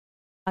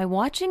By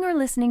watching or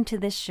listening to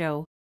this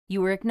show,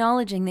 you are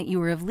acknowledging that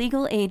you are of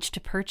legal age to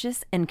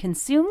purchase and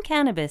consume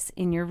cannabis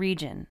in your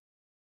region.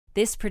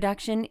 This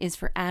production is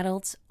for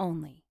adults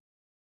only.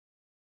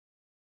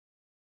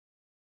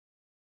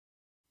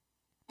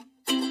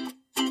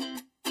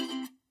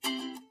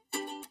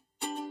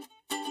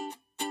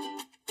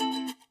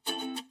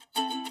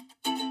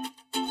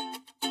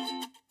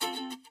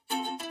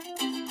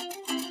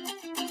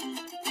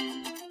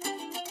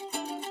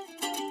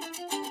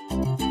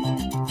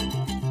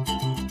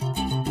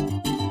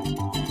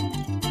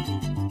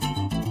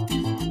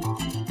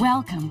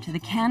 Welcome to the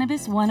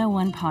Cannabis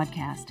 101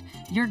 podcast,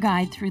 your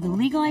guide through the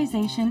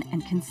legalization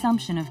and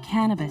consumption of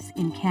cannabis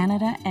in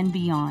Canada and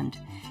beyond.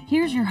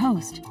 Here's your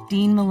host,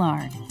 Dean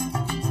Millard.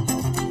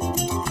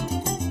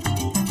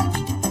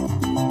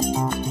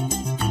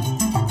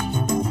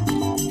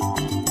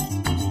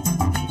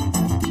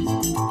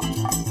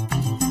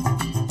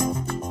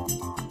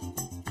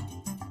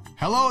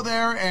 Hello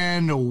there,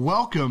 and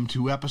welcome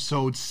to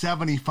episode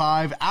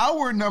 75,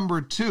 hour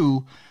number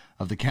 2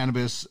 of the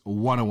Cannabis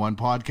 101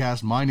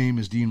 podcast. My name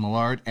is Dean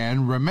Millard,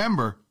 and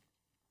remember,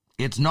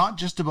 it's not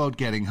just about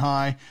getting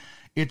high,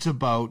 it's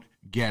about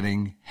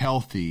getting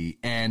healthy.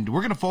 And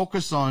we're going to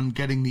focus on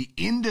getting the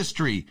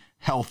industry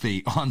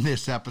healthy on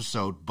this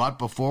episode. But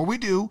before we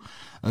do,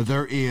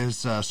 there is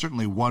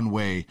certainly one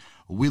way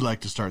we like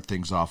to start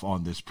things off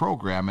on this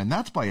program, and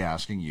that's by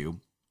asking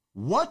you,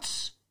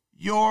 what's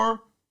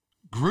your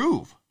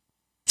groove?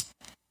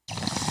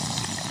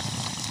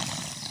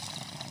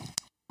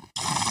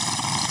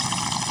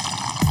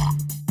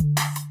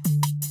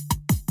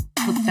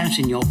 Put that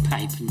in your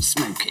pipe and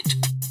smoke it.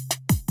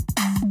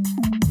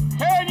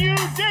 Can you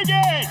dig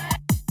it?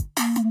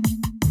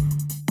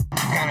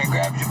 Kinda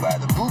grabs you by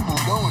the boo-boo,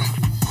 don't it?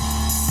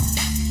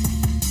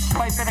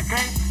 Pipe and a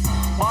grape,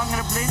 long and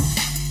a blend.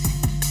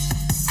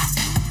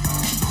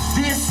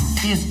 This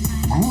is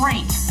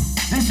great.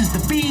 This is the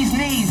bee's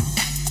knees.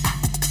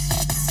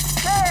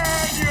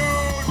 Can you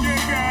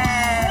dig it?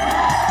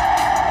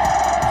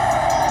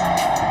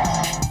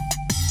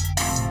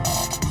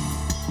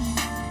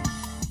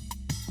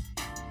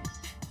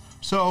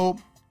 So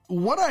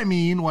what I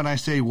mean when I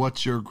say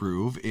what's your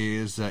groove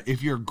is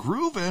if you're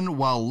grooving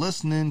while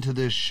listening to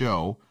this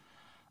show,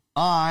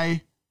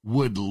 I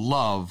would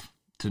love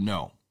to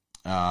know.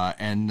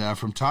 And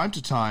from time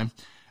to time,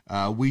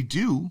 we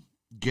do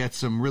get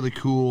some really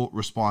cool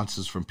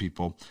responses from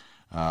people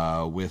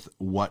with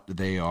what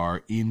they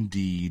are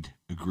indeed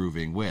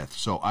grooving with.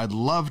 So I'd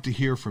love to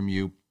hear from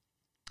you.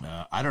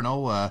 I don't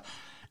know.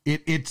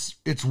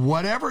 It's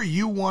whatever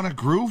you want to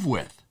groove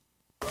with.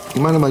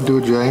 You mind if I do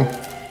it, Jay?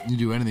 You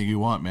do anything you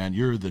want, man.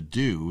 You're the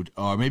dude.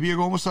 Or maybe you're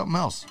going with something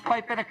else.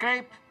 Pipe and a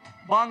grape,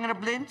 long and a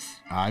blend.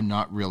 I'm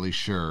not really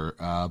sure.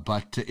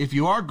 But if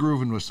you are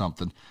grooving with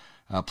something,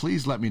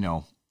 please let me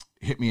know.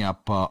 Hit me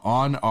up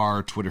on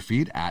our Twitter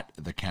feed at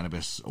the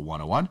Cannabis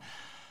 101.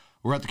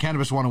 We're at the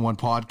Cannabis 101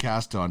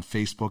 podcast on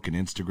Facebook and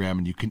Instagram,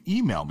 and you can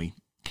email me,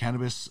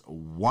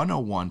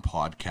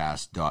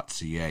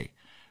 cannabis101podcast.ca.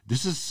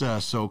 This is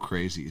so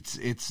crazy.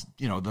 It's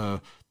you know,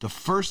 the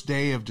first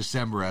day of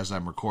December as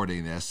I'm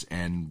recording this,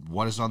 and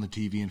what is on the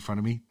TV in front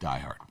of me? Die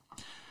Hard.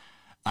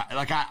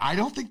 I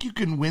don't think you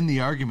can win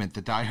the argument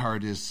that Die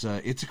Hard is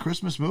it's a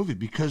Christmas movie,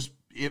 because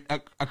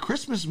a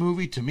Christmas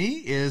movie to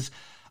me is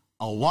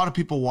a lot of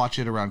people watch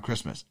it around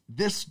Christmas.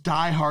 This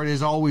Die Hard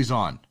is always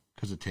on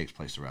because it takes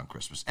place around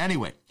Christmas.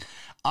 Anyway,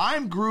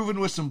 I'm grooving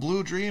with some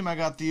Blue Dream. I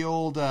got the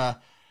old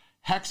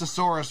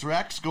Hexasaurus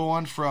Rex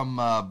going from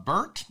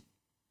Burnt.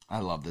 I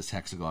love this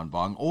hexagon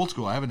bong. Old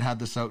school. I haven't had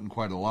this out in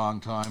quite a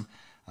long time.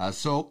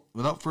 So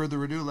without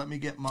further ado, let me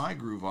get my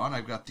groove on.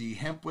 I've got the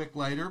hemp wick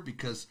lighter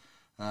because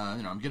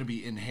I'm going to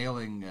be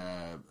inhaling.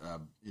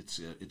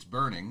 It's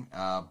burning,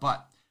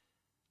 but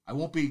I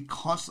won't be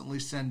constantly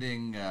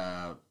sending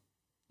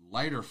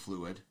lighter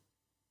fluid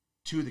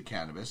to the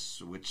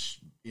cannabis, which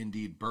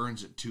indeed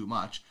burns it too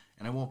much,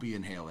 and I won't be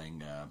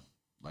inhaling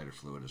lighter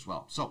fluid as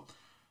well. So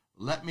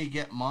let me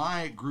get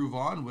my groove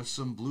on with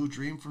some Blue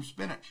Dream from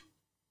Spinach.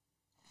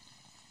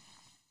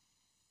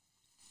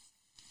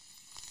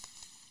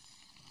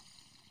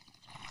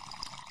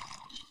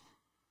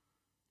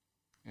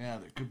 Yeah,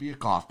 there could be a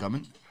cough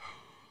coming.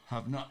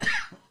 Have not,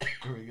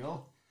 here we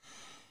go.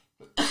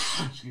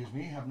 Excuse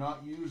me, have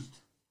not used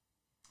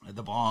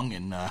the bong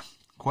in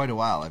quite a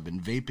while. I've been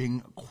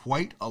vaping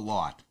quite a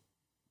lot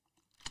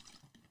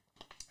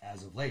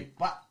as of late.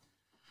 But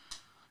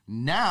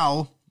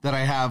now that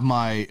I have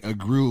my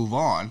groove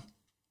on,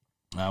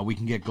 we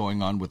can get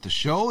going on with the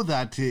show.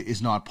 That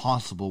is not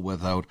possible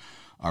without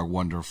our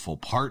wonderful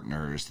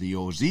partners, the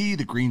OZ,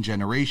 the Green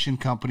Generation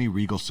Company,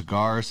 Regal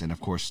Cigars, and of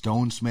course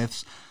Stone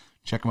Smiths.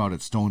 Check them out at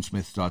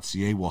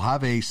stonesmiths.ca. We'll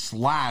have a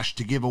slash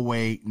to give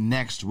away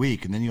next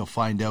week, and then you'll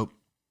find out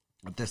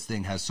that this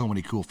thing has so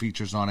many cool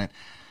features on it,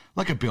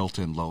 like a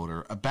built-in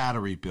loader, a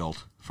battery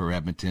built for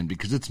Edmonton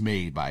because it's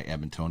made by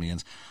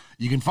Edmontonians.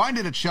 You can find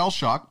it at Shell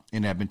Shock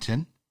in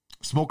Edmonton,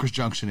 Smokers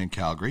Junction in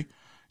Calgary.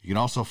 You can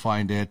also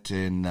find it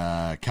in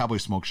Cowboy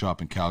Smoke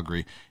Shop in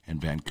Calgary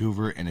and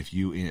Vancouver. And if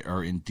you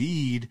are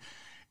indeed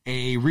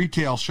a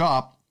retail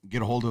shop,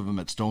 get a hold of them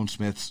at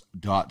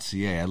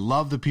stonesmiths.ca. I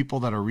love the people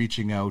that are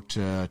reaching out,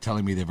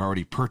 telling me they've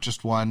already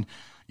purchased one.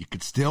 You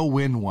could still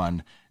win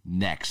one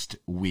next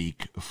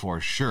week for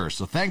sure.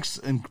 So thanks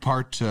in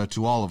part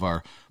to all of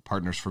our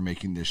partners for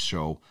making this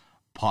show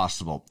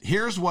possible.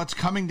 Here's what's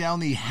coming down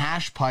the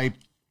hash pipe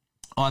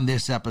on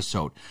this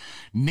episode.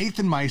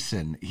 Nathan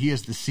Mison, he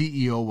is the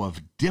CEO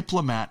of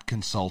Diplomat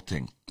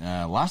Consulting.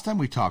 Last time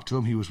we talked to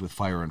him, he was with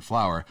Fire and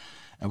Flower,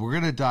 and we're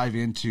going to dive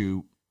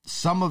into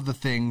some of the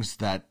things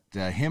that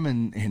him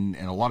and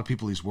a lot of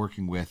people he's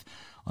working with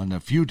on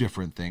a few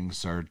different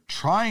things are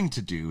trying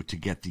to do to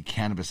get the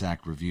Cannabis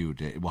Act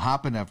reviewed. It will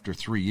happen after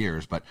 3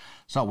 years, but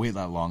let's not wait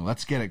that long.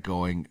 Let's get it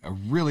going. A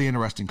really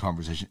interesting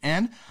conversation.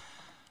 And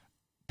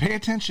pay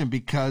attention,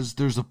 because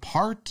there's a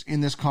part in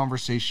this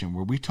conversation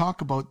where we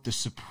talk about the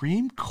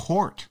Supreme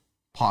Court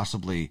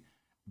possibly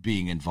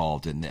being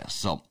involved in this.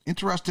 So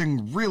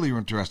interesting, really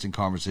interesting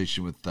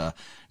conversation with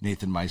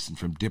Nathan Mison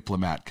from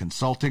Diplomat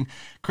Consulting.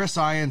 Chris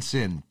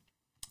Ianson,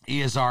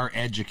 he is our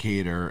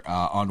educator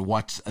on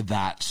What's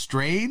That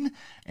Strain,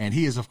 and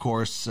he is, of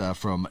course,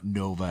 from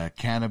Nova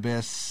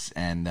Cannabis,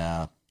 and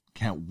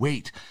can't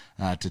wait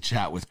to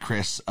chat with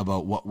Chris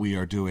about what we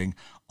are doing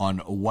on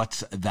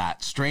What's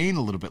That Strain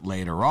a little bit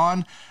later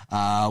on.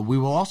 We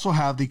will also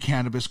have the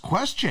Cannabis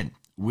Question,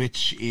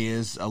 which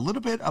is a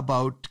little bit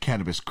about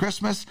Cannabis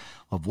Christmas,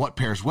 of what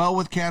pairs well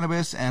with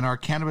cannabis, and our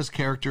cannabis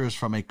character is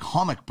from a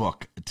comic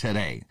book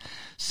today.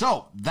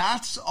 So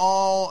that's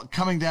all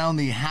coming down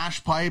the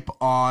hash pipe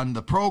on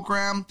the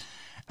program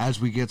as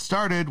we get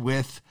started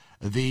with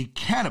the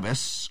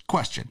Cannabis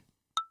Question.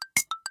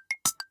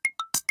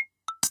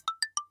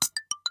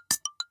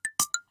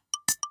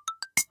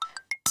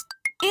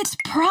 It's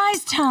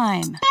prize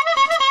time.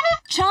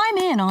 Chime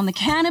in on the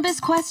Cannabis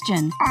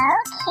Question.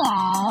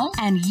 Okay.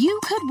 And you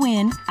could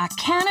win a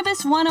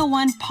Cannabis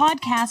 101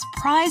 podcast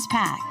prize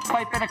pack.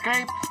 Pipe and a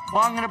grape,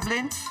 bong and a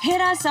blint.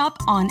 Hit us up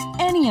on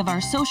any of our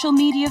social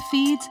media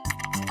feeds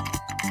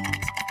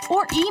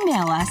or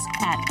email us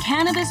at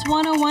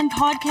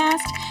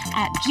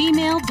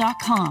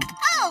cannabis101podcast@gmail.com.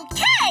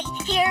 Okay,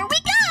 here we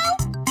go.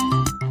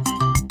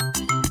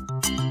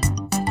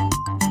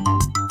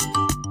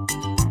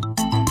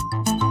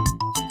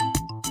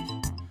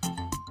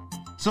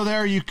 So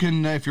there you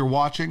can, if you're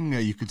watching,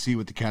 you can see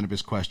what the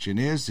Cannabis Question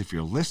is. If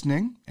you're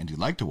listening and you'd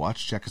like to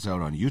watch, check us out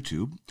on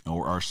YouTube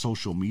or our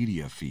social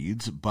media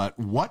feeds. But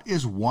what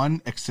is one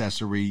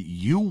accessory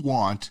you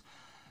want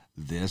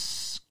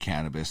this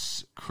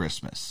Cannabis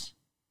Christmas?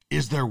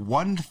 Is there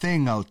one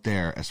thing out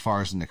there as far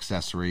as an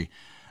accessory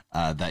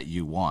that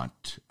you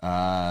want?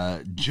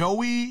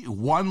 Joey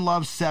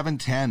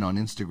OneLove710 on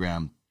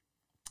Instagram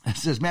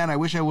says, man, I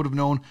wish I would have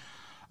known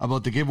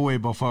about the giveaway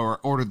before I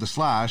ordered the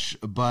slash,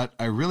 but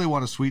I really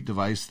want a sweet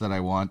device that I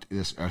want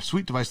this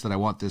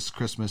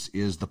Christmas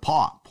is the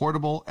PAW,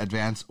 Portable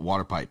Advanced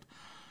Water Pipe.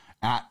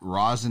 At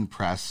Rosin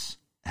Press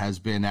has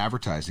been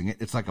advertising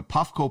it. It's like a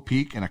Puffco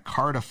Peak and a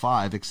card of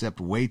 5,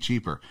 except way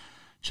cheaper.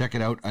 Check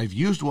it out. I've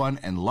used one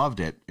and loved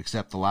it,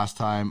 except the last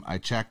time I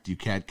checked, you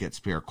can't get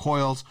spare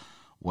coils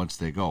once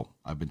they go.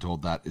 I've been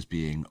told that is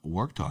being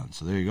worked on.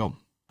 So there you go.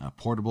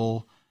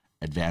 Portable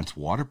Advanced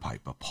Water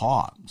Pipe, a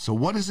PAW. So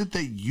what is it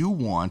that you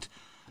want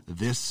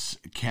this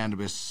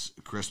Cannabis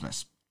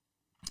Christmas?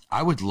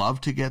 I would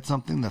love to get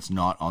something that's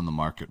not on the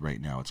market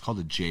right now. It's called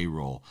a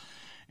J-Roll.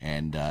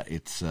 And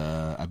it's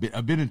I've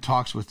been in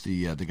talks with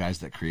the guys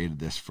that created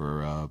this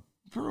for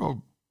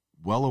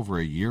well over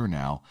a year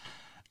now.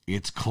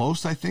 It's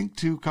close, I think,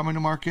 to coming to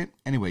market.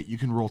 Anyway, you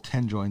can roll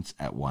 10 joints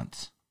at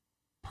once.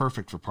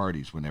 Perfect for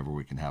parties whenever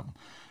we can have them.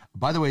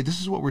 By the way, this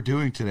is what we're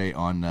doing today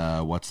on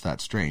What's That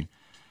Strain.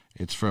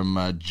 It's from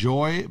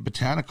Joy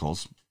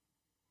Botanicals,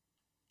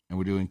 and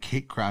we're doing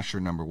Cake Crasher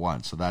number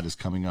 1. So that is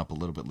coming up a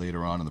little bit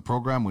later on in the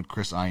program when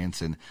Chris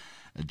Ianson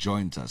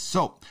joins us.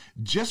 So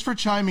just for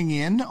chiming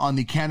in on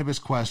the Cannabis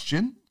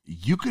Question,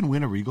 you can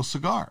win a Regal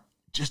cigar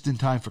just in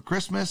time for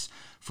Christmas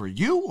for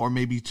you or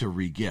maybe to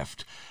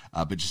re-gift.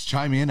 But just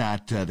chime in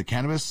at the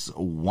Cannabis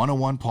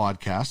 101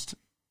 podcast,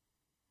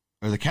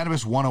 or the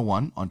Cannabis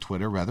 101 on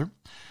Twitter, rather.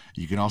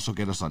 You can also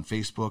get us on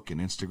Facebook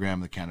and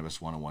Instagram, the Cannabis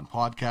 101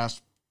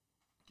 podcast.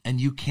 And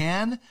you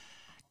can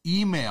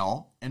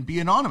email and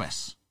be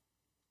anonymous.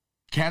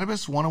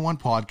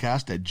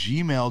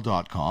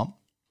 Cannabis101podcast@gmail.com.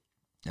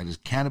 That is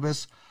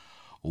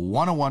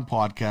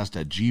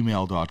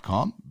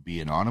Cannabis101podcast@gmail.com. Be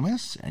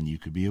anonymous, and you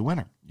could be a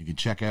winner. You can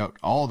check out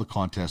all the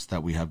contests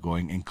that we have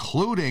going,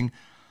 including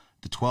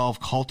the 12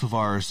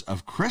 cultivars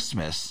of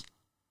Christmas.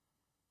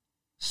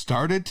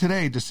 Started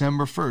today,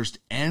 December 1st,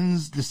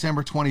 ends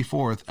December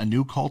 24th, a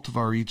new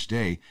cultivar each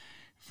day.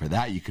 For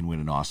that, you can win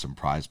an awesome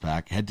prize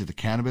pack. Head to the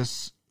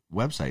Cannabis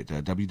website,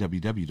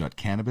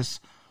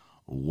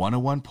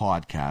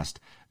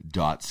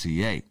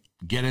 www.cannabis101podcast.ca.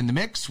 Get in the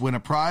mix, win a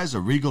prize,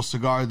 a Regal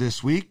cigar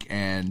this week,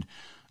 and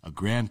a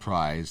grand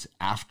prize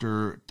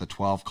after the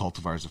 12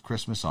 cultivars of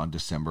Christmas on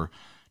December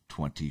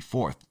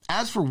 24th.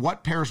 As for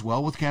what pairs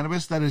well with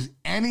cannabis, that is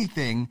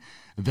anything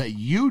that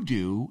you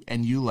do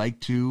and you like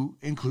to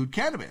include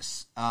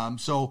cannabis.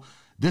 So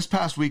This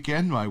past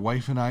weekend, my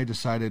wife and I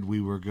decided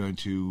we were going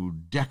to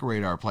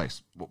decorate our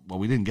place. Well,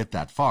 we didn't get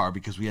that far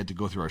because we had to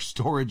go through our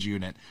storage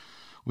unit,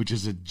 which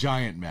is a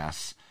giant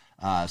mess.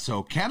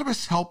 So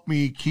cannabis helped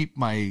me keep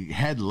my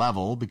head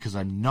level because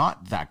I'm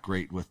not that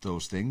great with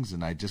those things,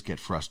 and I just get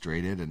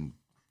frustrated and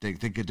think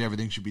that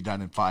everything should be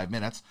done in 5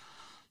 minutes.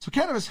 So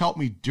cannabis helped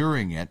me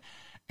during it.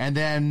 And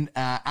then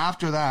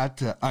after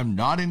that, I'm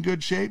not in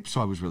good shape,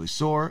 so I was really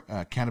sore.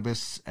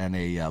 Cannabis and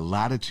a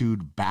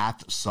Latitude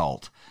bath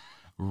salt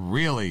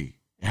really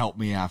helped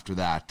me after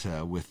that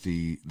with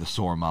the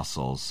sore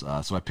muscles.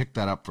 So I picked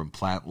that up from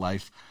Plant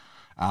Life.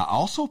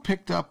 Also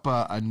picked up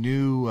a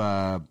new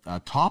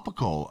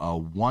topical,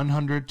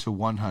 100 to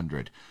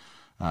 100.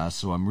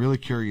 So I'm really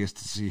curious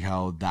to see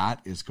how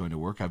that is going to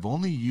work. I've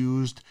only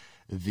used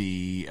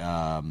the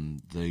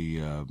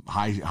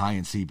high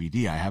in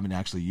CBD. I haven't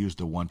actually used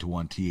the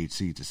 1-to-1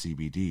 THC to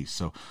CBD.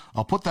 So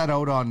I'll put that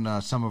out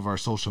on some of our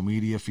social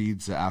media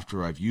feeds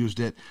after I've used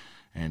it,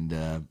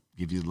 and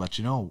let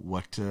you know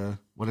what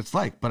it's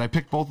like. But I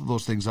picked both of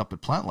those things up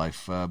at Plant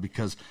Life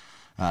because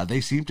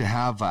they seem to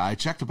have. I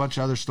checked a bunch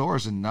of other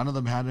stores and none of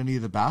them had any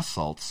of the bath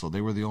salts, so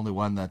they were the only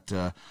one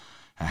that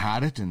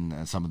had it,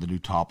 and some of the new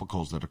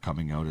topicals that are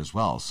coming out as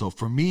well. So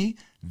for me,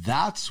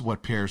 that's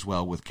what pairs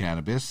well with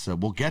cannabis.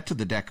 We'll get to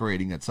the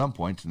decorating at some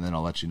point, and then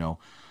I'll let you know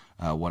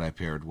what I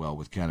paired well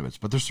with cannabis.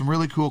 But there's some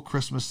really cool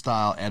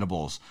Christmas-style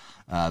edibles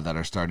that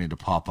are starting to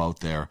pop out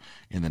there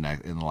in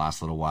the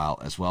last little while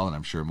as well, and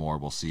I'm sure more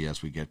we'll see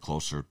as we get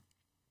closer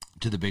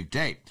to the big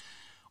day.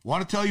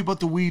 Want to tell you about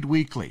the Weed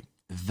Weekly.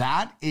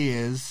 That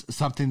is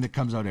something that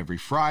comes out every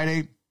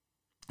Friday.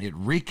 It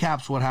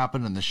recaps what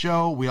happened in the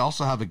show. We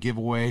also have a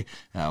giveaway,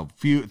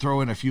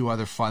 throw in a few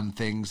other fun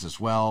things as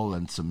well,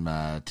 and some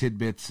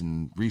tidbits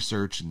and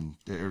research and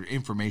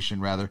information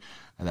rather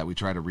that we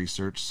try to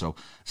research. So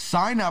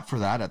sign up for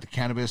that at the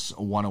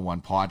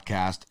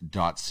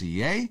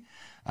cannabis101podcast.ca.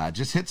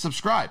 Just hit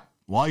subscribe.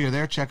 While you're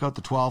there, check out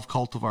the 12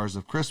 cultivars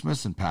of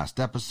Christmas and past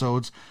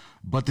episodes.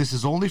 But this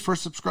is only for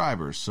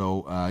subscribers,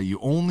 so you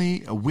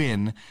only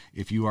win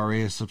if you are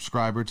a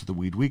subscriber to the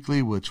Weed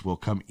Weekly, which will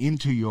come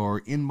into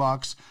your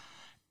inbox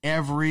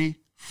every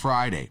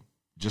Friday.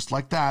 Just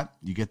like that,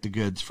 you get the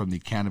goods from the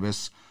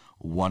Cannabis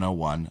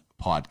 101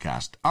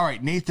 podcast. All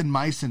right, Nathan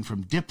Mison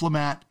from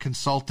Diplomat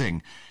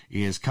Consulting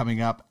is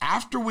coming up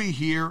after we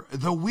hear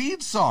the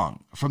Weed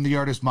Song from the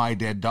artist My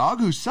Dead Dog,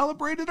 who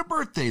celebrated a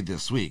birthday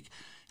this week.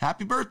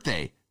 Happy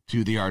birthday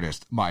to the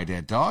artist My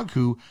Dead Dog,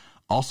 who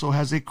also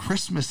has a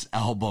Christmas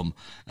album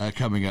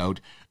coming out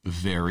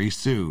very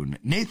soon.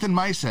 Nathan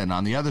Mison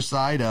on the other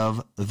side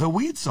of the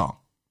Weed Song.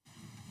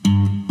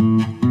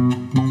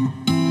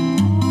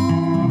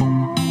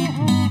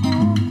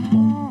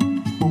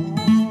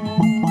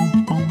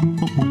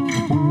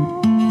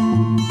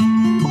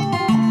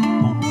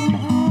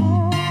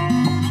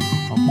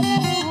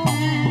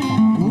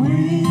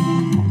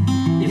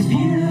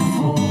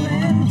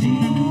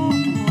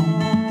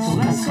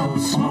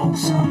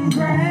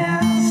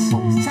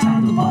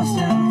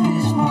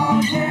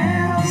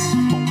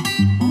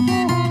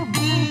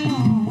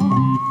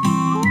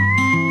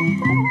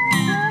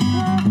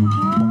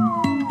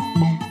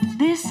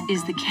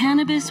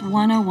 Cannabis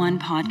 101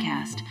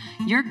 podcast,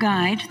 your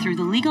guide through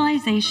the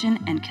legalization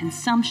and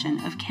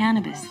consumption of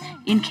cannabis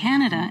in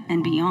Canada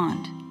and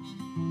beyond.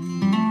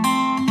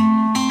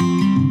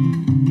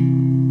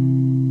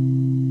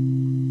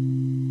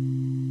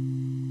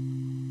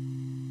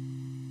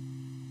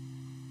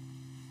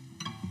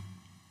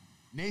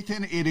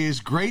 Nathan, it is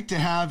great to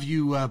have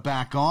you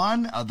back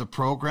on the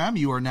program.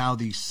 You are now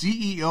the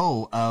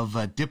CEO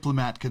of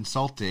Diplomat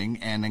Consulting,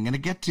 and I'm going to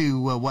get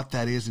to what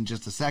that is in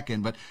just a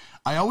second. But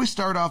I always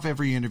start off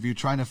every interview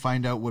trying to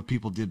find out what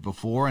people did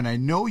before, and I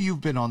know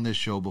you've been on this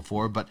show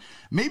before, but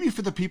maybe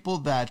for the people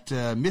that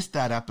missed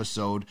that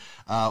episode,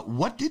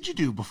 what did you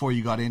do before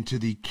you got into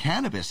the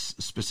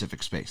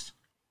cannabis-specific space?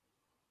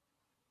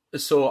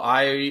 So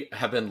I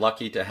have been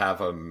lucky to have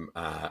a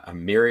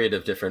myriad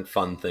of different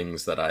fun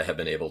things that I have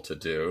been able to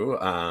do.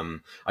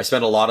 I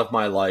spent a lot of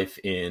my life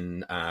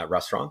in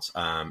restaurants,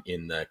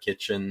 in the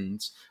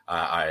kitchens.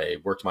 I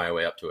worked my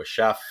way up to a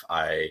chef.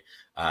 I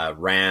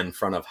ran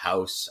front of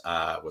house,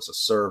 was a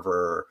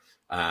server.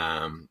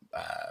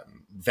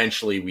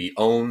 Eventually we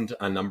owned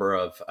a number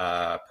of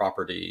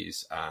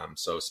properties.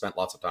 So spent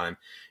lots of time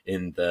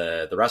in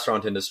the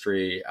restaurant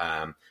industry.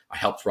 I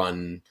helped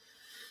run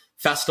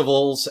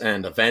festivals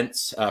and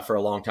events for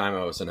a long time.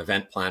 I was an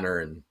event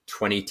planner. In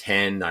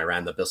 2010, I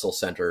ran the Bissell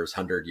Center's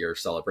 100-year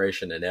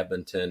celebration in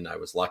Edmonton. I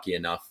was lucky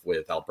enough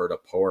with Alberta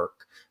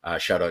Pork,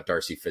 shout out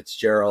Darcy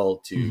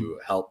Fitzgerald, to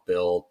help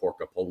build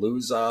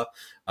Porkapalooza.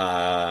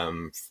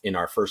 In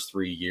our first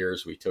 3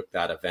 years, we took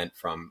that event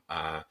from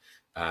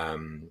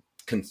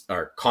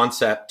our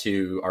concept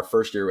to our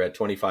first year we had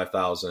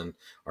 25,000,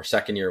 our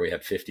second year we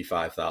had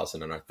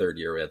 55,000, and our third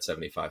year we had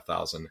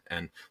 75,000.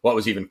 And what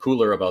was even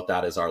cooler about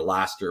that is our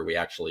last year we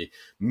actually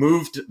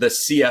moved the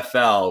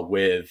CFL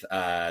with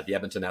the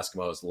Edmonton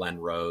Eskimos, Len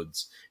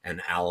Rhodes and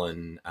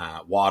Alan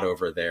Watt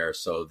over there,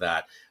 so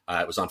that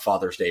it was on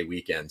Father's Day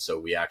weekend. So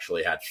we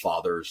actually had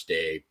Father's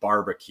Day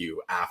barbecue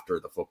after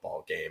the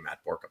football game at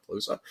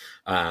Borkapalooza.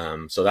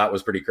 So that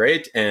was pretty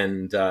great.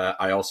 And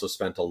I also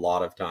spent a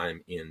lot of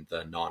time in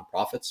the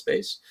nonprofit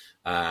space,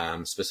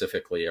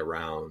 specifically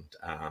around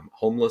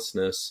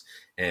homelessness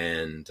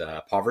and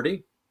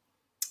poverty.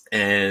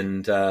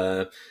 And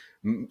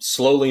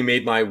slowly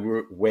made my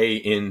way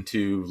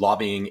into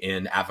lobbying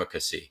and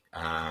advocacy,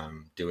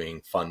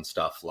 doing fun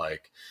stuff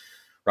like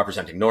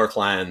representing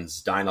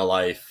Northlands,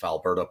 Dynalife,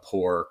 Alberta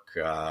Pork.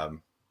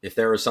 If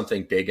there was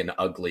something big and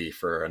ugly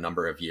for a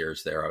number of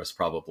years there, I was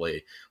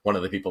probably one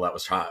of the people that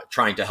was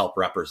trying to help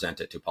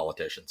represent it to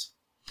politicians.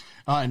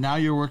 And now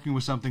you're working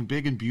with something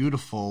big and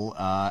beautiful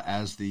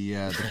as the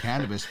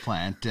cannabis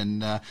plant.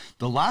 And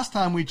the last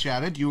time we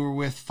chatted, you were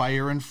with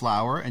Fire and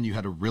Flower, and you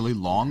had a really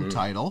long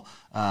title.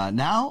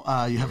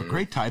 Now you have a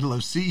great title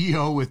of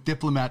CEO with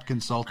Diplomat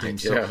Consulting.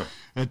 So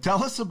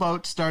tell us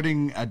about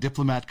starting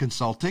Diplomat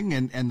Consulting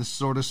and the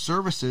sort of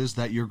services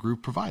that your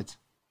group provides.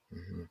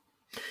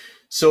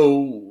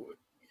 So,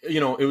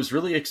 it was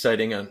really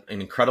exciting, an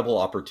incredible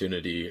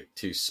opportunity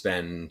to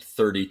spend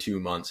 32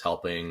 months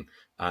helping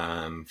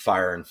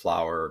Fire and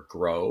Flower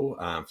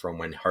grow, from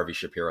when Harvey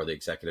Shapiro, the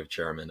executive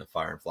chairman of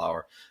Fire and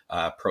Flower,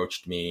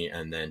 approached me,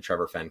 and then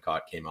Trevor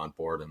Fencott came on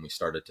board, and we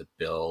started to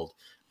build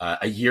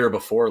a year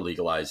before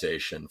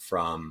legalization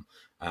from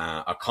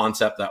a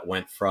concept that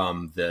went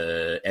from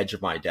the edge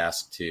of my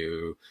desk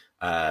to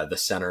the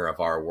center of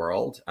our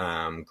world,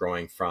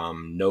 growing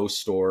from no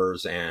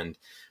stores and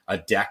a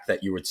deck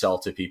that you would sell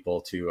to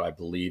people to, I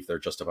believe they're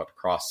just about to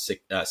cross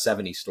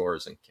 70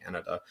 stores in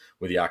Canada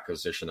with the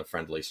acquisition of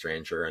Friendly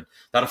Stranger. And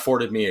that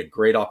afforded me a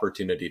great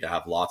opportunity to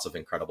have lots of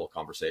incredible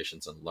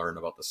conversations and learn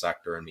about the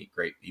sector and meet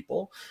great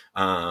people.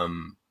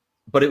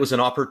 But it was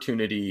an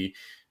opportunity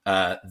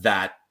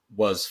that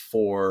was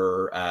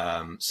for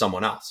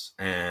someone else.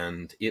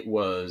 And it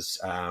was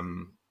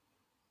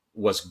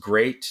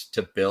great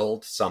to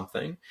build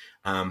something,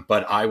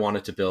 but I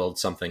wanted to build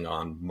something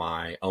on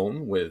my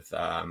own with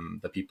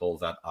the people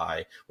that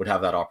I would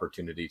have that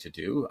opportunity to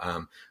do.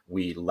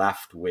 We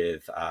left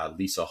with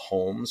Lisa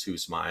Holmes,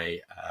 who's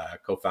my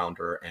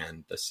co-founder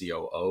and the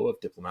COO of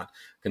Diplomat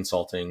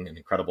Consulting, an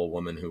incredible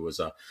woman who was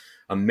a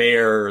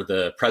mayor,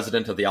 the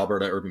president of the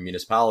Alberta Urban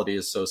Municipality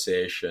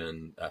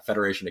Association,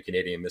 Federation of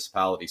Canadian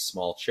Municipalities,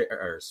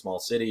 small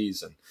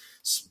cities, and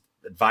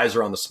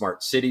advisor on the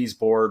Smart Cities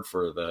board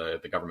for the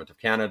government of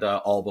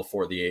Canada, all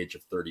before the age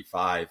of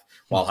 35,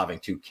 while having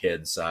 2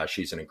 kids.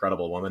 She's an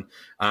incredible woman.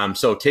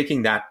 So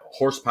taking that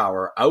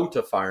horsepower out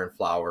of Fire and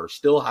Flower,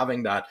 still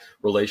having that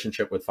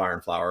relationship with Fire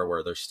and Flower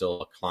where there's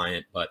still a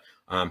client, but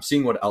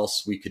seeing what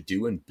else we could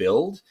do and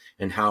build,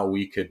 and how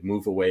we could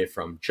move away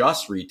from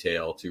just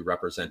retail to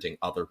representing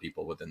other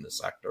people within the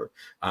sector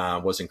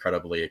was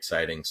incredibly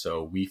exciting.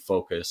 So we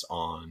focus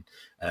on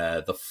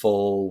the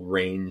full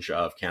range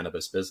of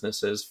cannabis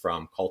businesses,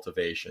 from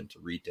cultivation to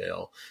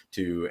retail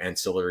to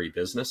ancillary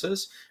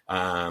businesses,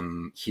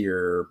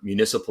 here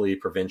municipally,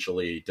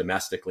 provincially,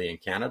 domestically in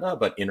Canada,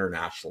 but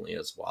internationally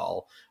as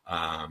well.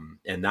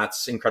 And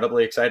that's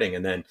incredibly exciting.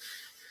 And then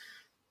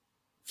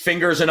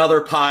fingers and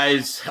other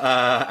pies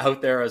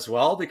out there as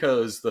well,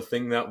 because the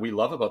thing that we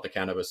love about the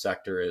cannabis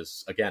sector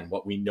is, again,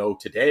 what we know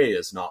today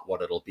is not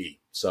what it'll be.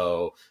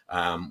 So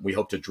we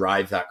hope to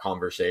drive that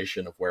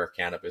conversation of where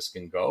cannabis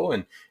can go,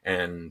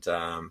 and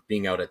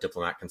being out at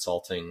Diplomat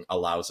Consulting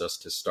allows us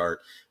to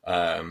start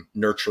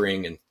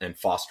nurturing and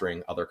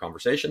fostering other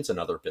conversations and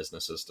other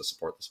businesses to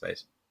support the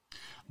space.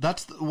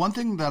 That's the one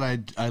thing that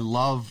I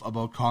love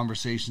about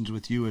conversations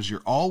with you, is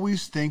you're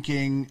always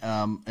thinking,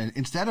 and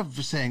instead of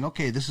just saying,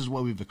 okay, this is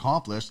what we've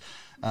accomplished,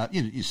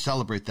 you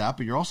celebrate that,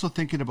 but you're also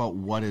thinking about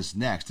what is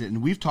next.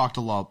 And we've talked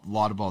a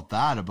lot about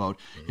that, about,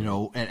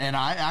 and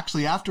I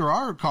actually, after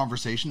our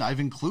conversation,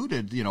 I've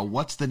included,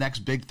 what's the next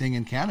big thing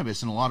in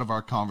cannabis in a lot of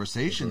our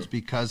conversations,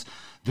 because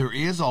there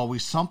is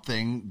always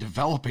something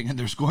developing, and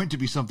there's going to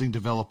be something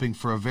developing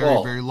for a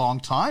very, very long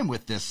time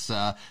with this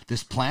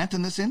plant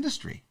and this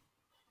industry.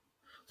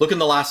 Look in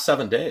the last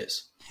 7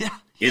 days. Yeah.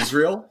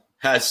 Israel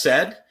has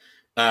said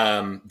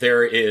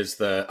there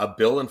is a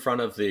bill in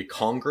front of the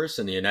Congress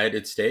in the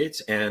United States,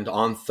 and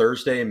on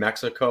Thursday,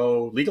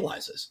 Mexico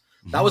legalizes.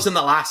 That was in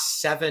the last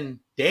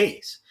 7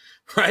 days,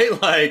 right?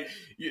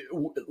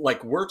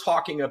 Like we're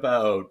talking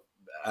about,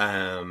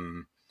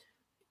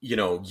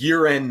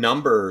 year-end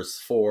numbers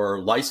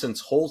for license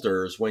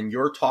holders, when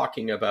you're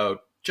talking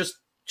about just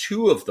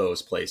 2 of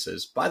those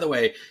places. By the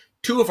way,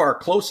 2 of our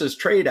closest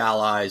trade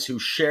allies who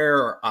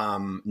share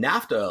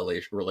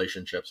NAFTA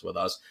relationships with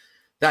us,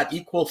 that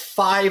equal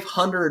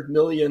 500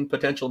 million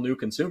potential new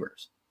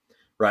consumers,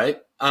 right?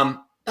 That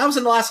was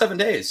in the last 7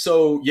 days.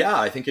 So yeah,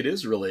 I think it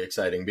is really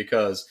exciting,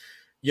 because,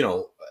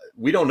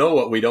 we don't know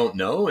what we don't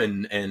know.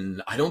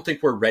 And I don't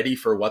think we're ready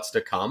for what's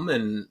to come.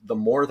 And the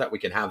more that we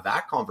can have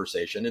that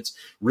conversation, it's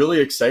really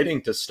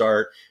exciting to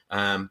start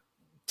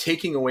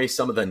taking away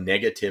some of the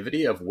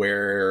negativity of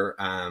where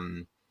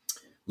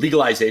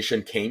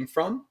legalization came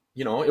from.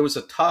 It was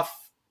a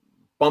tough,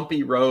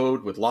 bumpy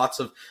road with lots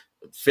of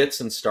fits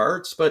and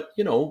starts, but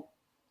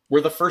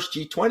we're the first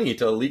G20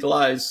 to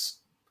legalize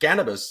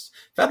cannabis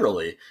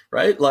federally,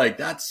 right? Like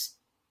it's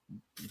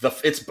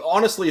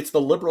the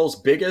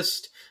Liberals'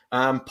 biggest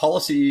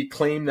policy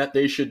claim that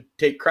they should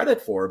take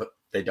credit for, but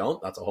they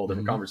don't. That's a whole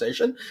different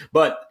conversation.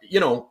 But,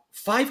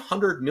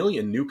 500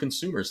 million new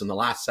consumers in the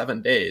last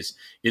 7 days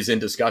is in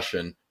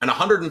discussion, and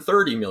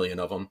 130 million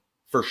of them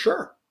for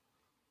sure.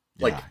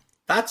 Yeah.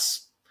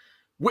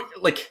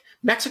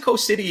 Mexico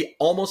City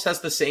almost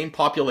has the same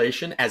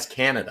population as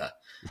Canada.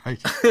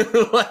 Right.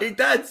 Like,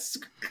 that's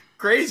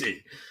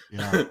crazy.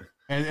 Yeah.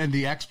 And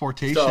the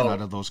exportation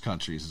out of those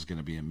countries is going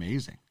to be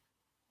amazing.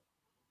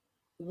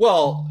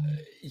 Well,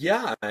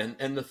 yeah.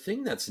 And the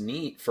thing that's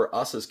neat for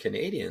us as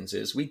Canadians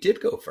is we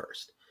did go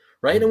first,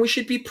 right? And we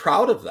should be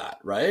proud of that,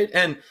 right?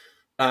 And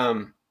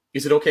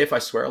is it okay if I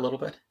swear a little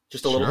bit?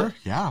 Just a little bit?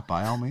 Yeah,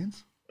 by all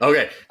means.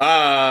 Okay.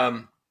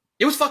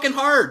 It was fucking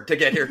hard to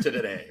get here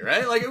today,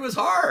 right? Like, it was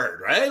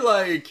hard, right?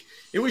 Like,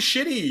 it was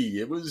shitty.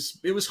 It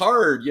was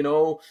hard,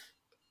 The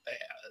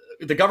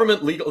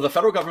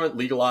federal government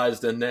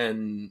legalized and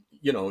then,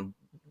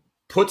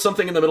 put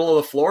something in the middle of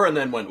the floor and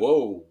then went,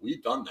 whoa,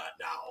 we've done that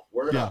now.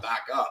 We're going to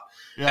back up.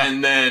 Yeah.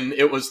 And then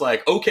it was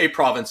like, okay,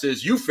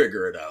 provinces, you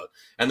figure it out.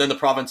 And then the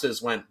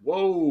provinces went,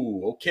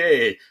 whoa,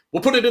 okay,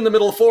 we'll put it in the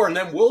middle of the floor and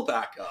then we'll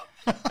back up.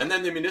 And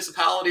then the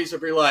municipalities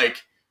would be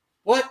like,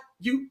 what?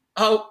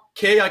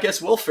 Okay, I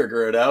guess we'll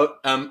figure it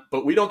out.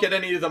 But we don't get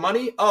any of the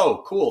money?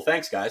 Oh, cool.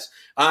 Thanks, guys.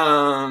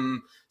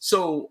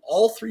 So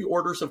all three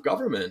orders of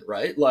government,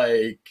 right?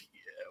 Like,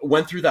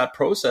 went through that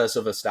process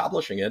of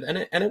establishing it, and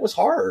it was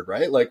hard,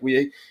 right? Like,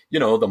 we,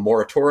 the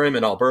moratorium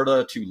in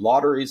Alberta to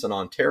lotteries in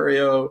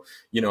Ontario,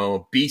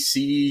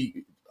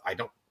 BC,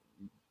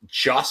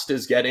 just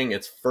is getting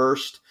its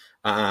first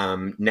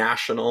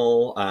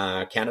national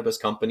cannabis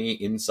company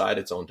inside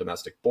its own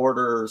domestic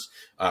borders.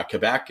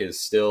 Quebec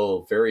is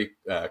still very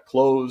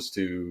closed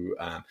to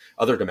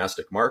other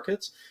domestic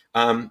markets,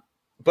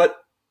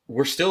 but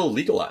we're still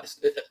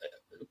legalized.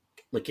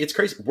 Like, it's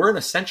crazy. We're an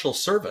essential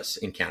service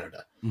in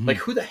Canada. Mm-hmm. Like,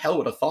 who the hell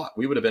would have thought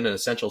we would have been an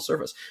essential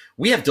service?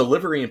 We have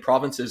delivery in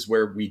provinces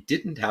where we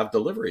didn't have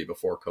delivery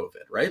before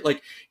COVID, right?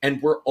 Like,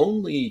 and we're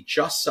only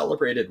just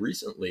celebrated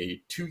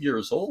recently 2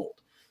 years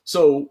old.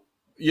 So,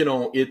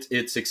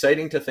 it's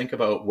exciting to think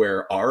about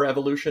where our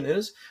evolution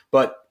is,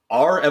 but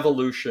our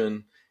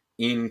evolution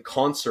in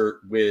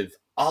concert with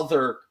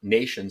other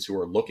nations who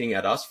are looking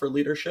at us for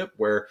leadership,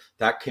 where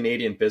that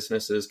Canadian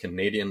businesses,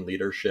 Canadian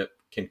leadership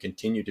can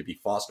continue to be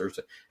fostered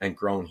and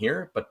grown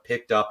here, but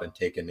picked up and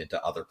taken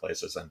into other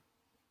places. And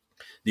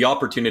the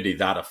opportunity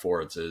that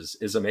affords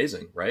is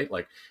amazing, right?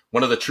 Like,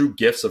 one of the true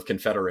gifts of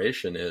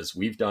Confederation is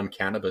we've done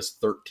cannabis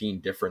 13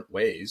 different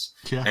ways.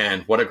 Yeah.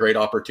 And what a great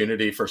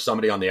opportunity for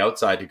somebody on the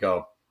outside to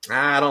go,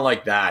 I don't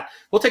like that.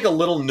 We'll take a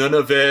little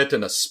Nunavut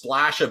and a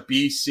splash of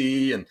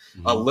BC and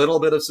a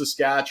little bit of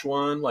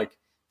Saskatchewan. Like,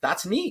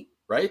 that's neat.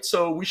 Right.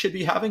 So we should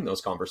be having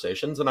those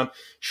conversations, and I'm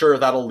sure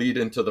that'll lead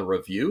into the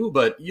review.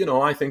 But,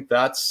 I think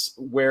that's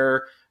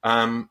where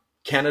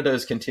Canada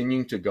is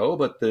continuing to go.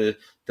 But the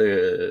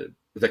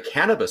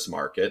cannabis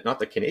market, not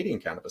the Canadian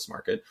cannabis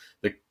market,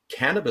 the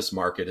cannabis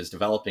market is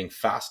developing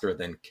faster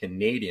than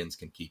Canadians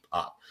can keep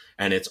up.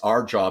 And it's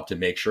our job to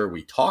make sure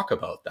we talk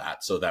about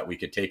that so that we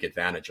could take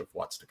advantage of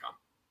what's to come.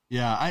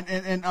 Yeah,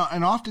 and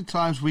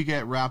oftentimes we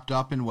get wrapped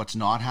up in what's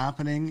not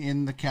happening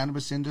in the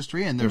cannabis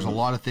industry, and there's a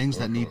lot of things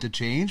that need to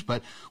change,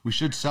 but we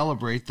should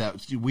celebrate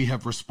that we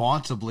have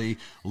responsibly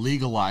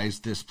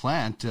legalized this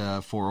plant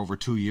for over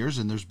 2 years,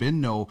 and there's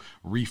been no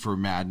reefer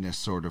madness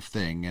sort of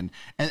thing. And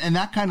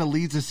that kind of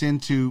leads us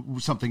into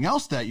something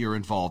else that you're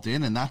involved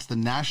in, and that's the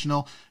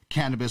National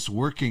Cannabis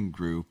Working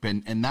Group,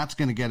 and that's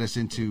going to get us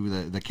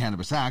into the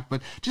Cannabis Act.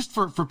 But just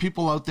for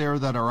people out there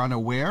that are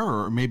unaware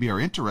or maybe are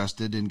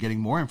interested in getting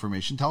more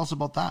information, tell us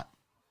about that.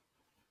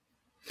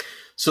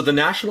 So the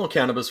National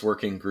Cannabis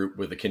Working Group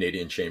with the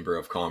Canadian Chamber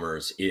of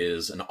Commerce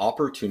is an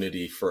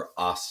opportunity for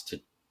us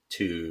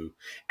to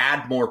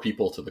add more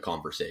people to the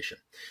conversation.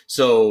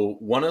 So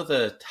one of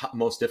the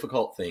most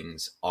difficult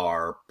things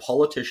are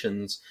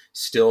politicians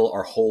still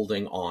are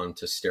holding on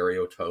to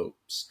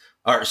stereotypes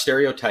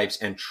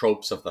and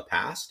tropes of the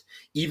past,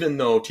 even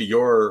though, to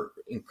your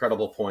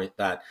incredible point,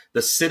 that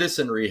the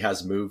citizenry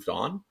has moved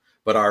on,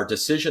 but our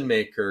decision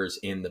makers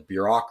in the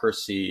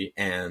bureaucracy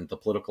and the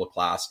political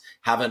class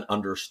haven't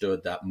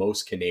understood that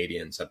most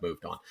Canadians have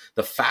moved on.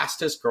 The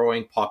fastest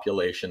growing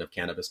population of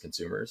cannabis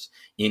consumers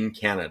in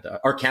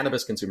Canada, or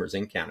cannabis consumers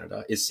in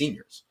Canada, is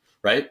seniors,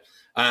 right?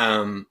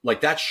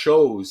 Like, that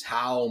shows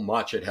how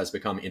much it has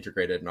become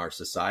integrated in our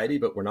society,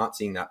 but we're not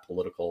seeing that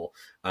political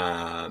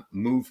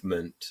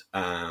movement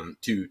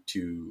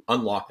to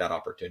unlock that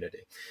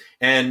opportunity.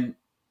 And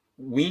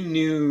we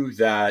knew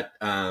that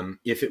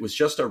if it was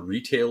just a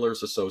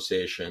retailers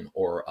association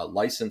or a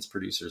licensed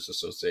producers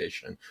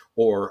association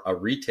or a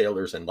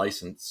retailers and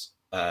licensed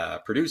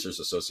producers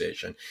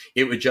association,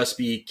 it would just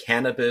be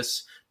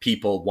cannabis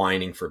people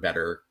whining for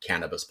better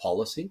cannabis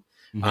policy.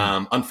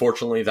 Mm-hmm.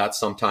 Unfortunately, that's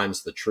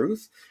sometimes the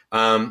truth.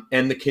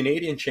 And the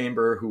Canadian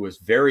Chamber, who was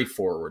very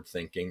forward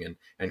thinking,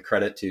 and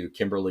credit to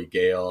Kimberly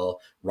Gale,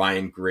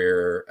 Ryan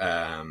Greer,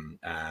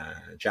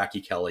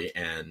 Jackie Kelly,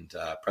 and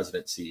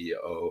President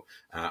CEO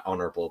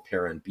Honorable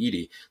Perrin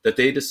Beatty, that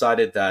they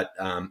decided that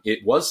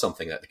it was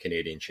something that the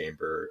Canadian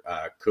Chamber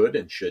could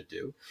and should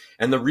do.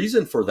 And the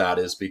reason for that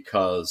is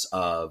because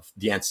of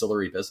the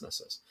ancillary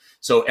businesses.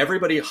 So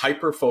everybody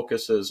hyper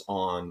focuses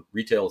on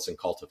retailers and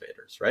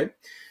cultivators, right?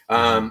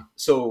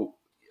 So,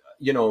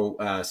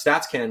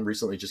 StatsCan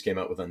recently just came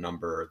out with a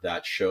number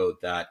that showed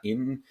that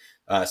in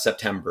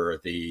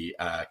September, the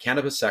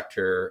cannabis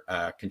sector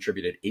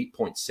contributed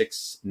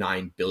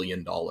 $8.69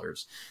 billion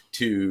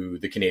to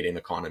the Canadian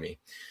economy.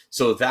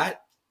 So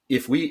that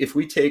if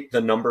we take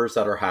the numbers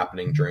that are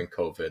happening during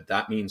COVID,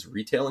 that means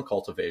retail and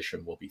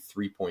cultivation will be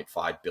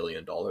 $3.5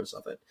 billion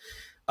of it.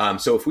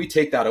 So if we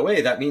take that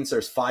away, that means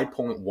there's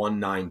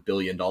 $5.19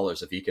 billion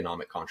of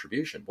economic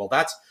contribution. Well,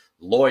 that's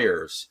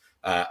lawyers,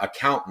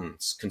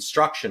 accountants,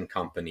 construction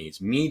companies,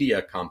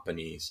 media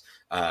companies,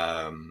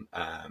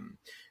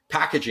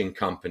 packaging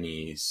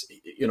companies,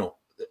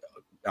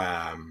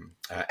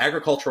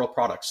 agricultural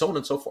products, so on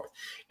and so forth.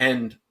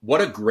 And what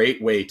a great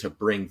way to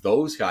bring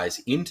those guys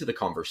into the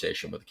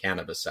conversation with the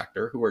cannabis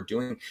sector, who are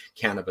doing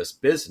cannabis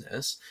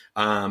business,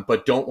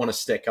 but don't want to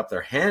stick up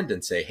their hand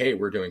and say, hey,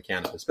 we're doing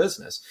cannabis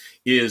business,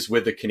 is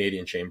with the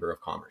Canadian Chamber of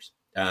Commerce.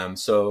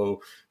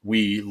 So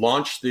we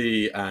launched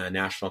the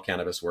National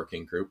Cannabis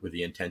Working Group with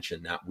the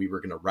intention that we were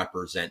going to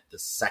represent the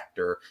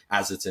sector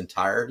as its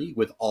entirety,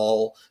 with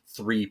all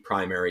three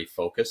primary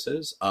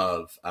focuses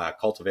of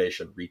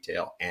cultivation,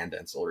 retail, and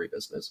ancillary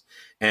business.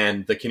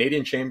 And the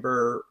Canadian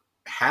Chamber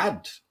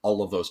had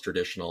all of those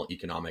traditional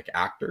economic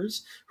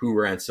actors who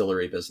were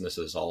ancillary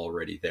businesses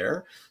already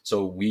there.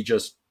 So we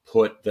just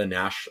put the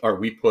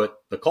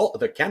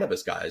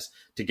cannabis guys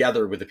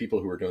together with the people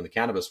who were doing the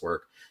cannabis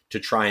work to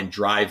try and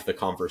drive the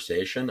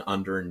conversation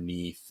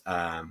underneath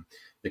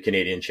the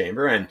Canadian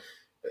Chamber. And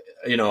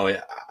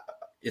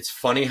it's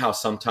funny how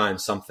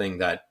sometimes something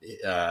that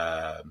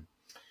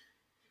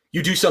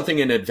you do something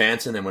in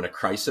advance, and then when a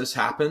crisis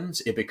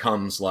happens, it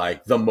becomes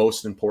like the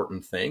most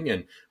important thing.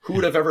 And who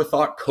would have ever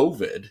thought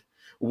COVID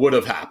would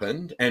have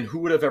happened? And who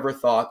would have ever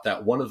thought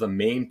that one of the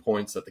main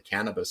points that the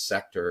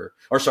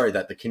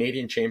that the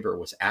Canadian Chamber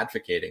was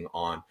advocating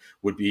on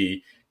would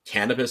be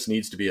cannabis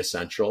needs to be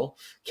essential.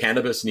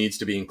 Cannabis needs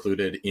to be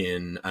included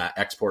in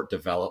export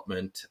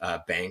development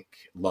bank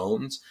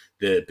loans,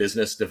 the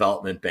business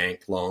development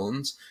bank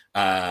loans,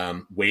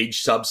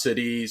 wage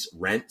subsidies,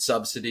 rent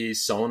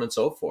subsidies, so on and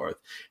so forth.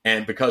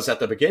 And because at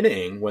the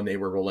beginning, when they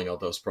were rolling out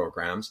those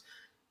programs,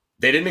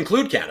 they didn't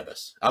include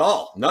cannabis at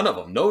all. None of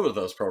them. None of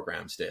those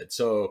programs did.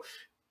 So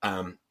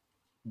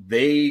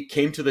they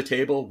came to the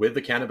table with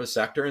the cannabis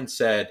sector and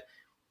said,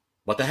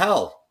 what the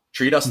hell?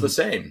 Treat us the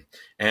same.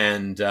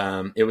 And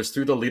it was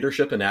through the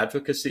leadership and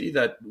advocacy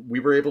that we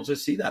were able to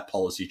see that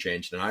policy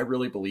changed. And I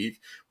really believe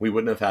we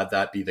wouldn't have had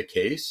that be the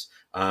case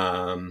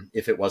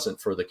if it wasn't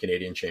for the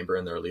Canadian Chamber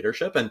and their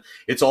leadership. And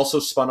it's also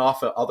spun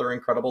off other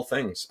incredible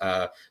things.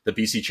 The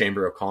BC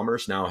Chamber of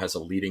Commerce now has a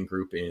leading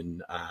group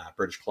in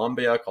British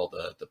Columbia called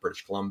the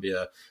British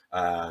Columbia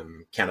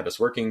Cannabis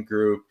Working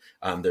Group.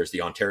 There's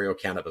the Ontario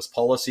Cannabis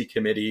Policy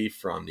Committee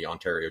from the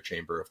Ontario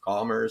Chamber of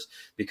Commerce,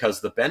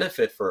 because the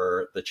benefit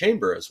for the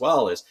Chamber as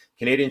well is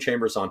Canadian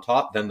Chambers on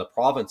top, then the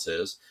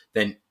provinces,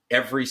 then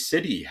every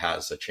city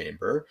has a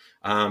chamber.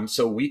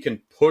 So we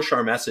can push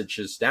our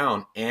messages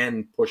down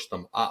and push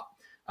them up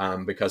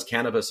because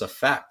cannabis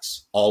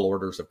affects all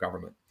orders of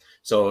government.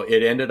 So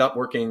it ended up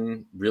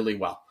working really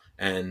well.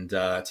 And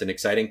it's an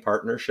exciting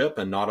partnership.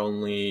 And not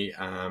only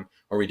are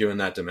we doing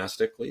that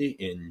domestically,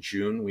 in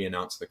June, we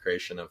announced the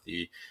creation of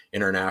the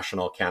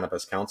International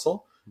Cannabis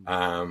Council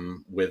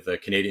with the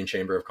Canadian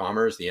Chamber of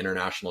Commerce, the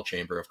International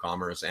Chamber of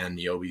Commerce, and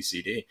the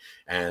OECD.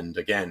 And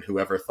again,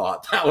 whoever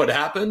thought that would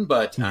happen,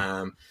 but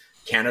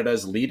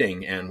Canada's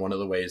leading. And one of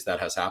the ways that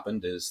has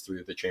happened is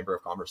through the Chamber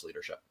of Commerce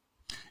leadership.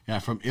 Yeah,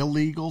 from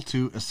illegal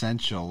to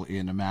essential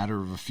in a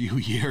matter of a few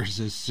years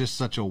is just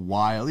such a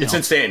wild... It's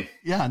insane.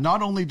 Yeah,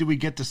 not only do we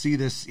get to see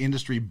this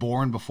industry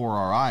born before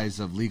our eyes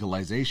of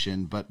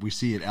legalization, but we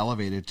see it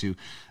elevated to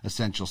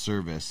essential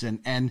service.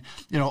 And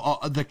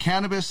the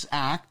Cannabis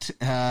Act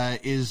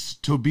is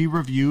to be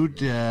reviewed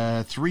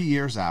 3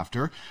 years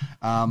after.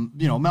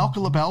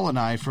 Malcolm LaBelle and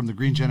I from the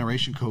Green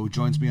Generation Co., who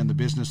joins me on the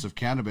business of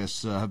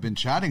cannabis, have been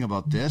chatting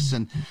about this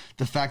and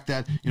the fact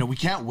that, we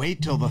can't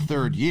wait till the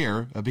third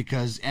year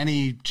because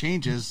any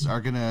changes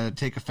are going to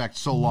take effect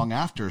so long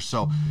after.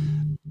 So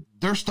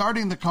they're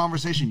starting the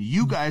conversation.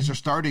 You guys are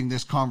starting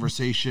this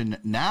conversation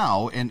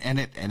now, and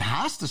it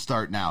has to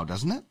start now,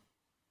 doesn't it?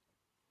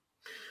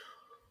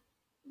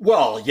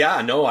 Well,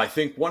 yeah, no, I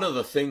think one of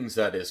the things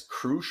that is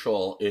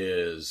crucial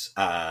is,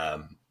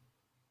 again,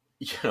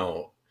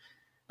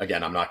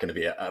 I'm not going to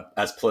be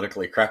as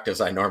politically correct as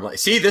I normally.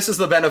 See, this is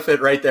the benefit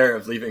right there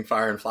of leaving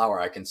Fire and Flower.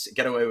 I can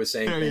get away with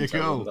saying things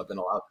I wouldn't have been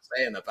allowed to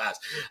say in the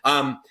past.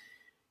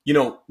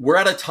 We're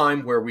at a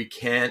time where we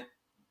can't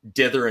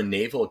dither and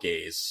navel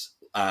gaze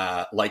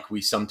like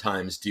we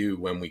sometimes do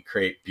when we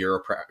create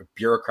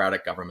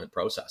bureaucratic government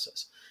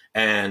processes.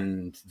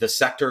 And the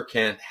sector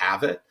can't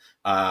have it.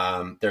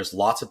 There's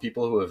lots of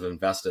people who have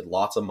invested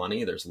lots of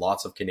money. There's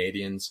lots of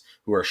Canadians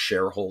who are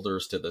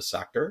shareholders to the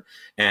sector.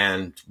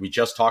 And we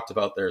just talked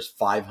about there's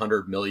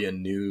 500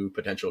 million new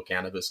potential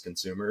cannabis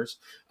consumers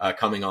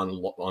coming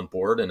on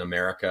board in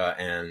America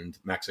and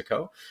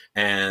Mexico.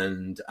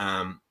 And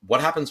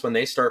what happens when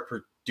they start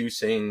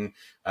producing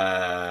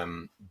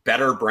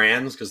better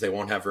brands because they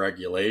won't have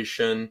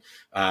regulation,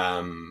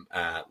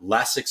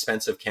 less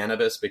expensive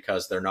cannabis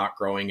because they're not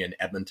growing in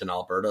Edmonton,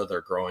 Alberta,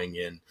 they're growing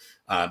in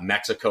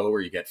Mexico,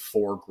 where you get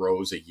 4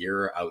 grows a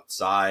year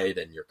outside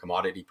and your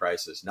commodity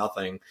price is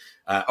nothing,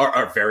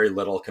 or very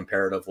little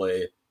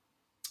comparatively.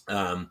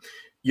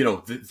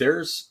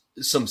 There's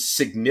some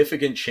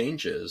significant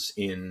changes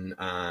in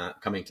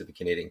coming to the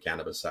Canadian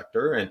cannabis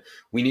sector. And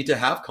we need to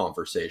have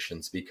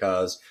conversations,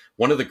 because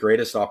one of the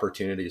greatest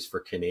opportunities for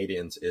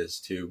Canadians is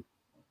to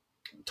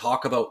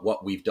talk about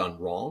what we've done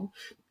wrong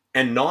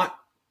and not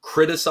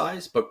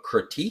criticize, but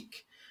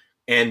critique,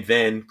 and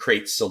then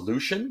create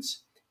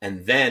solutions,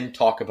 and then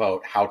talk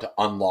about how to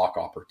unlock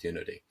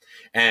opportunity.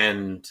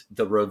 And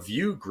the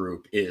review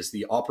group is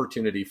the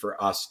opportunity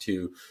for us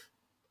to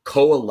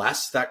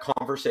coalesce that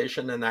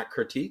conversation and that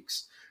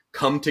critiques,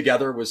 come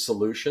together with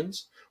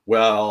solutions,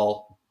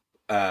 while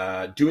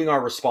doing our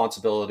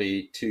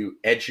responsibility to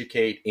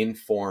educate,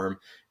 inform,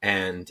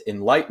 and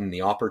enlighten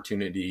the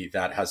opportunity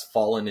that has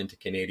fallen into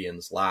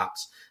Canadians'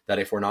 laps, that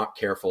if we're not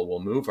careful,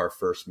 we'll lose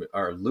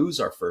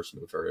our first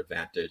mover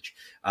advantage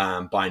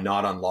by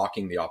not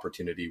unlocking the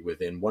opportunity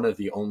within one of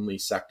the only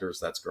sectors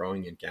that's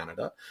growing in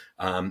Canada.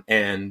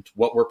 And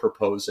what we're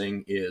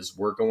proposing is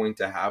we're going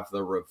to have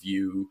the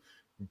review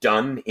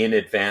done in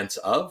advance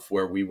of,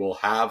 where we will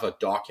have a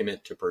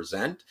document to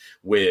present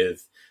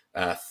with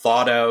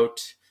thought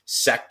out,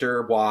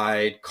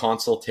 sector-wide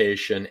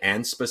consultation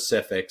and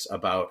specifics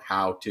about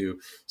how to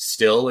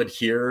still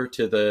adhere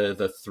to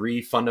the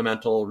 3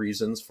 fundamental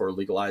reasons for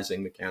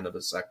legalizing the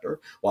cannabis sector,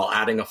 while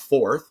adding a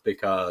 4th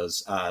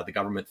because the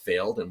government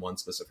failed in one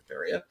specific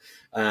area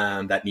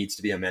that needs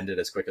to be amended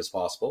as quick as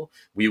possible.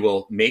 We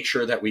will make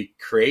sure that we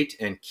create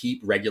and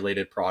keep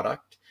regulated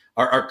product,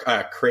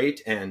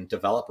 create and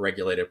develop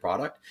regulated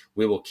product.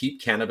 We will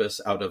keep cannabis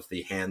out of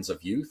the hands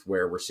of youth,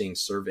 where we're seeing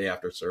survey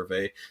after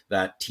survey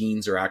that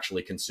teens are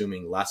actually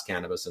consuming less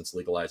cannabis since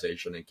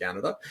legalization in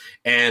Canada.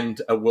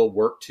 And we'll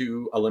work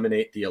to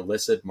eliminate the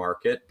illicit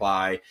market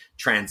by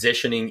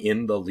transitioning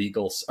in the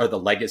legal or the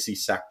legacy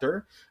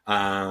sector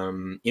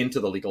into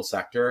the legal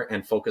sector,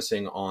 and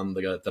focusing on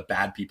the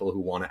bad people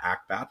who want to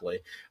act badly.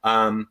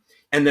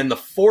 And then the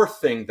 4th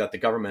thing that the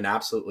government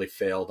absolutely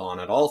failed on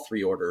at all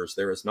 3 orders,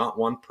 there is not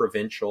one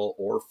provincial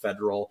or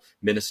federal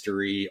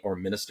ministry or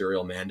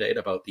ministerial mandate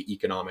about the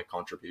economic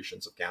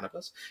contributions of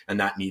cannabis, and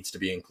that needs to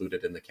be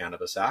included in the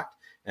Cannabis Act.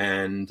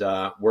 And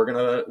we're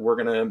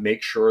gonna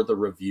make sure the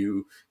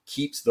review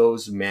keeps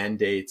those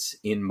mandates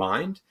in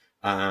mind,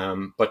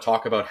 but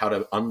talk about how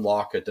to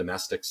unlock a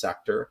domestic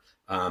sector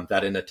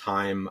that in a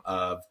time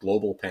of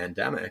global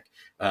pandemic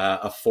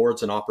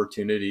affords an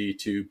opportunity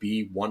to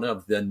be one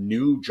of the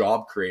new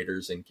job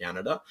creators in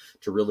Canada,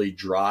 to really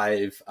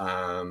drive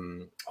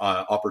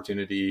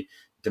opportunity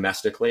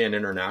domestically and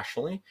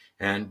internationally.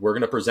 And we're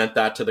going to present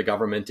that to the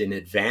government in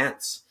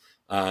advance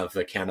of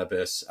the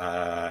Cannabis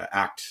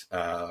Act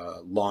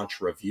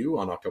launch review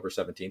on October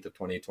 17th of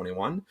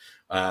 2021,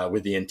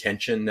 with the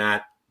intention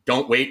that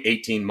don't wait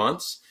 18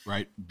 months.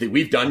 Right.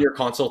 We've done your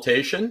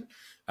consultation.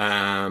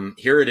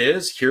 Here it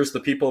is. Here's the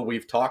people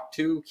we've talked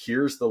to.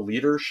 Here's the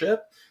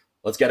leadership.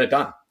 Let's get it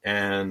done.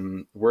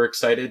 And we're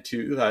excited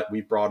too that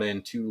we've brought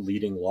in 2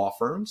 leading law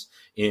firms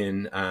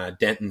in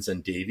Dentons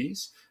and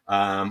Davies,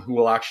 who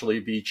will actually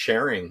be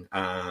chairing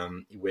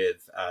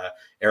with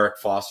Eric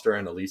Foster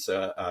and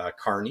Elisa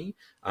Carney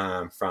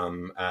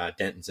from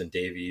Dentons and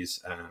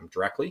Davies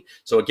directly.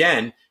 So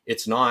again,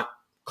 it's not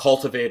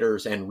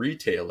cultivators and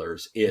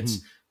retailers. It's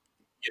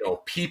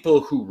people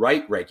who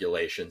write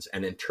regulations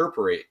and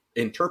interpret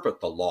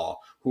the law,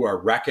 who are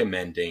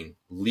recommending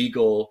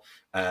legal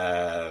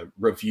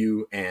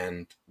review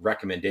and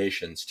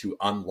recommendations to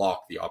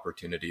unlock the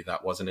opportunity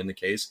that wasn't in the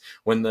case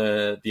when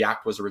the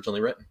act was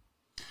originally written.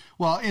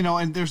 Well,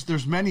 and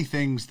there's many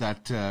things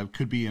that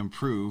could be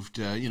improved.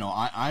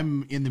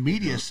 I'm in the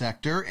media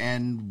sector,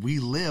 and we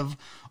live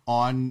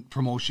on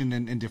promotion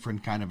and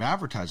different kind of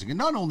advertising. And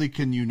not only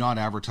can you not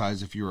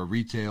advertise if you're a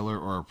retailer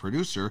or a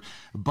producer,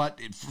 but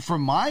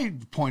from my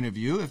point of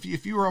view,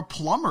 if you're a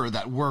plumber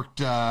that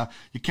worked,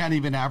 you can't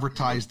even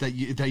advertise that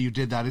you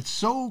did that. It's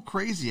so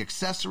crazy,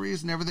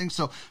 accessories and everything.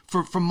 So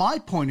from my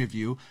point of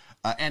view,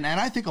 and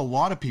I think a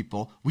lot of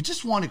people, we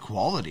just want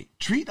equality.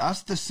 Treat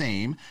us the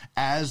same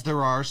as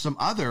there are some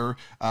other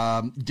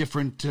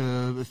different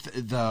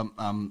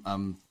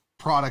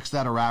products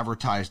that are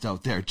advertised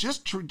out there.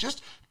 Just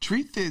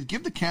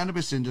give the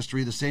cannabis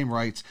industry the same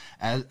rights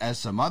as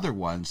some other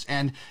ones.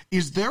 And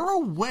is there a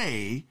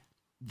way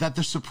that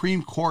the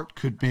Supreme Court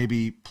could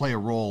maybe play a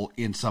role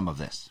in some of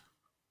this?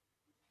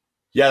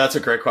 Yeah, that's a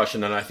great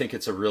question. And I think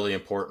it's a really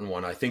important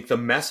one. I think the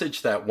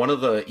message that one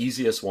of the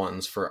easiest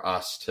ones for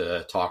us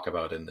to talk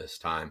about in this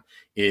time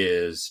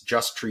is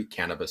just treat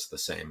cannabis the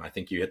same. I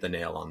think you hit the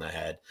nail on the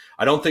head.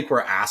 I don't think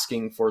we're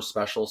asking for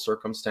special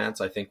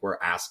circumstance. I think we're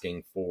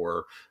asking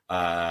for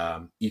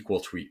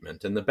equal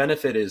treatment. And the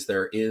benefit is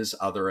there is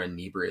other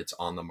inebriates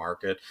on the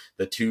market.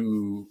 The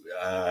two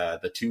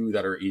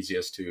that are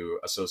easiest to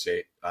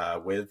associate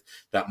with,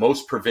 that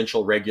most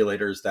provincial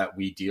regulators that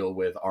we deal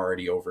with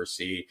already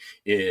oversee,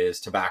 is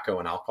tobacco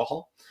and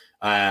alcohol.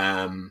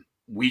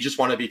 We just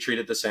want to be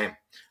treated the same.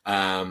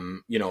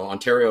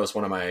 Ontario is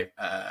one of my,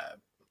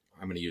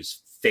 I'm going to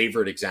use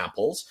favorite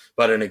examples,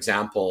 but an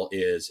example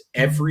is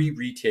every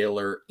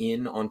retailer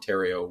in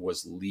Ontario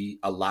was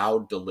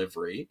allowed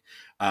delivery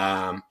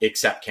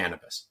except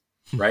cannabis.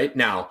 Right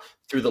now,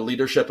 through the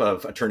leadership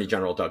of Attorney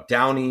General Doug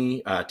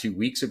Downey 2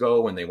 weeks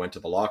ago, when they went to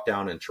the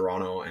lockdown in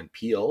Toronto and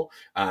Peel,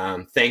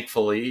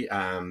 thankfully,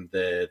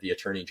 the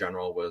Attorney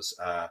General was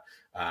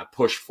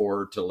pushed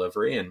for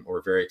delivery, and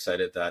we're very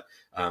excited that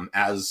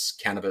as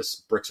cannabis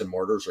bricks and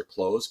mortars are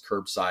closed,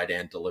 curbside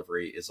and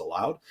delivery is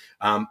allowed,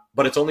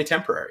 but it's only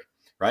temporary.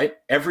 Right?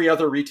 Every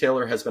other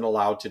retailer has been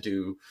allowed to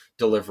do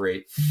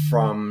delivery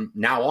from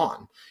now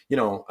on.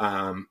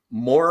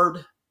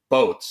 Moored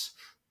boats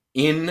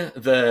in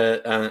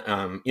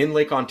in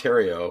Lake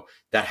Ontario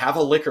that have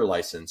a liquor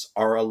license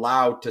are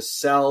allowed to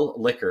sell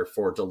liquor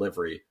for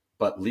delivery,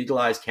 but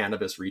legalized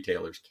cannabis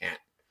retailers can't.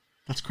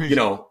 That's crazy.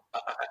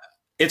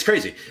 It's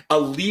crazy.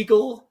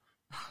 Illegal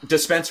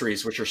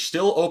dispensaries, which are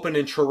still open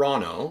in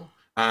Toronto,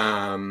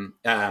 and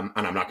I'm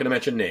not going to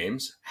mention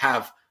names,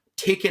 have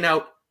taken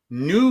out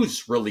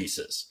news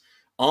releases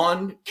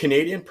on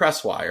Canadian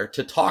Press Wire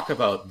to talk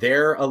about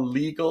their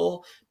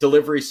illegal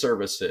delivery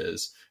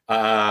services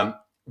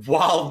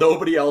while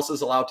nobody else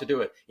is allowed to do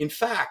it. In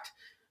fact,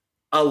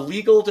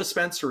 illegal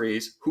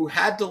dispensaries who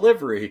had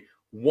delivery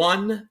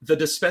won the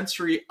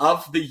dispensary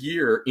of the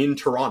year in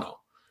Toronto.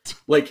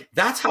 Like,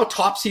 that's how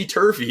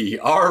topsy-turvy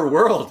our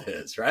world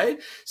is, right?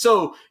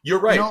 So you're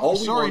right.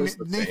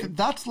 Nathan,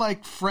 that's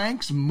like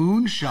Frank's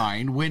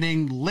Moonshine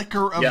winning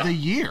Liquor of the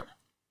Year.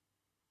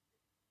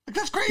 Like,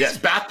 that's crazy. Yes,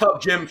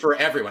 bathtub gym for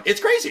everyone. It's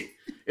crazy.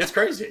 It's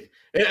crazy.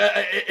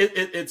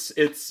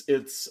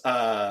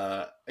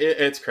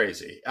 It's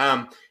crazy.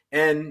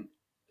 And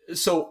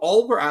so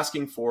all we're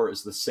asking for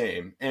is the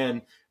same.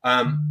 And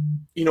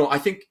I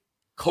think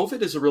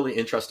COVID is a really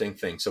interesting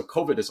thing. So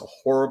COVID is a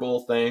horrible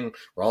thing.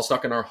 We're all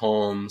stuck in our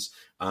homes.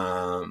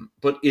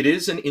 But it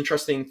is an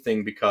interesting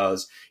thing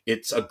because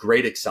it's a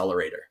great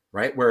accelerator,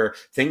 right? Where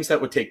things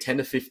that would take 10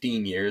 to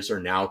 15 years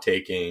are now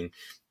taking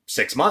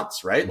 6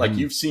 months, right? Like,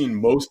 you've seen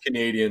most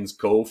Canadians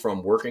go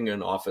from working in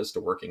an office to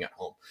working at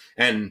home.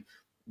 And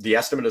the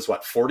estimate is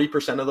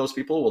 40% of those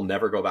people will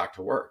never go back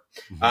to work.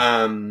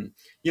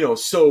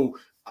 So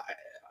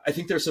I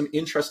think there's some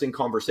interesting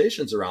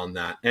conversations around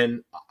that.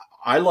 And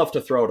I love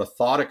to throw out a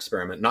thought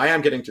experiment, and I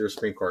am getting to your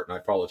Supreme Court, and I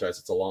apologize,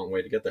 it's a long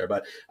way to get there,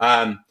 but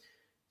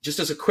just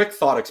as a quick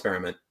thought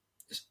experiment,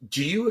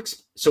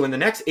 so in the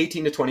next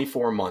 18 to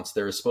 24 months,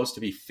 there is supposed to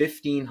be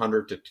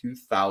 1,500 to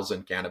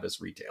 2,000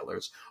 cannabis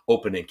retailers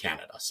open in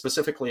Canada,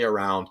 specifically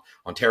around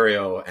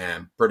Ontario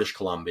and British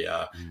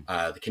Columbia,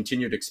 the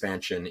continued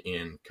expansion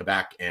in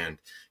Quebec, and,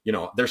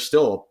 there's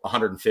still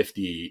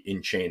 150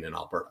 in chain in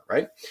Alberta,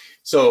 right?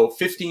 So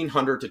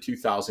 1,500 to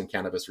 2,000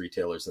 cannabis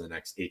retailers in the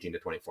next 18 to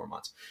 24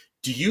 months.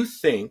 Do you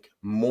think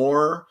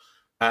more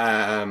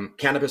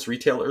cannabis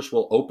retailers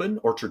will open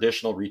or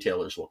traditional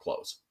retailers will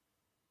close?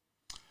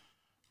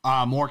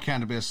 More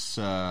cannabis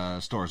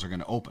stores are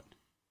going to open.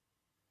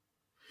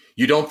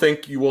 You don't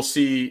think you will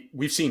see?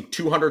 We've seen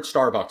 200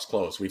 Starbucks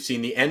close. We've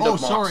seen the end of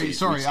Moxie's.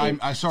 Sorry. I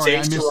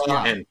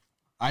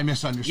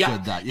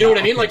misunderstood that. You know what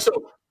I mean? Like,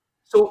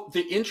 so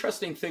the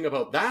interesting thing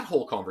about that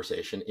whole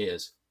conversation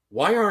is,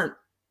 why aren't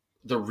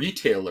the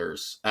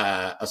retailers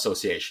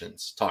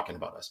associations talking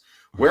about us?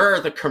 Where are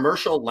the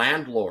commercial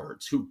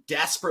landlords who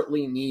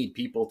desperately need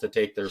people to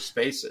take their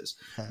spaces?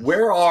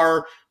 Where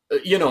are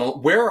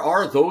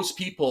those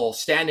people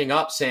standing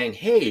up saying,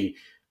 hey,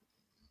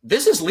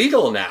 this is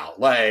legal now.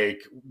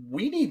 Like,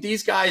 we need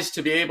these guys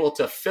to be able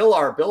to fill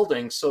our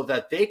buildings so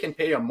that they can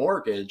pay a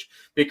mortgage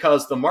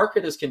because the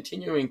market is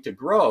continuing to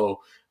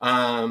grow.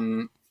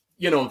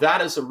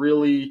 That is a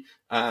really,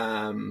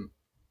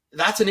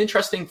 that's an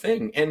interesting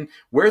thing. And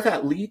where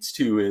that leads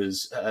to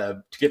is,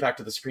 to get back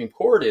to the Supreme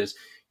Court, is,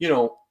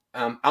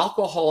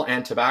 alcohol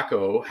and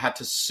tobacco had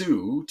to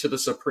sue to the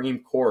Supreme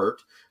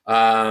Court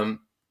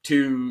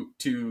to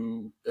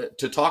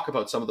talk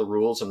about some of the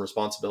rules and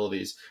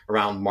responsibilities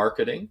around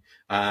marketing.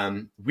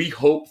 We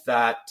hope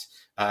that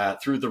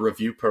through the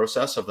review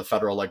process of the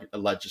federal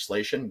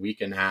legislation, we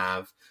can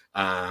have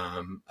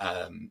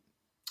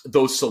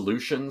those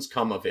solutions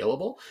come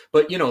available.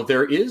 But,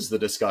 there is the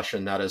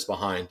discussion that is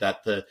behind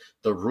that the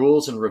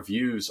rules and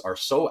reviews are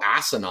so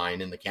asinine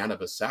in the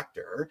cannabis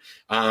sector.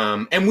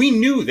 And we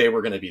knew they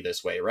were going to be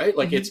this way, right?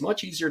 Like, it's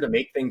much easier to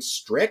make things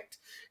strict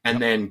and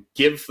then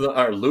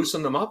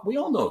loosen them up. We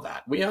all know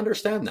that. We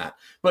understand that.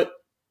 But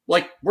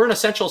Like, we're an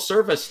essential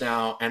service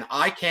now, and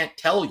I can't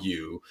tell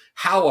you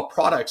how a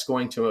product's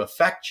going to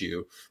affect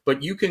you,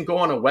 but you can go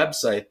on a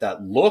website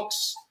that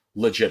looks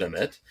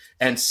legitimate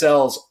and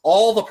sells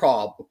all the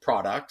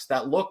products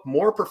that look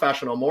more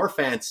professional, more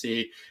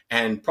fancy,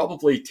 and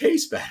probably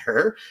taste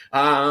better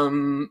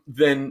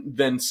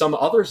than some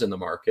others in the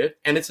market,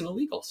 and it's an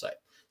illegal site.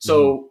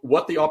 So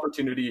what the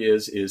opportunity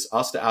is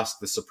us to ask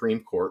the Supreme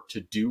Court to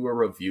do a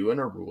review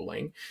and a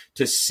ruling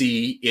to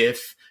see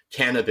if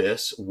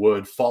cannabis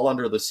would fall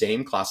under the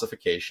same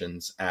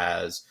classifications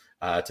as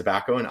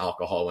tobacco and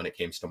alcohol when it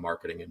comes to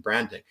marketing and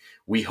branding.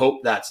 We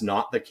hope that's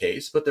not the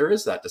case, but there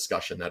is that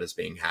discussion that is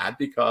being had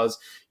because,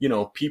 you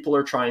know, people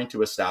are trying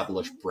to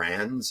establish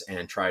brands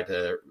and try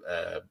to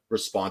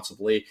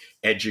responsibly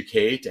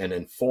educate and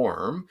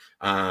inform,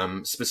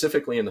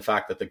 specifically in the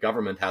fact that the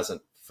government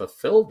hasn't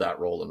fulfilled that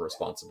role and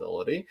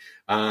responsibility,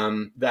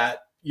 that,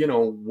 you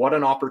know, what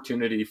an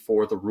opportunity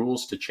for the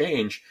rules to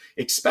change,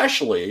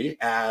 especially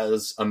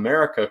as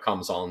America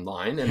comes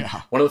online. And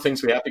one of the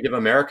things we have to give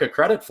America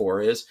credit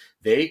for is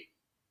they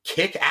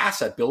kick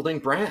ass at building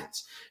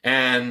brands.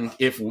 And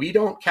if we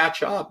don't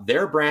catch up,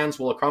 their brands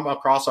will come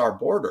across our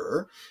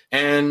border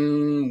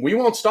and we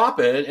won't stop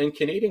it. And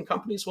Canadian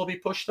companies will be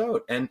pushed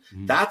out. And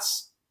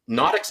that's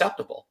not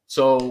acceptable.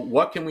 So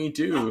what can we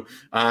do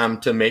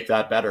to make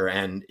that better?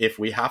 And if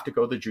we have to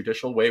go the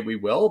judicial way, we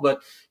will.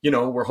 But, you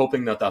know, we're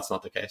hoping that that's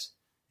not the case.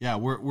 Yeah,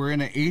 we're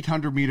in an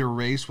 800-meter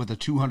race with a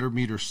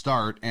 200-meter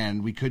start,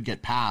 and we could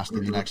get past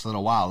in the next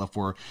little while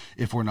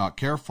if we're not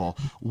careful.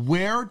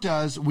 Where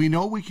does we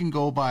know we can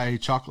go buy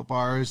chocolate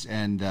bars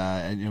and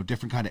you know,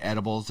 different kind of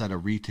edibles at a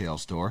retail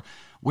store?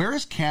 Where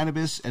is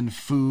cannabis and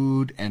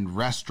food and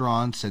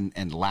restaurants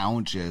and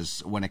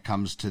lounges when it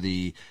comes to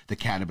the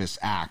Cannabis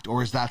Act?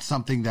 Or is that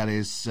something that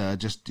is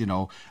just, you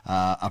know,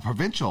 a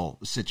provincial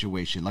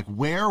situation? Like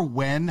where,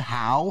 when,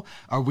 how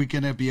are we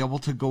going to be able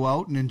to go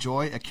out and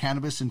enjoy a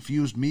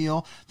cannabis-infused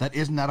meal that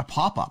isn't at a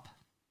pop-up?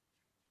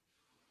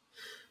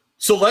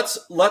 So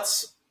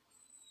let's,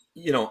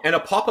 you know, and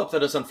a pop-up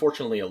that is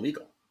unfortunately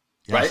illegal.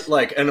 Yes. Right?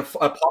 Like, and a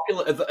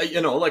popular,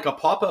 you know, like a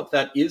pop-up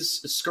that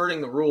is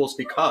skirting the rules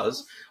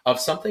because of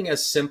something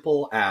as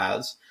simple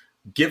as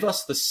give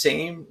us the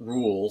same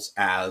rules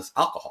as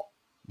alcohol.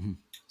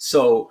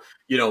 So,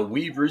 you know,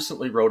 we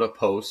recently wrote a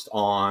post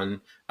on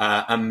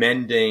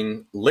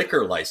amending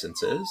liquor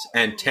licenses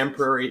and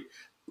temporary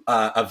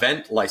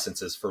event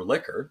licenses for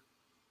liquor,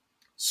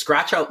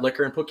 scratch out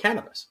liquor and put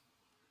cannabis,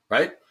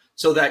 right?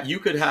 So that you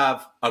could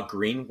have a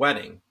green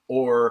wedding,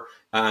 or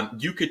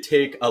you could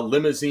take a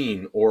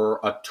limousine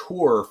or a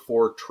tour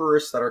for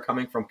tourists that are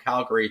coming from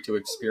Calgary to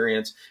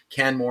experience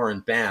Canmore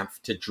and Banff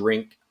to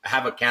drink,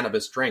 have a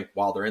cannabis drink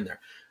while they're in there.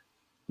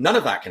 None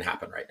of that can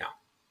happen right now,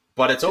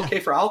 but it's okay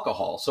for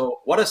alcohol.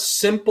 So what a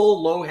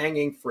simple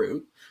low-hanging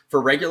fruit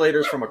for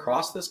regulators from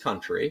across this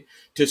country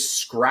to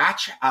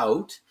scratch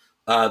out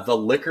the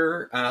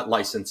liquor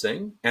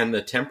licensing and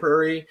the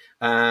temporary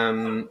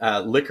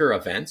liquor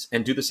events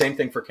and do the same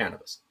thing for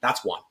cannabis.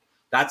 That's one.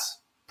 That's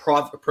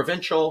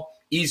provincial,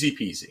 easy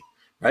peasy,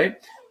 right?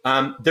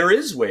 There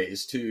is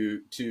ways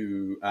to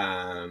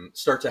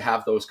start to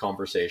have those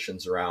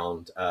conversations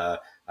around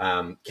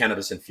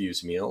cannabis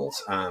infused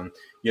meals.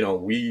 You know,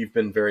 we've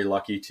been very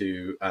lucky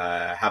to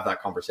have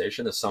that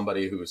conversation as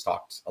somebody who's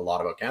talked a lot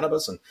about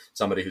cannabis and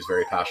somebody who's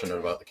very passionate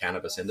about the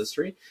cannabis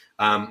industry.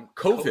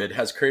 COVID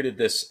has created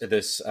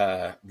this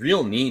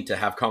real need to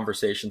have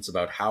conversations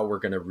about how we're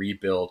going to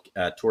rebuild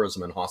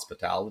tourism and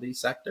hospitality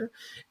sector,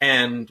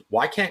 and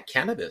why can't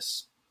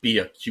cannabis be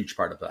a huge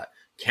part of that?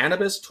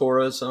 Cannabis,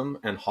 tourism,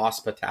 and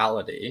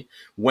hospitality,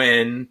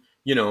 when,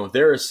 you know,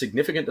 there are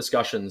significant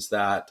discussions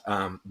that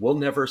we'll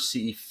never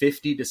see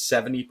 50 to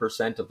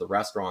 70% of the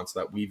restaurants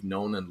that we've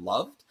known and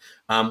loved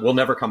will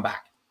never come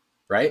back,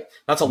 right?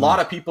 That's a lot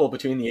of people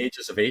between the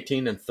ages of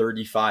 18 and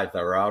 35 that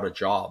are out of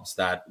jobs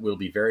that will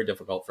be very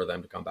difficult for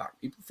them to come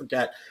back. People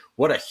forget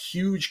what a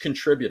huge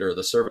contributor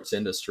the service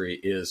industry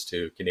is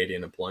to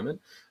Canadian employment.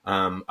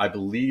 I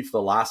believe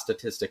the last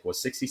statistic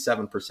was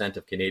 67%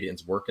 of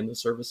Canadians work in the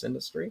service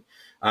industry.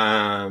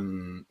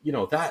 You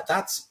know,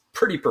 that's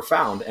pretty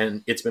profound,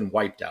 and it's been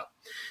wiped out.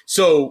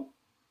 So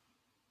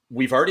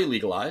we've already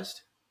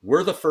legalized.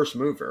 We're the first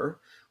mover.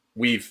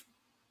 We've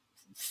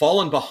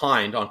fallen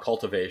behind on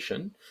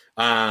cultivation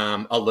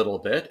a little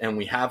bit, and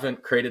we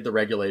haven't created the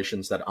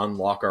regulations that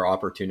unlock our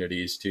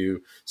opportunities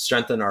to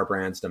strengthen our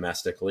brands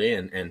domestically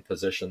and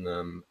position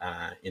them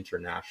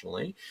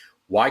internationally.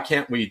 Why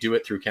can't we do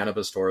it through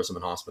cannabis, tourism,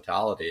 and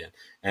hospitality?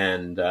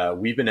 And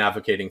we've been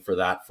advocating for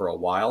that for a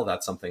while.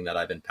 That's something that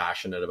I've been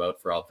passionate about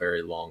for a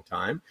very long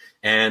time.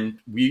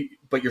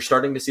 But you're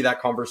starting to see that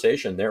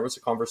conversation. There was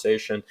a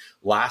conversation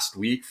last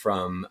week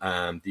from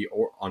the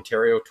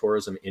Ontario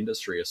Tourism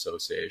Industry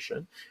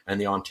Association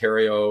and the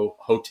Ontario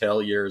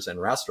Hoteliers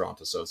and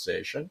Restaurant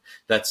Association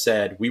that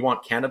said, we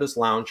want cannabis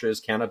lounges,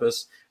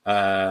 cannabis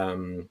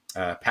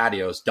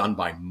patios done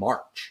by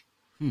March,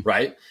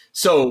 right?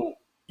 So,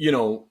 you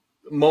know,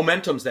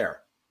 momentum's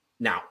there.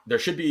 Now, there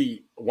should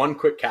be one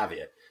quick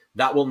caveat.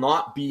 That will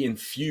not be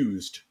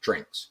infused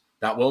drinks.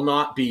 That will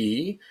not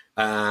be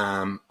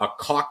a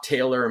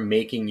cocktailer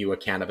making you a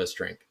cannabis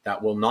drink.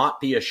 That will not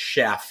be a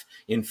chef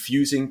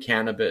infusing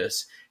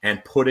cannabis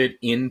and put it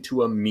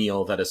into a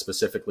meal that is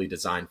specifically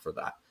designed for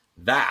that.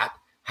 That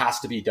has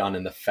to be done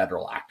in the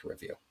Federal Act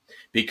review,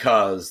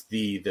 because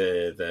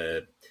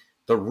the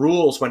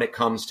rules when it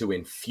comes to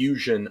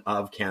infusion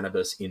of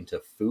cannabis into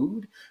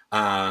food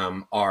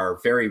are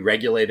very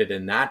regulated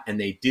in that, and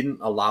they didn't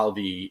allow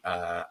the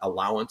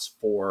allowance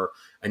for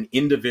an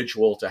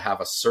individual to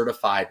have a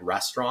certified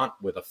restaurant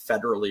with a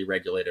federally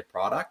regulated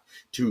product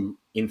to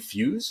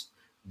infuse.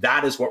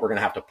 That is what we're going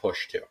to have to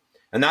push to.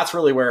 And that's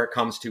really where it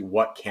comes to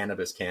what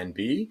cannabis can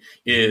be,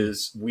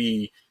 is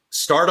we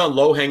start on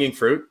low-hanging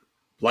fruit,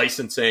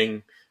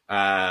 licensing,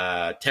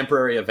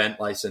 temporary event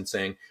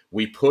licensing.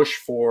 We push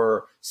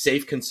for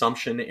safe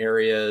consumption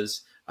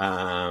areas.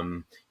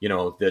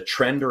 The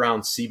trend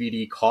around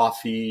CBD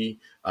coffee,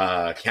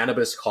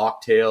 cannabis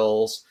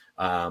cocktails,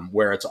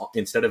 where it's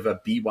instead of a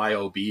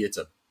BYOB, it's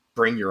a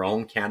bring your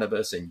own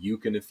cannabis and you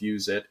can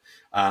infuse it.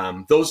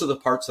 Those are the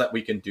parts that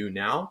we can do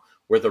now.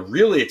 Where the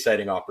really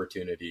exciting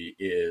opportunity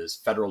is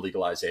federal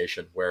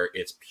legalization, where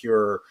it's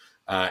pure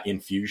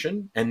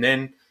infusion. And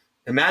then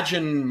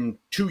imagine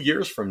 2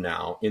 years from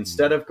now,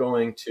 instead of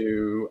going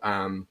to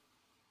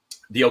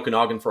the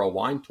Okanagan for a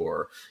wine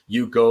tour,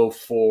 you go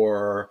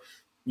for,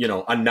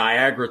 a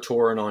Niagara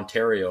tour in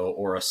Ontario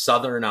or a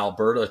Southern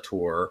Alberta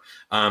tour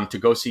to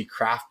go see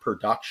craft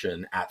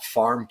production at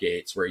farm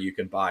gates, where you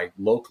can buy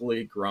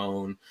locally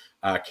grown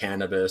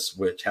cannabis,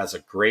 which has a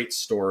great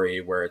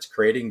story, where it's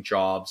creating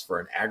jobs for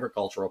an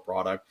agricultural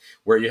product,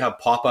 where you have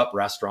pop-up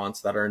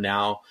restaurants that are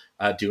now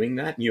doing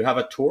that. And you have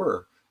a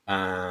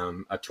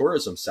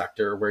tourism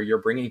sector where you're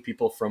bringing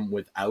people from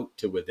without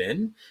to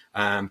within,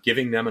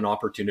 giving them an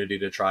opportunity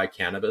to try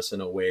cannabis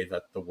in a way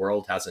that the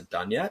world hasn't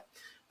done yet.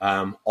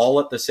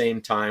 All at the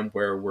same time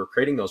where we're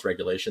creating those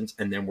regulations,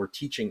 and then we're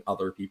teaching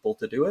other people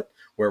to do it,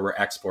 where we're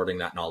exporting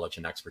that knowledge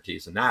and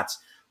expertise. And that's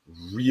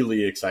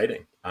really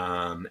exciting.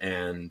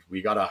 And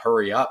we got to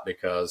hurry up,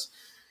 because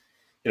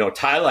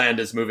Thailand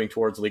is moving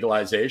towards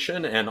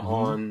legalization, and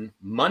on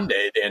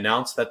Monday they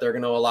announced that they're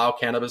going to allow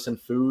cannabis in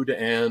food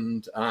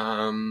and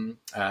in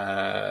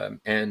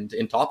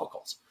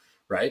topicals,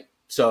 right?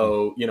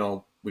 So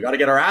we got to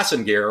get our ass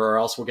in gear, or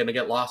else we're going to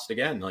get lost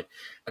again. Like,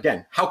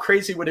 again, how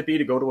crazy would it be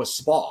to go to a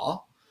spa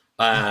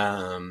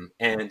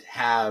and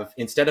have,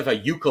 instead of a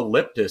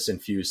eucalyptus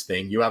infused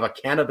thing, you have a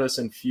cannabis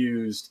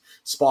infused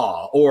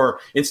spa? Or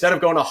instead of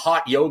going to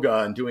hot yoga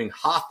and doing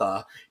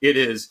hatha, it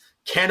is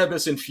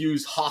cannabis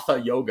infused hatha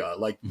yoga.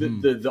 Like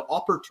the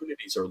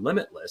opportunities are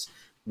limitless.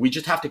 We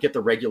just have to get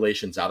the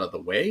regulations out of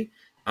the way,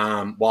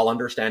 while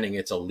understanding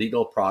it's a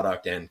legal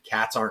product, and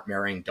cats aren't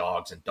marrying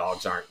dogs and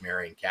dogs aren't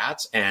marrying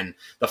cats. And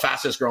the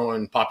fastest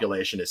growing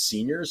population is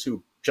seniors,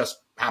 who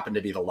just happen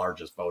to be the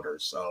largest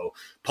voters. So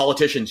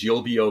politicians,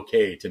 you'll be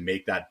okay to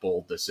make that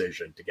bold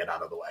decision to get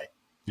out of the way.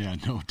 Yeah,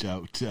 no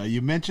doubt.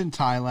 You mentioned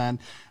Thailand.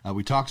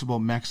 We talked about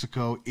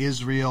Mexico.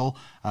 Israel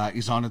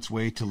is on its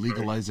way to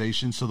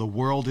legalization. So the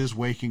world is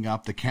waking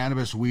up. The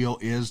cannabis wheel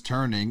is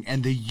turning.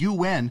 And the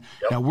UN,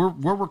 now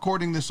we're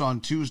recording this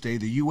on Tuesday.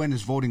 The UN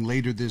is voting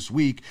later this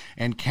week.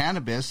 And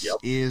cannabis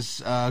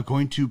is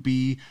going to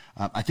be,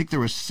 I think there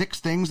were 6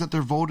 things that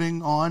they're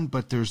voting on.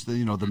 But there's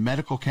the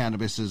medical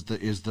cannabis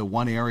is the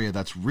one area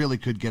that's really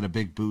could get a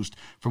big boost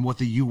from what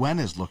the UN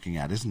is looking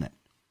at, isn't it?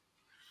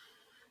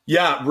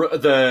 Yeah,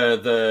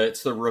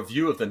 it's the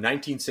review of the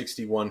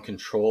 1961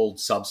 Controlled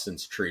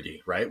Substance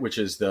Treaty, right? Which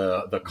is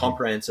the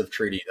comprehensive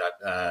treaty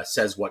that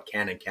says what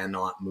can and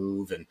cannot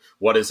move and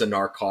what is a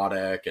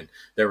narcotic. And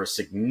there was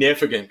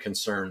significant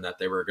concern that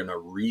they were going to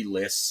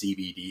relist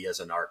CBD as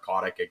a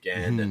narcotic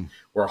again. And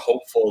we're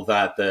hopeful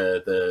that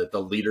the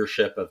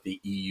leadership of the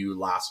EU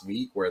last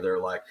week, where they're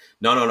like,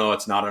 no,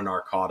 it's not a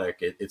narcotic.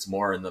 It's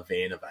more in the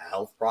vein of a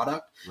health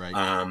product,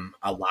 right?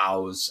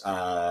 Allows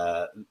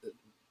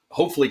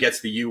hopefully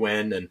gets the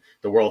UN and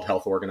the World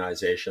Health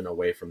Organization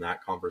away from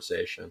that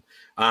conversation.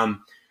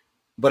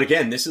 But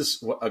again, this is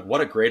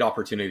what a great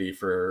opportunity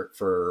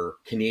for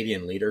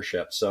Canadian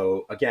leadership.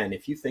 So again,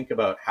 if you think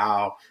about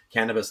how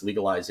cannabis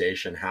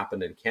legalization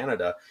happened in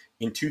Canada,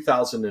 in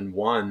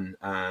 2001,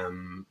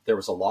 there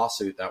was a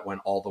lawsuit that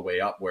went all the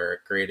way up, where it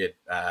created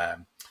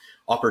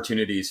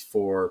opportunities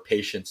for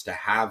patients to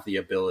have the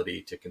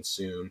ability to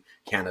consume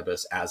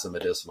cannabis as a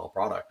medicinal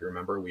product.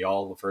 Remember, we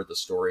all have heard the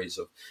stories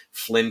of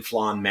Flin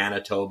Flon,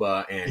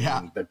 Manitoba,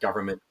 and the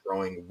government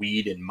growing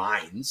weed in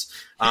mines.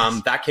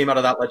 That came out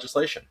of that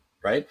legislation,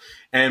 right?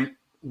 And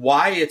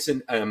why it's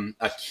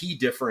a key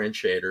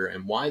differentiator,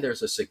 and why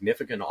there's a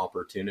significant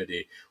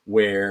opportunity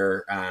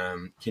where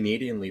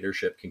Canadian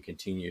leadership can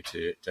continue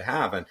to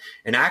have.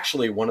 And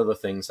actually, one of the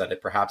things that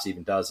it perhaps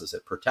even does is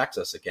it protects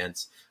us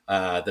against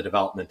the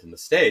development in the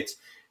States,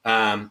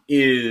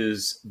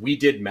 is we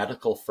did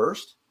medical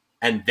first,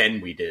 and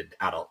then we did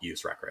adult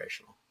use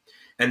recreational.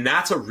 And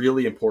that's a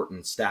really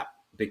important step,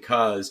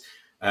 because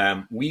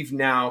we've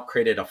now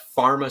created a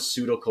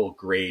pharmaceutical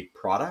grade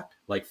product.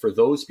 Like, for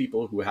those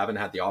people who haven't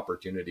had the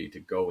opportunity to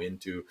go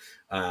into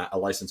a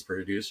licensed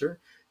producer,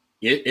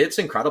 it's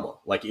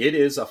incredible. Like, it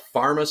is a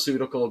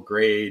pharmaceutical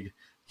grade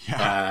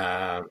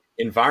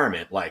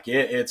environment. Like,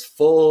 it's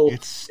full,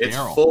 it's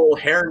full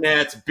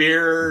hairnets,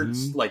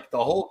 beards, like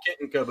the whole kit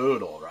and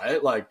caboodle,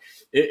 right? Like,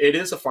 it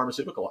is a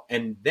pharmaceutical.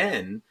 And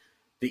then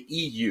the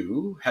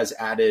EU has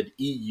added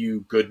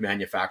EU good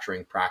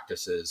manufacturing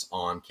practices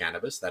on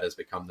cannabis. That has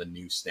become the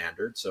new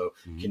standard. So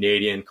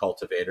Canadian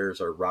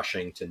cultivators are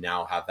rushing to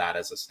now have that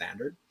as a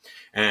standard.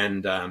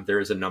 And there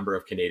is a number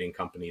of Canadian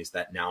companies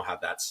that now have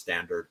that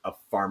standard of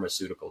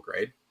pharmaceutical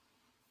grade.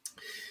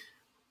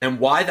 And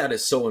why that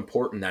is so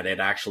important that it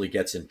actually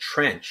gets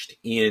entrenched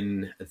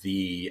in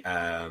the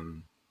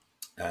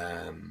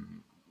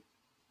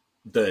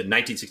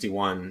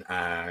 1961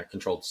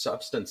 Controlled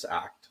Substance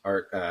Act,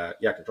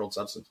 Controlled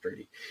Substance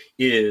Treaty,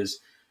 is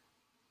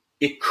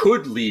it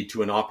could lead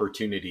to an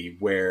opportunity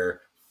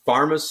where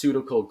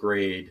pharmaceutical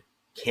grade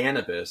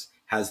cannabis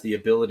has the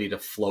ability to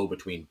flow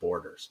between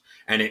borders.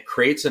 And it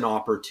creates an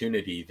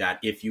opportunity that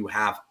if you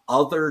have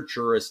other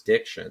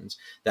jurisdictions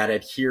that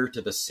adhere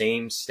to the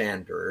same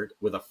standard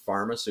with a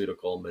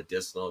pharmaceutical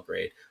medicinal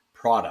grade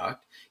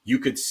product, you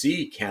could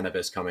see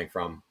cannabis coming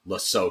from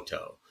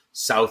Lesotho,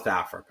 South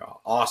Africa,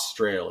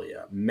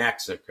 Australia,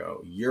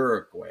 Mexico,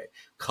 Uruguay,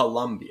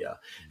 Colombia.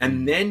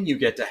 And then you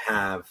get to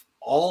have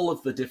all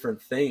of the different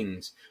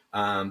things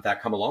that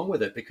come along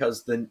with it,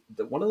 because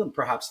one of them,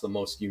 perhaps the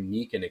most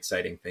unique and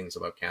exciting things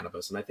about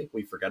cannabis, and I think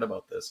we forget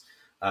about this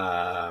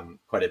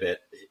quite a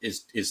bit,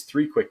 is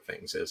three quick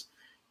things. Is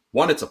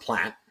one, it's a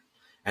plant,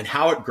 and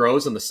how it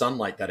grows and the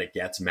sunlight that it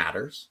gets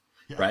matters,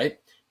 right?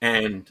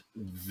 And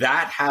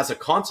that has a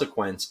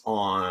consequence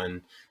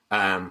on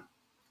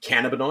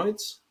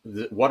cannabinoids.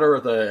 What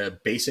are the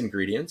base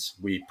ingredients?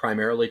 We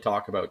primarily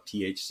talk about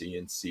THC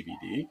and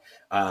CBD,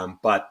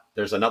 but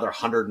there's another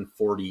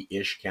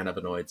 140-ish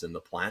cannabinoids in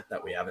the plant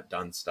that we haven't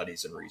done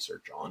studies and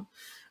research on.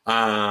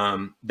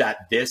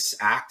 That this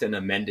act and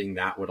amending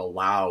that would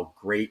allow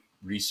great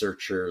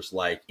researchers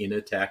like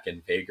Initech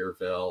in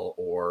Vegreville,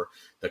 or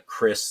the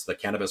CRIS, the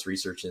Cannabis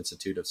Research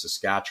Institute of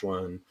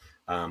Saskatchewan,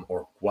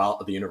 or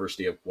the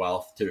University of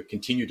Guelph, to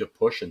continue to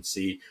push and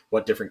see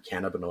what different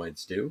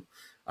cannabinoids do.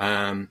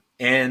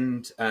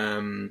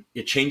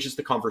 It changes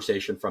the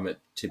conversation from it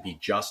to be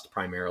just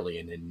primarily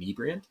an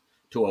inebriant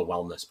to a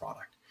wellness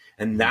product.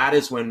 And that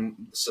is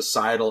when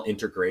societal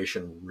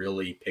integration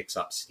really picks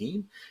up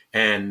steam.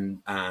 And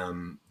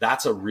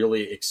that's a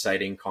really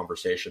exciting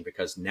conversation,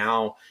 because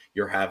now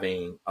you're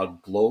having a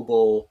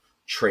global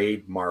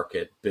trade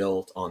market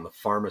built on the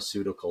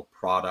pharmaceutical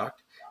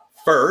product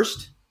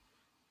first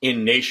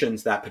in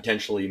nations that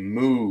potentially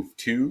move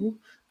to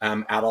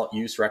adult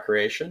use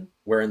recreation,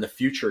 where in the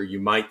future you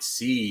might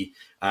see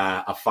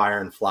a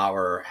Fire and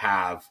Flower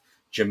have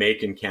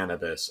Jamaican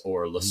cannabis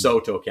or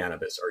Lesotho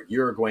cannabis or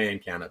Uruguayan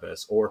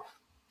cannabis, or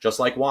just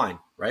like wine,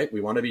 right?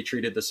 We want to be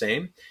treated the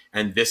same.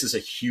 And this is a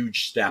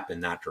huge step in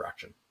that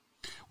direction.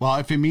 Well,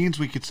 if it means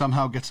we could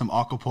somehow get some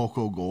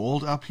Acapulco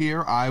Gold up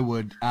here, I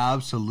would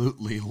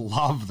absolutely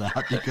love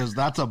that, because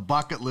that's a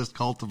bucket list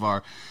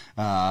cultivar,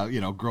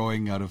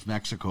 growing out of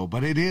Mexico.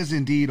 But it is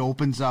indeed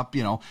opens up,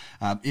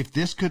 if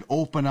this could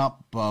open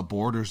up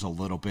borders a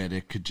little bit,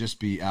 it could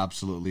just be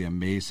absolutely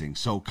amazing.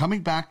 So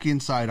coming back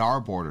inside our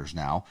borders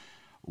now,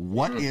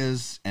 what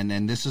is, and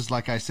then this is,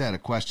 like I said, a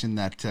question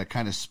that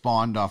kind of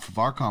spawned off of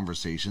our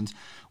conversations.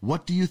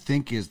 What do you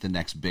think is the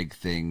next big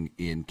thing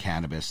in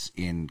cannabis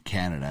in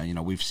Canada?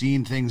 We've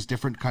seen things,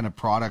 different kind of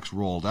products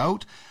rolled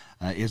out.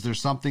 Is there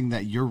something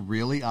that you're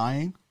really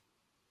eyeing?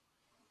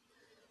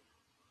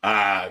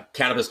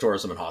 Cannabis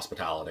tourism and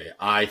hospitality.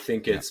 I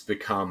think it's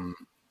become,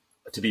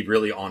 to be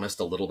really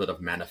honest, a little bit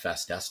of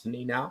manifest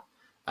destiny now.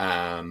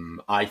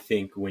 I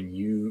think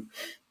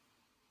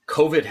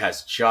COVID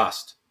has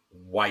just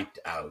wiped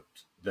out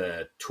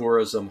the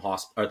tourism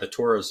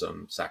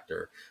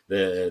sector,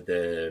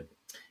 the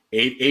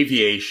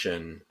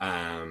aviation,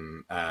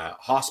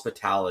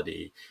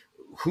 hospitality.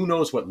 Who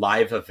knows what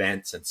live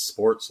events and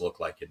sports look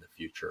like in the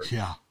future?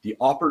 Yeah. The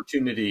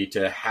opportunity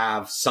to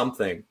have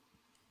something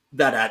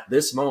that at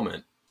this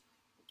moment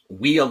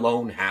we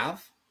alone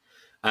have,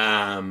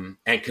 and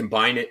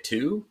combine it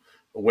to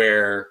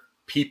where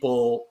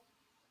people,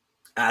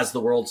 as the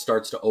world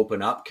starts to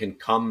open up, can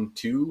come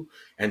to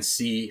and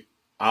see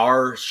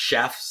our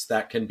chefs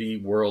that can be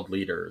world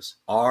leaders,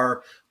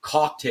 our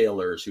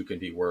cocktailers who can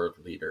be world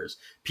leaders,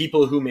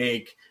 people who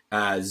make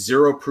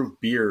zero proof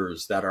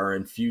beers that are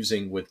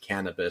infusing with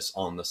cannabis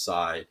on the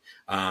side,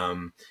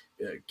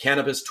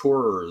 cannabis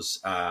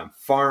tours,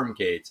 farm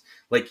gates.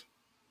 Like,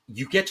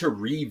 you get to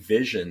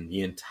revision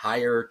the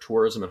entire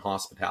tourism and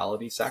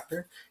hospitality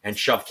sector and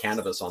shove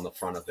cannabis on the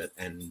front of it.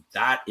 And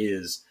that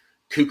is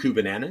cuckoo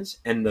bananas.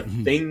 And the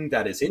thing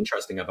that is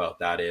interesting about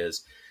that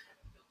is,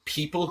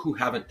 people who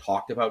haven't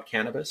talked about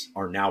cannabis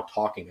are now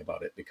talking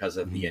about it because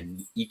of the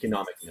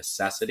economic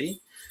necessity,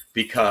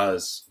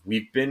 because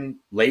we've been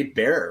laid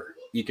bare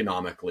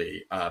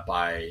economically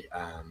by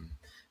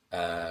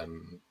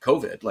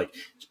COVID. Like,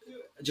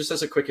 just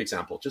as a quick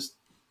example,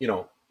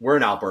 we're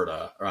in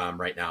Alberta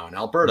right now, and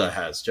Alberta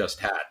has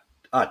just had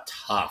a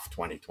tough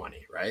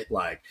 2020, right?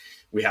 Like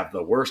we have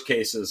the worst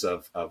cases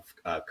of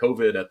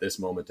COVID at this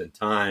moment in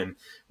time.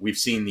 We've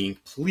seen the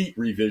complete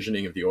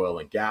revisioning of the oil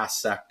and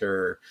gas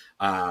sector.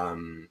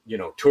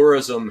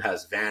 Tourism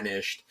has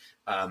vanished.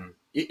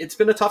 It's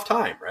been a tough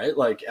time, right?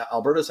 Like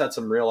Alberta's had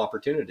some real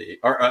opportunity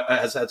or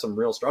has had some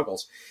real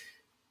struggles.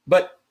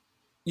 But,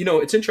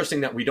 it's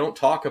interesting that we don't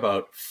talk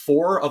about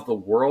 4 of the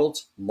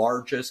world's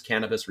largest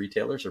cannabis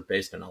retailers are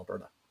based in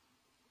Alberta,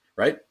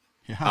 right?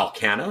 Yeah.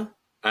 Alcanna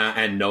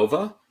and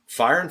Nova,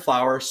 Fire and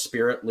Flower,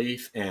 Spirit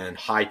Leaf, and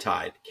High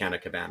Tide, Canna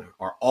Cabana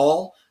are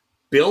all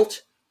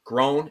built,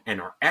 grown, and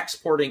are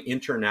exporting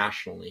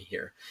internationally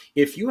here.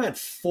 If you had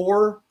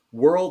 4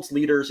 world's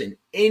leaders in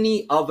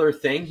any other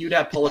thing, you'd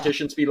have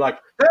politicians be like,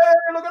 hey,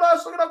 look at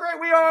us, look at how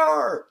great we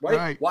are,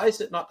 right? Why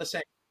is it not the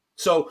same?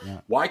 So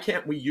why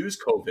can't we use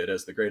COVID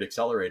as the great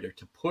accelerator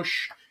to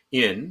push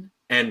in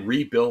and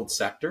rebuild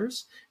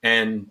sectors?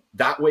 And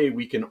that way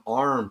we can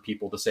arm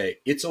people to say,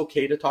 it's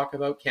okay to talk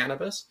about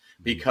cannabis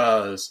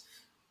because,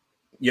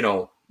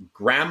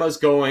 grandma's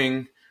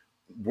going,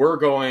 we're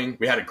going,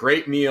 we had a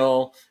great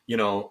meal.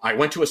 I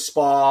went to a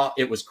spa.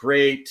 It was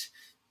great.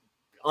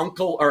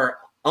 Uncle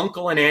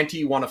and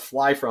auntie want to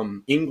fly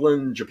from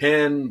England,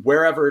 Japan,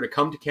 wherever to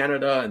come to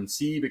Canada and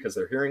see because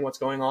they're hearing what's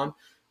going on.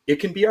 It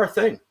can be our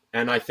thing.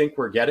 And I think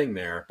we're getting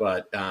there,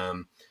 but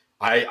I'm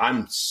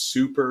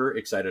super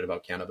excited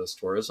about cannabis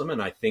tourism,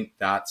 and I think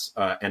that's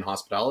and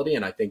hospitality,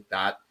 and I think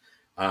that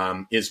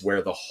is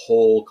where the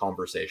whole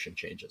conversation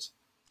changes.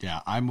 Yeah,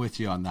 I'm with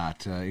you on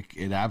that.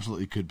 It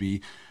absolutely could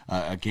be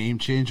a game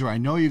changer. I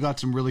know you got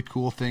some really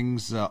cool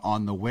things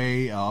on the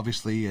way,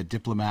 obviously at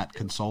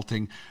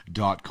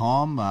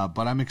diplomatconsulting.com,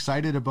 but I'm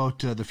excited about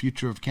the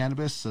future of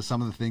cannabis,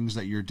 some of the things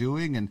that you're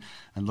doing, and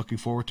looking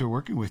forward to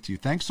working with you.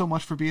 Thanks so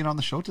much for being on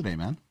the show today,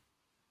 man.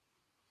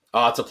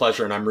 Oh, it's a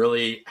pleasure. And I'm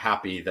really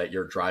happy that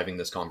you're driving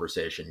this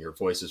conversation. Your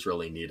voice is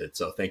really needed.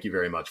 So thank you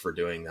very much for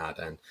doing that.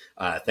 And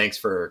thanks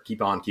for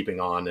keeping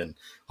on. And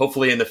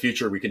hopefully in the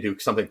future, we can do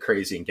something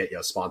crazy and get you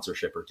a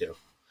sponsorship or two.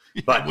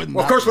 But of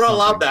course, we're not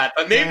allowed that.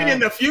 But maybe in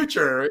the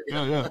future.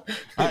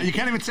 You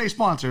can't even say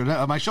sponsor.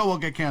 My show will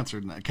get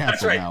canceled right.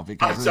 now.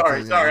 Because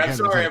I'm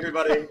sorry,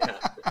 everybody.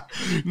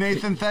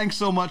 Nathan, thanks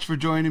so much for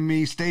joining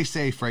me. Stay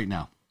safe right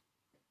now.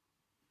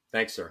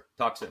 Thanks, sir.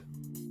 Talk soon.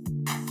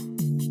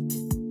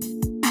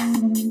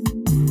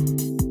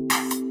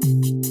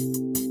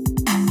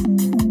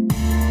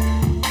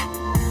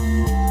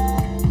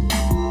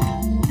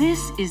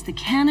 This is the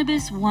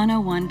Cannabis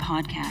 101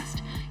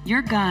 podcast,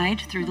 your guide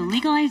through the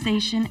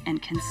legalization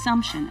and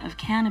consumption of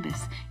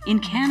cannabis in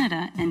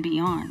Canada and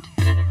beyond.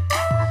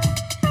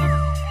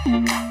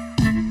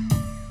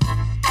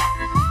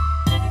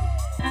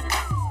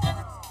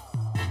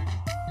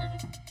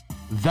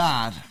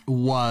 That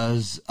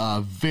was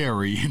a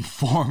very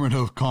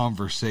informative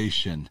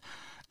conversation.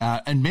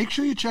 And make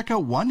sure you check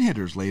out One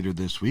Hitters later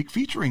this week,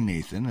 featuring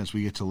Nathan, as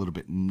we get to a little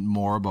bit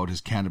more about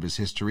his cannabis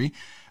history.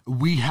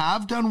 We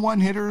have done One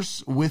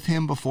Hitters with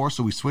him before,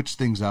 so we switched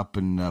things up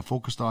and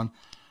focused on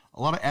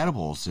a lot of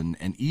edibles and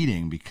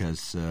eating,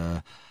 because he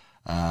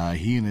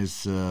and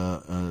his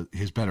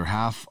better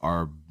half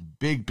are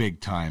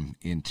big time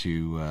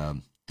into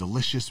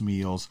delicious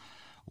meals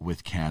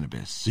with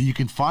cannabis. So you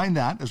can find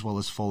that as well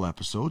as full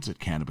episodes at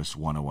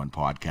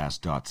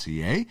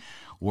cannabis101podcast.ca,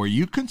 where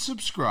you can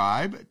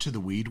subscribe to the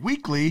Weed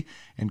Weekly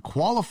and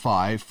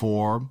qualify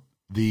for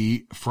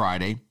the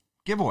Friday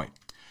giveaway.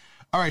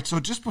 All right, so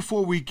just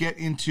before we get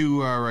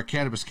into our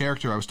cannabis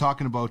character, I was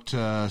talking about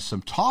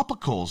some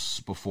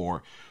topicals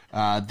before.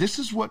 This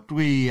is what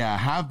we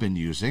have been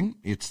using.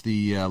 It's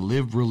the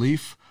Live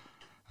Relief,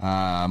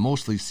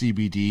 mostly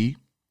CBD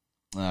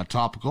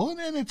topical,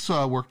 and it's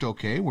worked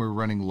okay. We're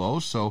running low,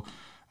 so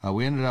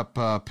we ended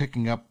up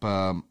picking up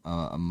a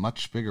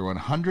much bigger one,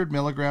 100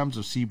 milligrams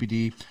of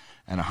CBD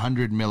and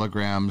 100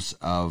 milligrams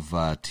of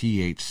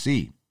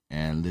THC,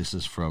 and this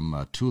is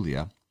from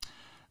Tulia.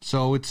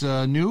 So it's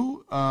a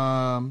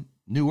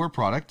newer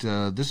product.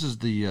 This is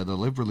the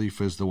Live Relief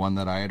is the one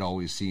that I had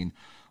always seen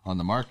on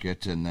the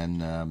market, and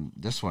then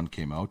this one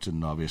came out,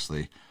 and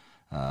obviously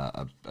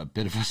a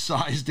bit of a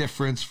size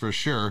difference for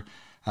sure.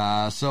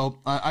 So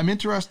I'm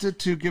interested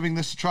to giving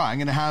this a try. I'm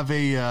going to have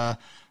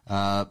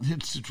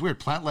it's weird.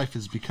 Plant Life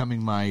is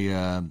becoming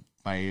my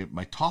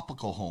my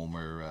topical home,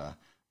 or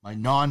my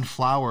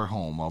non-flower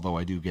home, although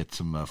I do get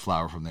some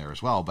flower from there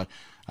as well. But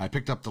I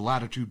picked up the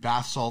Latitude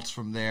bath salts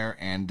from there,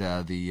 and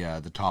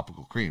the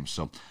topical creams.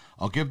 So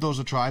I'll give those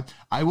a try.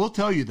 I will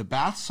tell you, the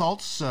bath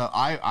salts,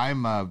 I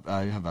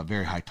have a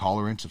very high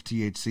tolerance of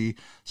THC.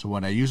 So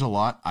when I use a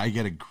lot, I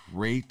get a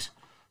great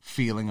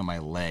feeling in my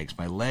legs.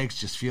 My legs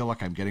just feel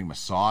like I'm getting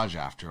massage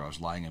after I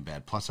was lying in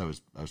bed. Plus I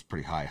was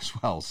pretty high as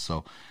well.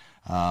 So,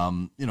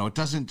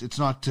 it's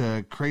not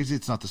crazy.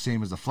 It's not the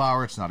same as the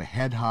flower. It's not a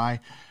head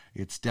high.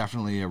 It's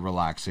definitely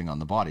relaxing on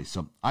the body.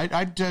 So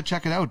I'd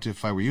check it out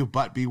if I were you,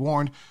 but be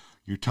warned,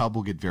 your tub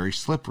will get very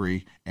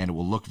slippery and it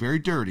will look very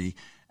dirty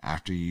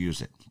after you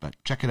use it.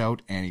 But check it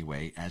out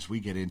anyway as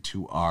we get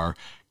into our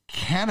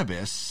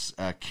cannabis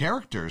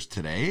characters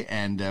today,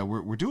 and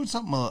we're doing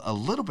something a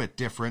little bit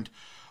different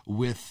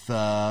with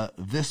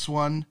this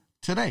one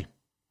today.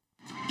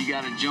 You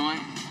got a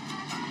joint?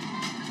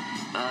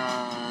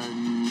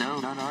 No,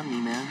 not on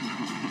me, man.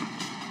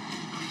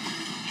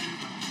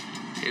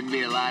 It'd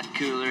be a lot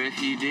cooler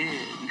if you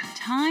did.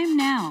 Time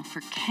now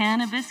for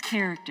Cannabis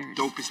Characters.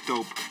 Dopest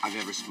dope I've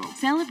ever smoked.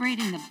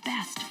 Celebrating the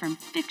best from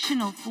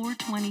fictional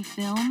 420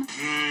 film.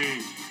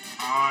 Hey,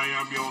 I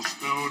am your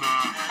stoner.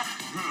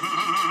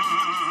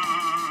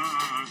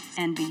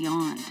 And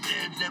beyond.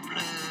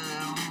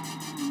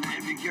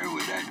 Heavy girl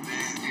with that,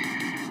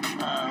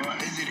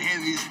 man. Is it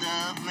heavy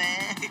stuff,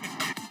 man?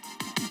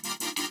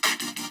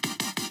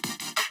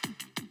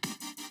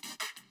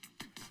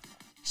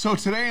 So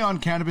today on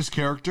Cannabis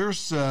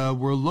Characters, I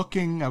was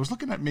looking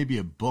at maybe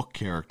a book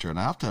character, and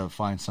I have to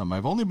find some.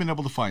 I've only been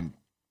able to find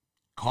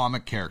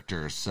comic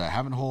characters. I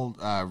haven't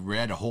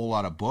read a whole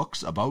lot of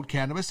books about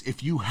cannabis.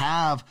 If you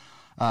have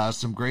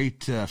some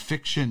great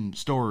fiction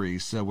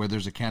stories where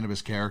there's a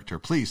cannabis character,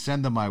 please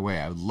send them my way.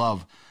 I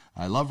love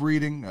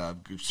reading.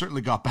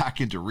 Certainly got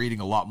back into reading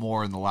a lot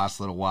more in the last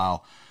little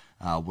while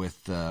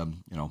with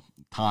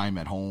time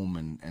at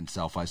home and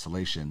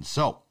self-isolation.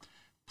 So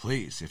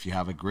please, if you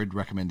have a good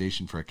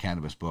recommendation for a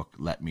cannabis book,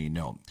 let me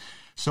know.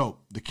 So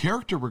the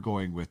character we're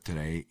going with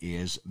today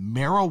is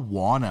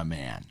Marijuana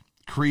Man,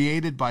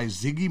 created by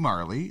Ziggy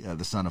Marley,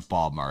 the son of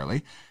Bob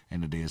Marley,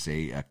 and it is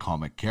a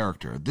comic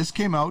character. This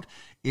came out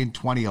in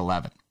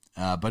 2011,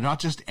 but not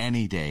just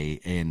any day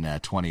in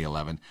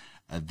 2011.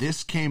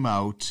 This came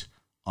out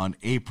on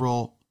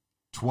April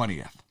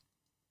 20th,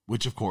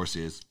 which of course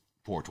is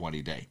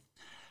 420 Day.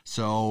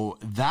 So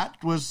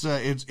that was,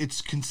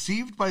 it's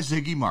conceived by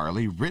Ziggy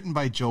Marley, written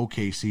by Joe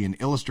Casey, and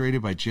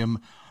illustrated by Jim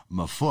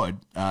Mahfood.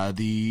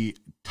 The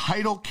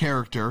title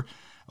character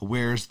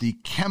wears the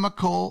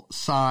chemical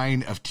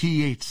sign of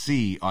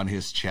THC on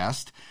his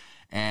chest,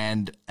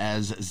 and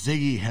as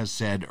Ziggy has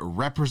said,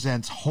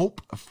 represents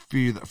hope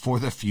for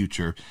the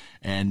future.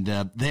 And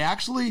they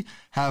actually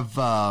have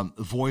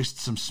voiced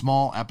some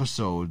small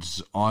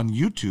episodes on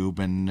YouTube,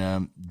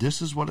 and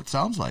this is what it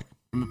sounds like.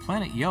 From the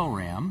planet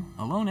Yoram,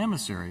 a lone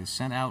emissary is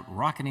sent out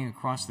rocketing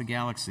across the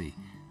galaxy,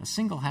 a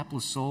single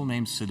hapless soul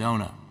named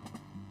Sedona.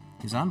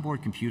 His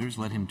onboard computers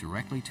led him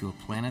directly to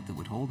a planet that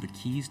would hold the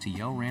keys to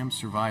Yoram's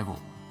survival,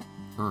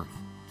 Earth.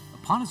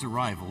 Upon his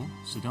arrival,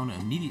 Sedona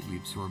immediately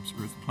absorbs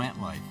Earth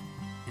plant life.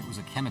 It was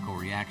a chemical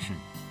reaction.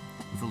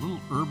 With a little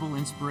herbal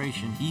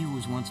inspiration, he who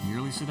was once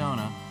merely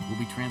Sedona will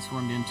be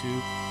transformed into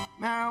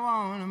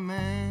Marijuana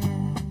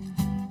Man.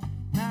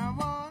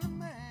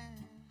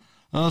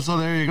 So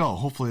there you go.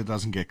 Hopefully it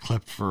doesn't get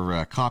clipped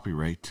for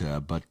copyright,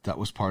 but that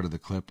was part of the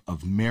clip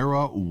of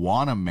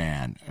Marijuana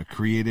Man,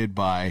 created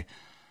by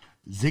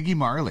Ziggy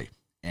Marley.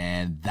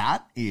 And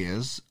that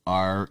is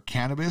our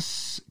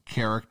cannabis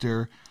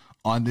character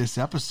on this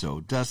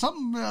episode.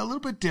 Something a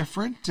little bit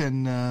different,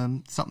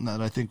 and something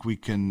that I think we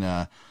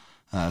can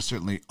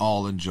certainly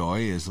all enjoy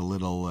is a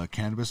little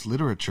cannabis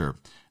literature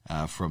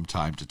from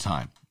time to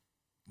time.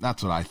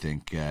 That's what I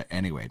think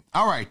anyway.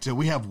 All right,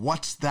 we have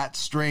What's That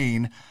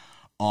Strain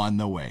on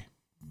the way.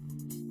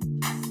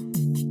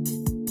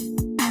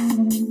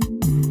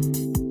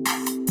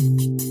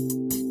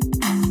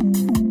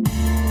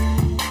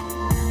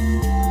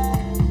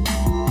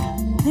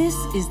 This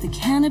is the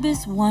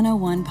Cannabis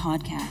 101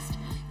 podcast,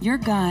 your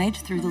guide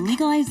through the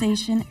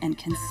legalization and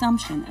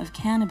consumption of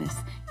cannabis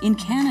in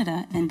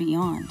Canada and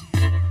beyond.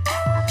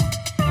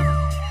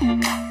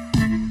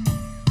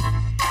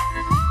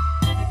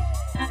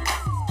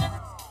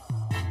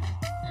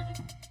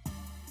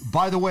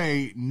 By the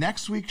way,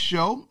 next week's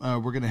show,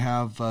 we're going to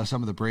have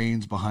some of the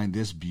brains behind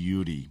this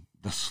beauty,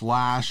 the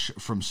Slash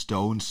from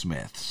Stone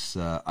Smiths.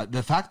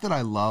 The fact that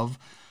I love,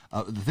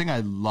 the thing I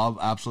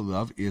absolutely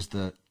love, is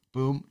the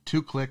boom,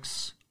 2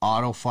 clicks,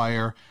 auto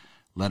fire,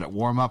 let it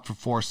warm up for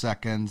 4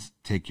 seconds,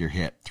 take your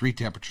hit. 3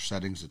 temperature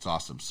settings, it's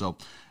awesome. So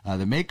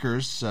the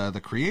makers,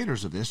 the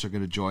creators of this are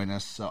going to join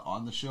us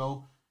on the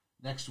show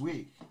next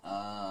week.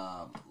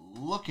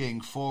 Looking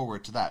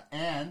forward to that.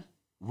 And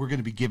we're going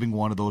to be giving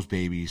one of those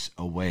babies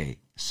away.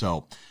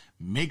 So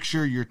make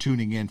sure you're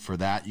tuning in for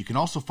that. You can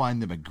also find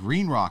them at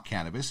Green Rock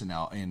Cannabis in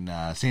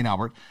St.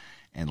 Albert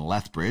and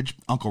Lethbridge,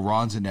 Uncle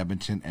Ron's in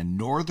Edmonton, and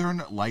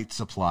Northern Light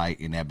Supply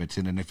in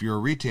Edmonton. And if you're a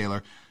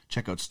retailer,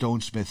 check out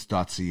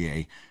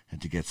stonesmiths.ca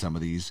and to get some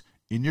of these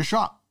in your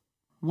shop.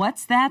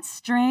 What's that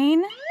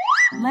strain?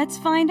 Let's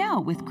find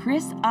out with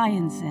Chris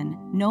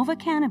Ianson, Nova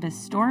Cannabis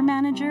store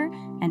manager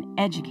and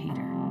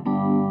educator.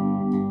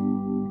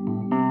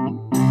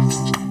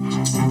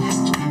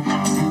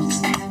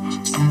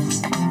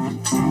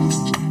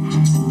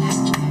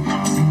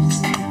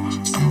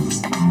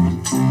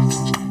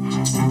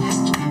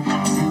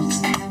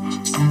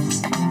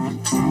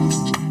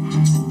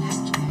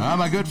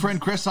 My good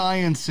friend Chris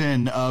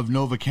Ianson of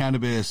Nova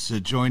Cannabis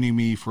joining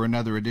me for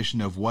another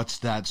edition of What's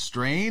That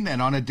Strain? And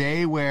on a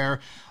day where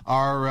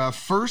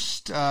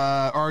yesterday,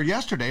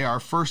 our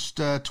first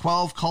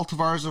 12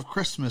 cultivars of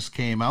Christmas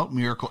came out,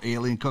 Miracle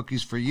Alien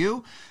Cookies for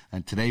you,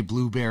 and today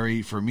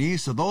Blueberry for me.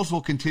 So those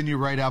will continue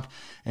right up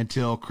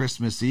until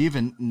Christmas Eve.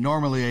 And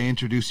normally I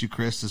introduce you,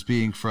 Chris, as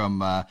being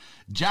from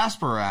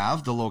Jasper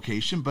Ave, the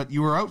location, but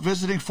you were out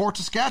visiting Fort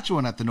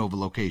Saskatchewan at the Nova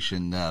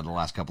location the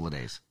last couple of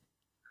days.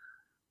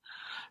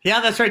 Yeah,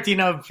 that's right,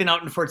 Dean. I've been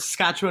out in Fort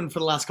Saskatchewan for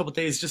the last couple of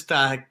days, just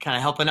kind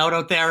of helping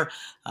out there.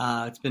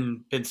 It's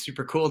been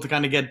super cool to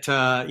kind of get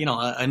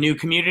a new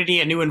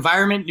community, a new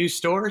environment, new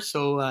store.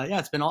 So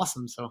it's been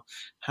awesome. So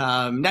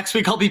next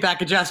week I'll be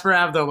back at Jasper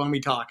Ave though when we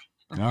talk.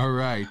 All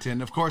right,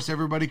 and of course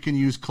everybody can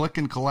use Click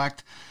and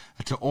Collect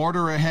to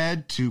order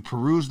ahead, to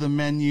peruse the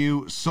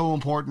menu. So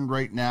important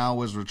right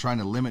now as we're trying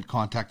to limit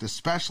contact,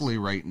 especially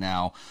right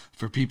now,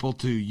 for people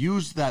to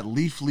use that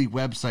Leafly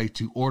website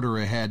to order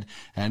ahead,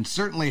 and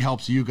certainly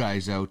helps you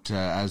guys out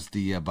as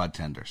the bud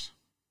tenders.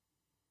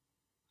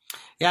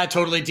 Yeah,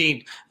 totally,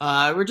 Dean.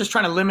 We're just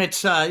trying to limit,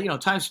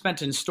 time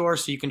spent in store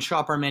so you can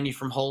shop our menu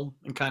from home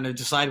and kind of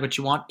decide what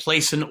you want,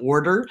 place an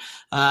order,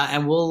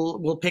 and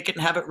we'll pick it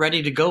and have it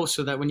ready to go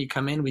so that when you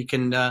come in, we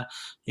can,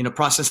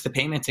 process the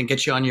payment and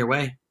get you on your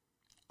way.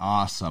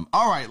 Awesome.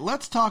 All right,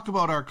 let's talk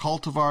about our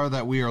cultivar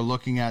that we are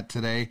looking at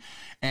today,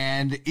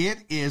 and it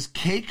is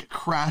Cake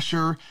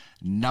Crasher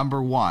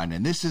 #1.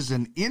 And this is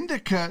an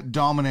indica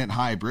dominant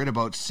hybrid,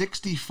 about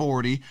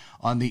 60-40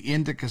 on the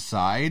indica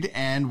side,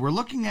 and we're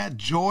looking at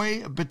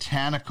Joy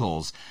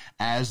Botanicals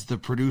as the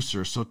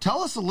producer. So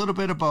tell us a little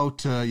bit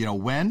about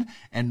when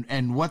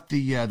and what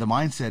the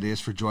mindset is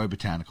for Joy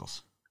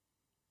Botanicals.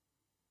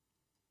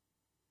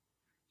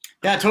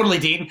 Yeah, totally,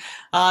 Dean.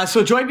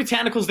 So Joy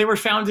Botanicals, they were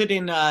founded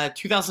in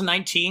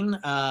 2019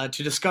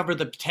 to discover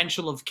the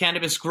potential of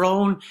cannabis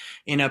grown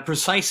in a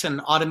precise and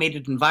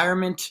automated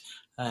environment,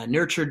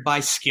 nurtured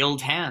by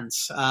skilled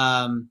hands.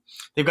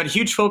 They've got a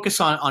huge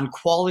focus on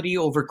quality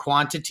over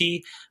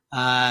quantity,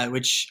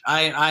 which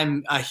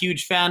I'm a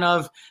huge fan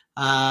of.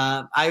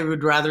 I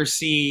would rather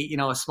see,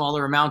 a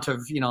smaller amount of,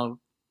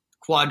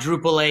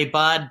 quadruple A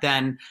bud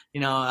than,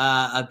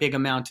 a big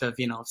amount of,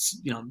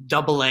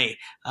 double A.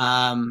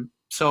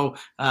 So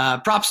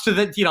props to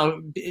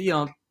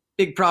the,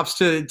 big props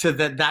to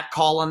that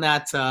call on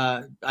that.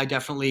 I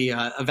definitely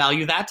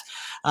value that.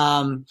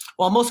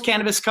 While most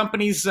cannabis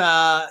companies,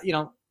 have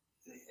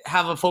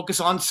a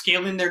focus on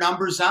scaling their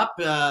numbers up,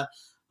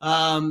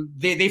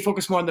 they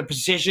focus more on the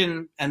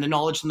precision and the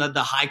knowledge and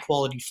the high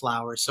quality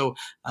flower. So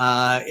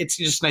it's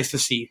just nice to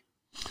see.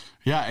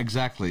 Yeah,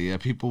 exactly.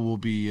 People will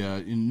be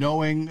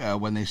knowing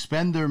when they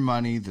spend their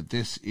money that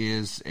this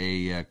is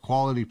a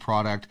quality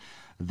product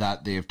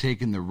that they have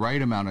taken the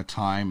right amount of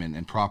time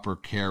and proper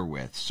care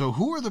with. So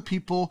who are the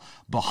people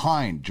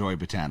behind Joy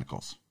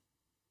Botanicals?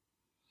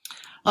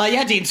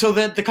 Yeah, Dean. So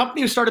the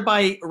company was started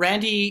by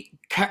Randy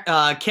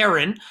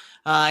Karen,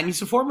 and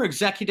he's a former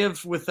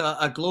executive with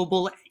a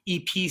global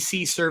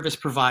EPC service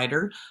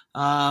provider.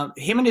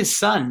 Him and his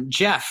son,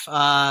 Jeff,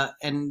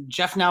 and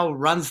Jeff now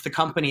runs the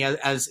company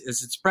as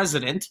its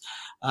president.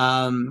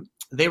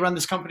 They run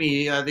this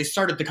company. They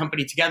started the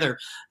company together.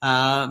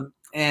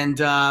 And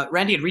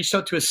Randy had reached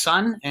out to his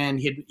son, and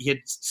he had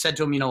said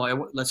to him,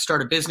 let's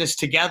start a business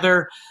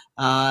together.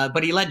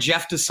 But he let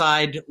Jeff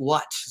decide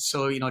what.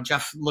 So,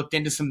 Jeff looked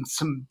into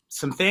some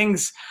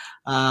things,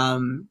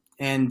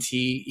 and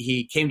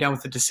he came down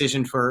with a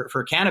decision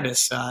for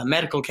cannabis,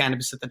 medical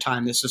cannabis at the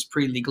time. This was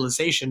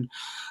pre-legalization.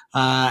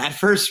 At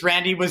first,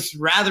 Randy was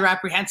rather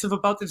apprehensive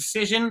about the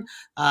decision,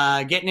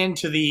 getting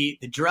into the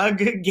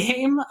drug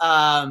game.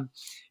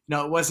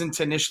 It wasn't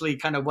initially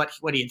kind of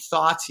what he had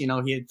thought. He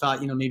had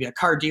thought, maybe a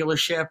car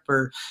dealership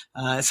or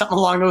something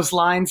along those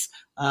lines.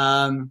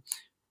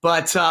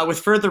 But with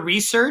further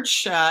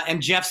research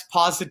and Jeff's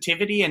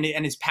positivity and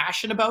his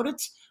passion about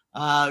it,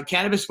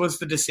 cannabis was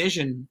the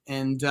decision.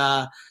 And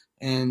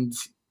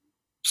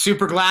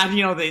super glad,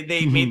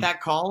 they made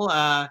that call.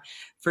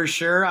 For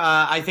sure.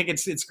 I think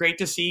it's great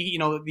to see,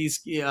 these,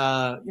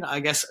 I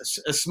guess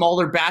a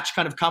smaller batch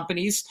kind of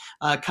companies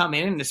come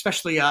in, and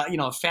especially,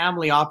 a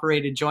family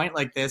operated joint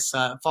like this,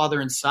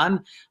 father and son.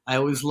 I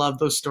always love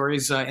those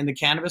stories in the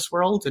cannabis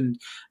world,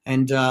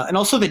 and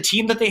also the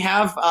team that they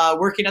have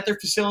working at their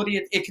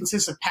facility. It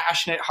consists of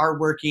passionate,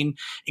 hardworking,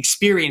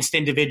 experienced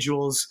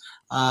individuals.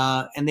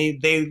 And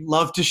they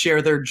love to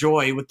share their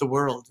joy with the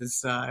world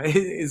is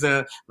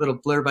a little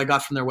blurb I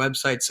got from their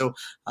website. So,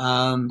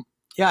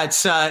 yeah, it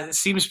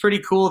seems pretty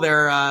cool.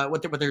 They're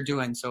what they're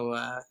doing. So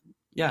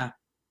pretty awesome.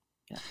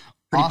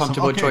 Pumped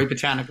about Joy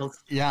Botanicals.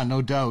 Yeah,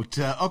 no doubt.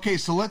 Okay,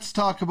 so let's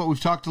talk about. We've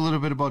talked a little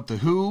bit about the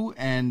who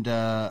and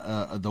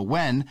the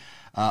when.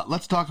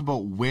 Let's talk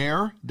about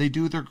where they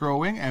do their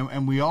growing,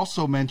 and we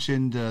also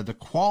mentioned the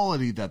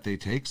quality that they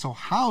take. So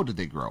how do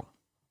they grow?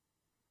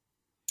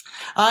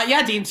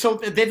 Yeah, Dean. So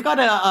they've got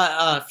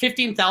a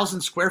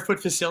 15,000 square foot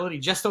facility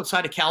just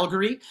outside of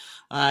Calgary.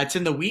 It's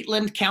in the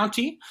Wheatland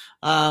County.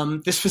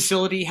 This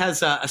facility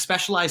has a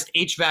specialized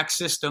HVAC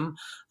system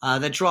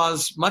that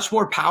draws much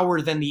more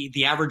power than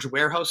the average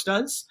warehouse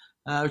does.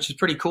 Which is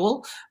pretty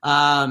cool.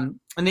 And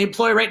they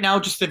employ right now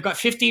they've got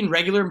 15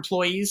 regular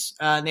employees.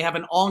 And they have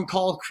an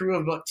on-call crew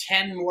of about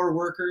 10 more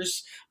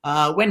workers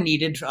when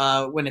needed,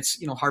 when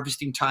it's,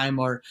 harvesting time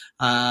or,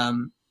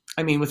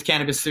 with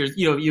cannabis, there's,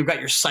 you've got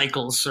your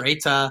cycles,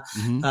 right? So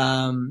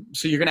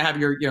you're going to have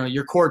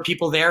your core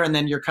people there, and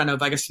then your kind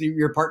of, I guess,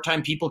 your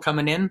part-time people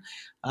coming in.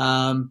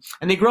 And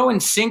they grow in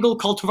single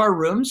cultivar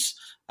rooms.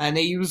 And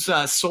they use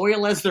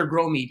soil as their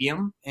grow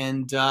medium,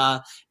 and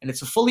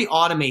it's a fully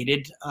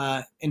automated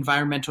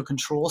environmental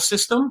control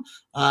system,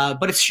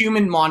 but it's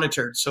human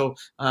monitored. So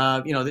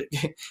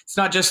it's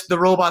not just the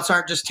robots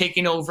aren't just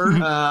taking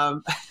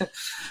over.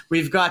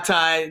 We've got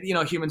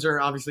humans are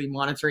obviously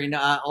monitoring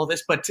all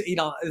this, but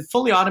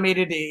fully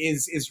automated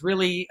is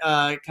really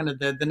kind of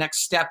the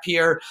next step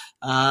here,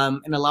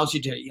 and allows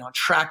you to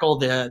track all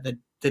the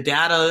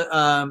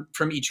data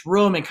from each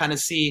room and kind of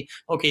see,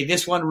 okay,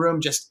 this one room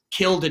just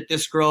killed it,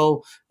 this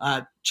grow.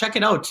 Check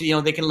it out.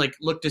 They can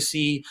look to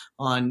see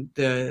on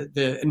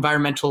the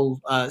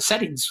environmental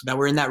settings that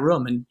were in that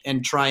room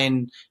and try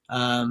and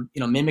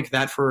mimic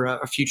that for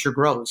future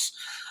grows.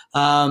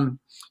 So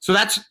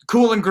that's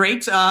cool and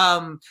great.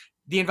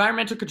 The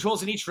environmental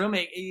controls in each room,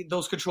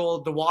 those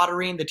control the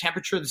watering, the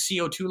temperature, the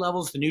CO2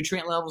 levels, the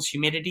nutrient levels,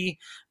 humidity,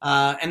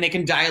 and they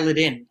can dial it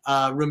in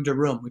room to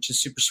room, which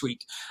is super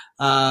sweet.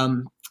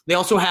 They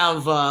also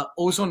have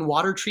ozone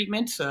water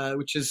treatment,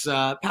 which is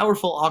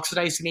powerful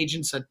oxidizing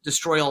agents that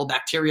destroy all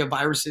bacteria,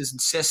 viruses, and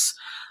cysts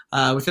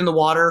within the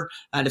water,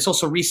 and it's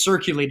also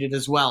recirculated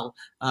as well.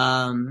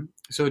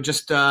 So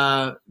just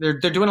they're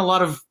doing a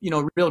lot of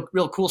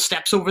real cool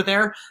steps over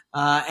there,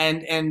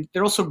 and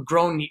they're also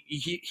grown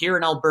here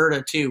in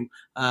Alberta too.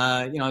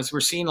 As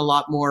we're seeing a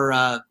lot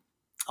more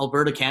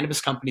Alberta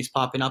cannabis companies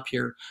popping up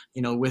here,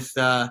 with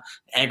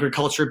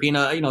agriculture being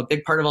a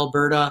big part of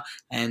Alberta,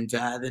 and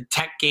the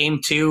tech game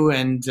too,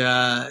 and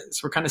so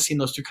we're kind of seeing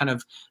those two kind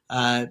of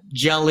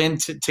gel in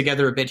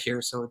together a bit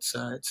here. So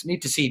it's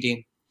neat to see,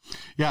 Dean.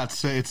 Yeah,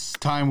 it's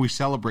time we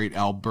celebrate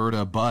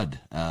Alberta bud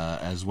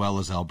as well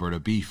as Alberta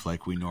beef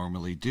like we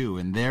normally do.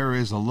 And there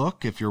is a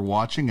look, if you're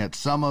watching, at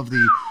some of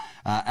the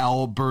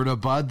Alberta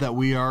bud that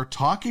we are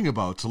talking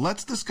about. So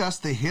let's discuss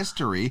the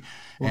history.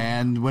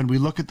 And when we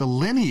look at the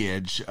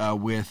lineage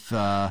with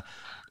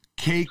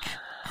Cake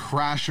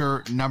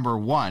Crasher number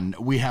 1,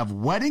 we have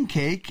Wedding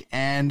Cake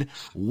and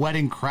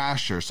Wedding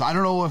Crasher. So I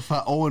don't know if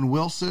Owen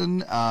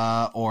Wilson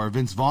or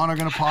Vince Vaughn are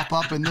going to pop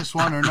up in this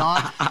one or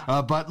not,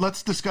 but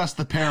let's discuss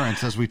the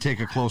parents as we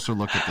take a closer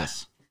look at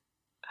this.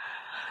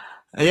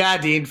 Yeah,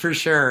 Dean, for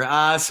sure.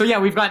 So yeah,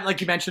 we've got, like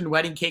you mentioned,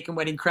 Wedding Cake and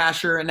Wedding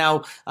Crasher. And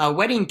now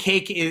Wedding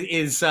Cake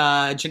is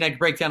genetic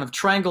breakdown of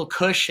Triangle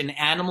Kush and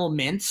Animal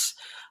Mints.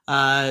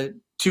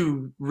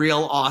 Two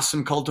real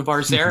awesome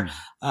cultivars there.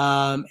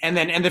 And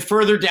then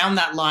further down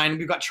that line,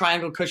 we've got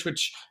Triangle Kush,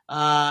 which,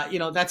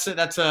 that's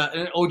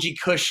an OG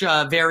Kush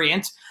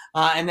variant.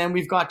 And then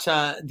we've got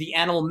the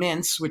Animal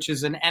Mints, which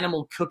is an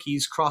animal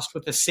cookies crossed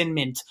with a Sin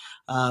Mint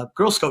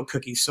Girl Scout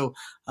cookies. So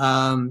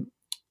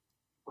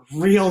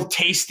real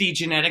tasty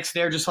genetics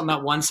there just on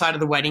that one side of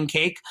the Wedding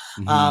Cake.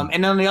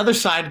 And on the other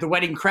side of the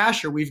Wedding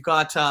Crasher, we've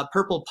got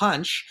Purple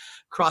Punch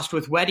crossed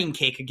with Wedding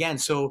Cake again.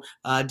 So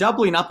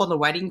doubling up on the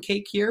Wedding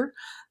Cake here.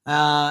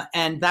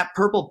 And that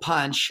Purple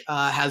Punch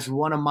has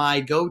one of my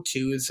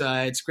go-tos.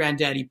 It's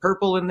Granddaddy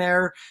Purple in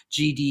there,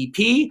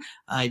 GDP.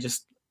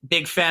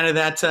 Big fan of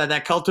that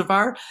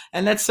cultivar.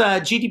 And that's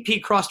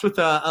GDP crossed with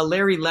a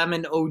Larry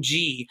Lemon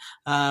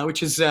OG,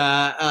 which is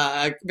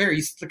a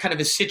very kind of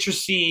a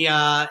citrusy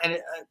and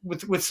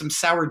with some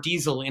sour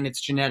diesel in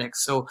its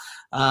genetics. So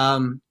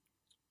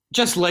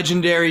just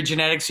legendary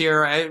genetics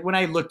here. When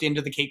I looked into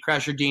the Cake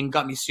Crasher, Dean,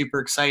 got me super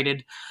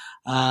excited.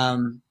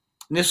 And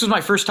this was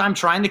my first time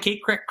trying the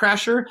Cake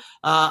Crasher.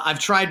 I've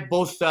tried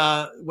both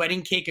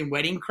Wedding Cake and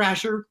Wedding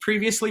Crasher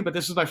previously, but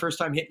this was my first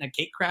time hitting a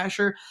Cake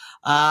Crasher.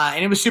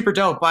 And it was super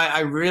dope. I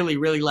really,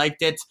 really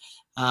liked it.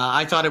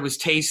 I thought it was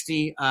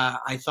tasty.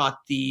 I thought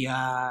the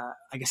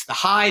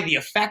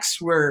effects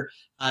were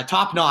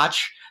top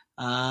notch.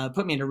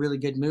 Put me in a really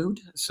good mood.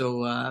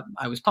 So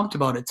I was pumped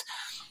about it.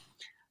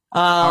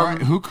 All right,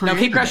 who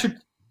created Cake Crasher?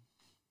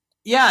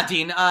 Yeah,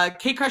 Dean.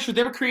 Cake Crasher,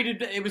 they were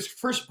created, it was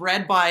first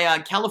bred by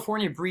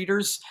California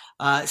breeders,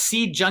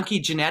 Seed Junkie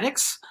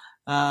Genetics.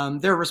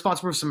 They're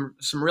responsible for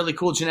some really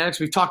cool genetics.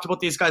 We've talked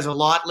about these guys a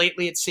lot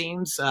lately, it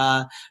seems.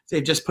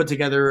 They've just put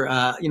together,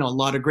 a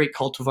lot of great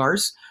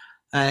cultivars.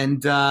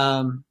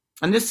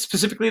 And this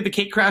specifically, the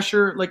Cake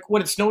Crasher, like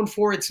what it's known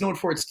for its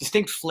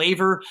distinct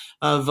flavor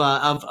of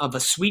a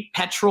sweet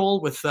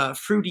petrol with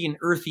fruity and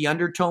earthy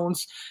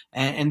undertones,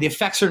 and the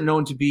effects are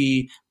known to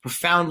be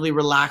profoundly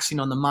relaxing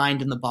on the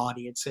mind and the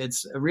body.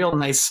 It's a real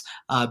nice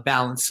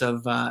balance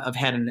of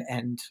head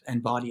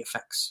and body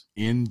effects.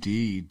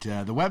 Indeed.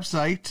 The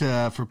website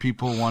for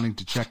people wanting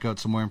to check out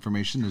some more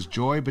information is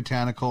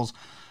joybotanicals.com.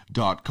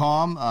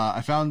 diplomat.com.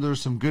 I found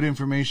there's some good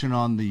information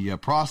on the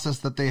process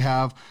that they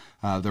have.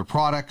 Their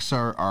products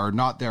are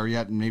not there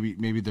yet, and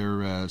maybe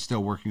they're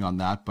still working on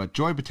that. But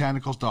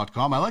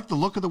joybotanicals.com. I like the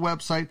look of the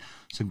website.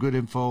 Some good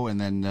info, and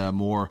then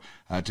more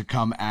to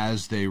come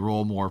as they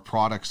roll more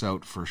products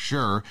out for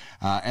sure.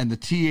 And the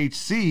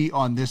THC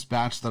on this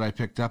batch that I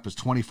picked up is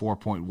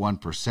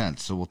 24.1%.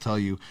 So we'll tell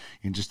you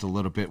in just a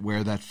little bit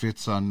where that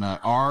fits on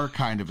our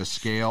kind of a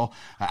scale.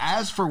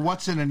 As for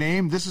what's in a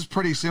name, this is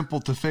pretty simple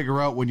to figure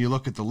out when you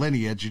look at the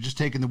lineage. You're just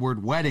taking the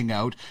word wedding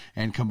out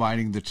and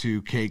combining the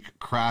two cake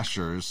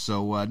crashers.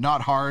 So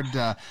not hard.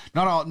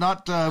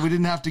 We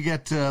didn't have to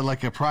get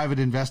like a private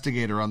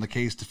investigator on the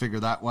case to figure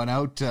that one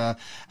out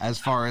as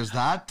far as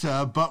that.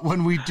 But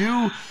when we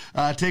do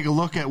take a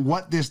look at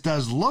what this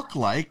does look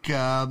like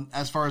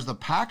as far as the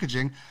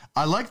packaging,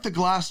 I like the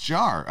glass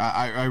jar.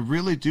 I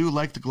really do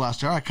like the glass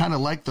jar. I kind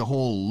of like the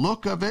whole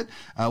look of it.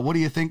 What do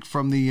you think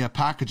from the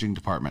packaging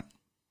department?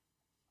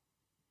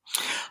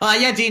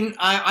 Yeah, Dean,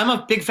 I'm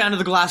a big fan of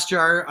the glass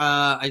jar.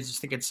 I just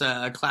think it's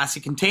a classy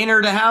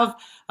container to have.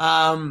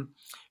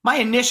 My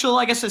initial,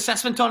 I guess,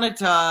 assessment on it,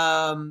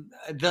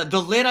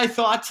 the lid, I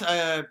thought,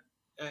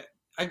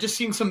 I've just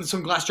seen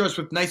some glass jars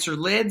with nicer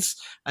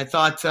lids. I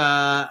thought,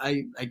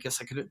 I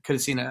guess I could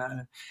have seen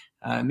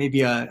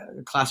maybe a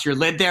classier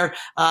lid there.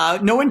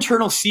 No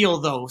internal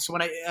seal though. So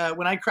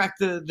when I cracked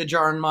the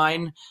jar in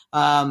mine,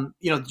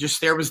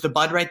 just there was the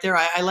bud right there.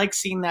 I like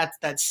seeing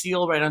that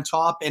seal right on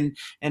top, and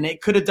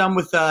it could have done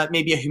with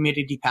maybe a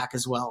humidity pack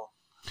as well.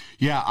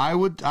 Yeah, I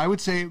would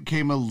say it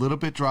came a little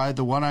bit dry.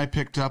 The one I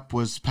picked up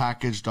was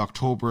packaged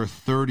October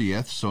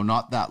 30th, so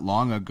not that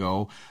long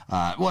ago.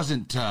 It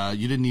wasn't,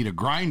 you didn't need a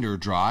grinder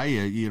dry.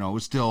 It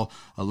was still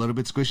a little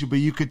bit squishy, but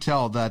you could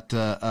tell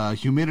that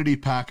humidity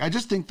pack, I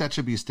just think that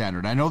should be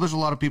standard. I know there's a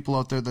lot of people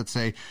out there that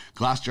say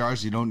glass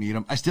jars, you don't need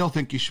them. I still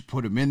think you should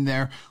put them in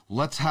there.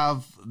 Let's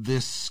have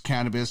this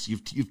cannabis.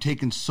 You've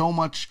taken so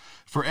much,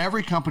 for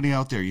every company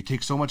out there, you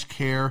take so much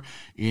care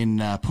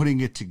in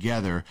putting it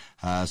together.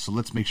 So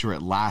let's make sure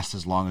it lasts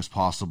as long as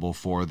possible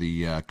for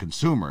the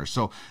consumer.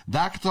 So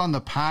that's on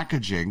the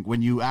packaging.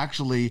 When you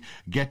actually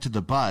get to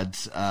the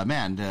buds, they're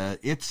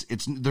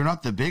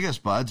not the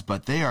biggest buds,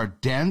 but they are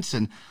dense.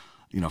 And,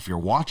 if you're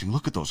watching,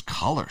 look at those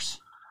colors.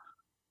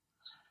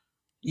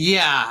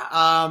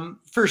 Yeah,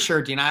 for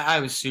sure, Dean.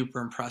 I was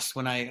super impressed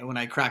when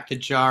I cracked the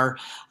jar.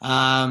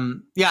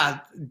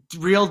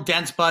 Real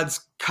dense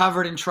buds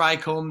covered in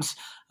trichomes,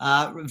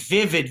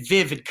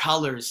 vivid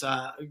colors.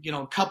 A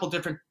couple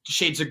different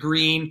shades of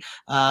green.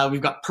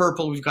 We've got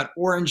purple, we've got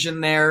orange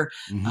in there.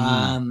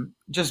 Mm-hmm.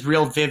 Just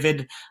real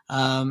vivid.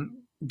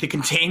 The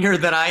container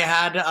that I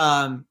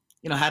had,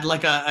 had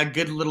like a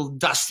good little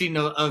dusting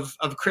of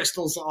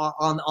crystals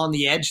on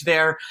the edge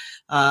there,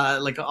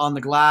 like on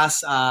the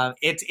glass.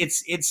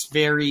 It's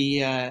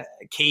very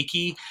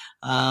cakey.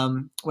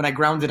 When I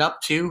ground it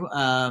up too,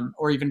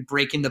 or even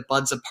breaking the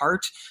buds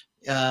apart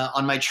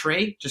on my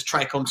tray, just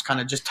trichomes kind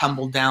of just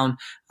tumbled down.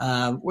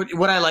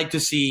 What I like to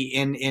see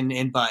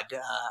in bud.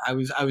 I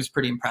was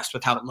pretty impressed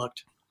with how it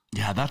looked.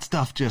 Yeah, that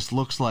stuff just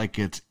looks like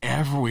it's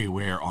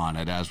everywhere on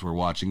it as we're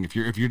watching. If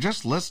you're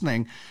just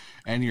listening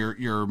and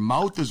your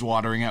mouth is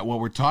watering at what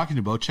we're talking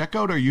about, check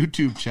out our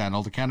YouTube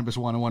channel, the Cannabis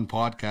 101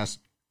 podcast,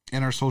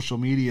 and our social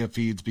media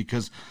feeds,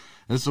 because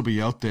this will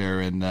be out there.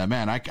 And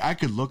I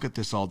could look at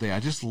this all day. I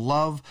just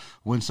love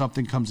when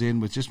something comes in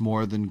with just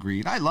more than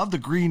green. I love the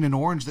green and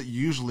orange that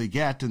you usually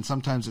get, and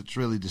sometimes it's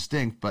really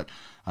distinct, but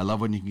I love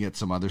when you can get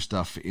some other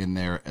stuff in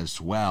there as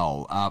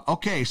well.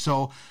 Okay,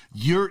 so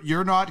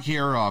you're not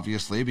here,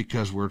 obviously,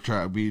 because we're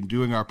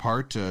doing our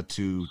part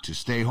to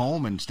stay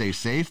home and stay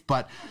safe,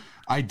 but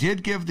I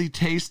did give the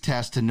taste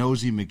test to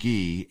Nosy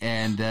McGee,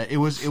 and it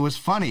was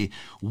funny.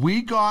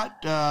 We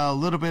got a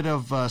little bit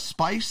of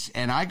spice,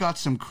 and I got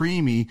some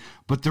creamy,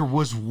 but there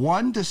was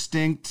one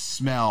distinct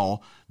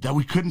smell that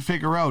we couldn't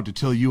figure out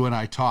until you and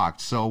I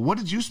talked. So what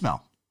did you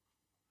smell?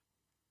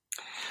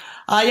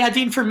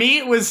 Dean, for me,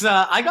 it was,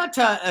 I got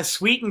a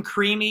sweet and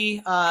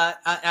creamy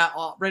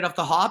right off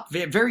the hop,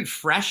 very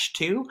fresh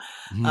too.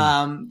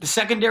 Mm. The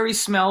secondary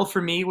smell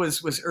for me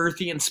was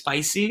earthy and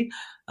spicy.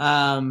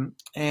 And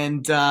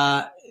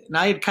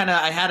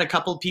I had a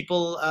couple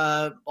people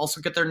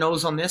also get their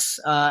nose on this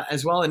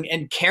as well,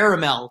 and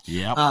caramel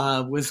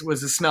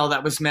was a smell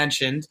that was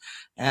mentioned,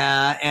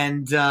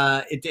 and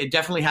it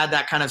definitely had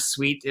that kind of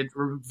sweet. It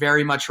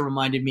very much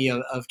reminded me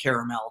of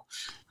caramel.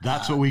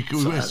 That's what we could.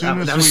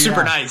 That was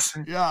super nice.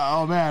 Yeah.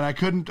 Oh man,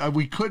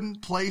 we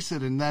couldn't place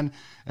it, and then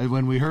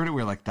when we heard it,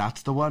 we were like,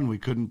 "That's the one we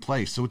couldn't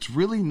place." So it's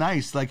really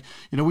nice. Like,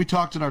 we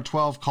talked in our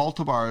 12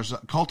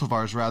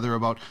 cultivars rather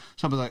about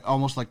something like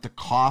almost like the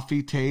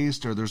coffee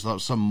taste, or there's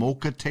some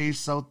mocha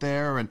tastes out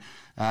there, and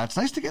it's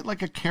nice to get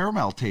like a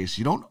caramel taste.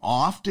 You don't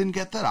often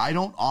get that. I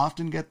don't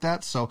often get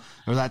that. Or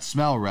that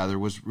smell rather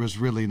was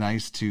really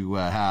nice to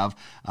have.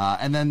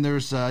 And then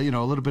there's a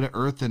little bit of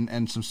earth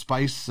and some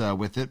spice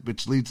with it,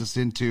 which leads us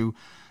into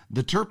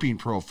the terpene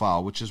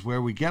profile, which is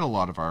where we get a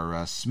lot of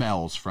our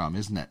smells from,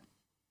 isn't it?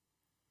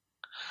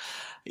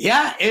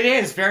 Yeah, it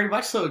is very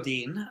much so,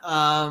 Dean.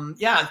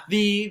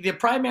 The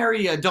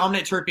primary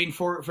dominant terpene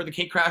for the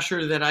Cake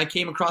Crasher that I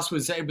came across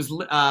was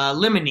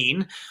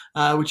limonene,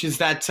 which is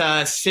that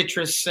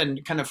citrus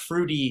and kind of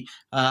fruity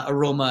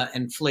aroma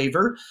and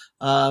flavor.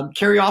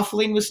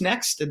 Caryophyllene was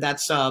next, and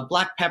that's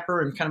black pepper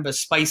and kind of a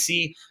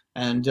spicy,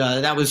 and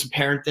that was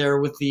apparent there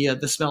with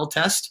the smell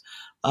test.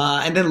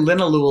 And then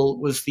linalool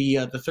was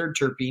the third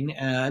terpene,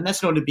 and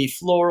that's known to be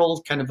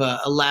floral, kind of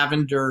a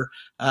lavender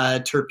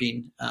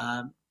terpene.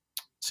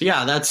 So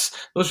yeah,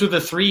 those were the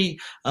three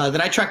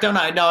that I tracked down.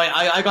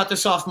 I got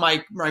this off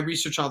my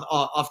research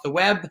off the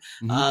web,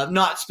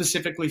 not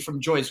specifically from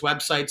Joy's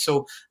website.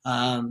 So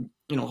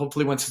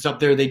hopefully once it's up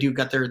there, they do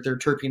got their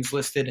terpenes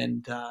listed,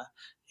 and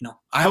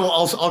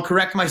I'll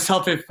correct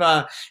myself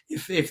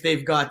if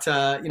they've got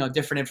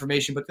different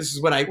information. But this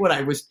is what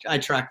I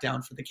tracked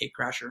down for the Cake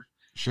Crasher.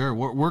 Sure,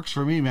 works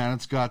for me, man.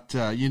 It's got,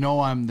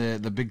 I'm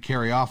the big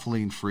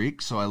caryophyllene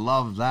freak, so I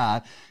love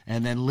that.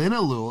 And then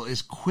linalool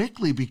is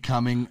quickly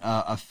becoming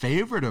a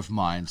favorite of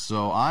mine,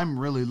 so I'm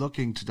really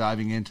looking to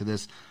diving into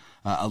this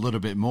a little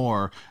bit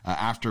more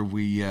after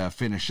we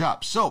finish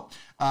up. So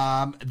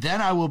then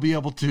I will be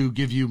able to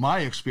give you my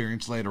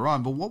experience later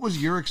on, but what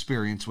was your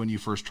experience when you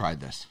first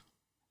tried this?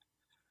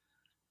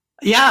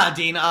 Yeah,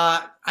 Dean,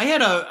 I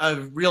had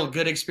a real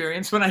good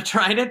experience when I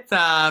tried it,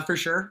 for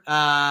sure.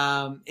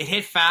 It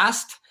hit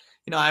fast.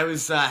 I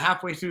was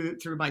halfway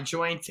through my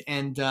joint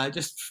and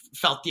just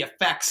felt the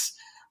effects.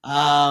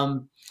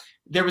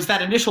 There was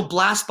that initial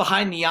blast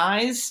behind the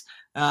eyes.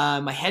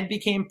 My head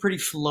became pretty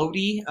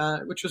floaty,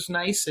 which was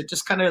nice. It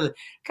just kind of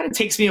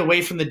takes me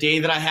away from the day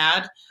that I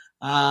had.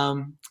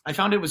 I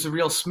found it was a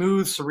real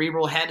smooth,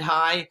 cerebral head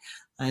high.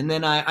 And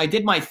then I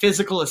did my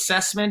physical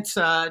assessment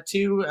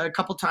too a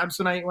couple times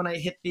when I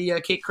hit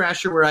the Cake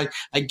Crasher, where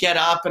I get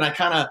up and I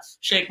kind of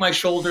shake my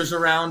shoulders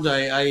around.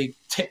 I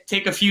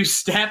take a few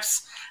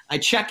steps. I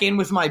check in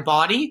with my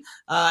body,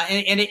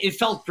 and it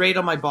felt great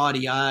on my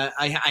body.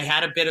 I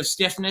had a bit of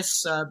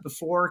stiffness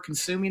before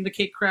consuming the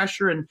Cake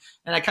Crasher, and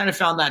I kind of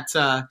found that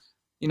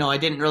I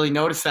didn't really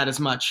notice that as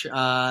much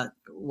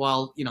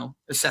while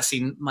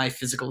assessing my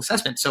physical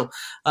assessment. So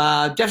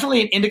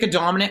definitely an indica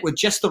dominant with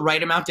just the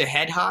right amount of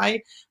head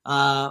high.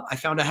 I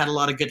found I had a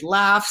lot of good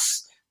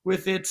laughs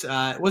with it.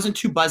 It wasn't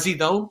too buzzy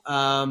though,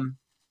 and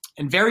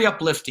very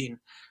uplifting.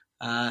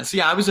 So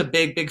yeah, I was a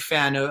big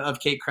fan of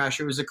Cake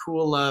Crasher. It was a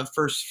cool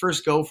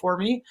first go for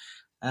me.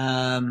 It's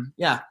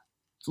a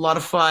lot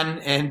of fun,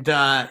 and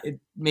it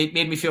made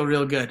me feel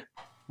real good.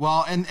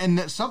 Well,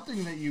 and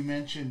something that you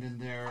mentioned in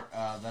there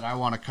that I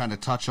want to kind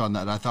of touch on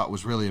that I thought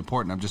was really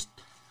important. I'm just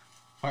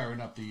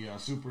firing up the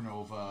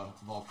Supernova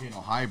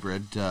Volcano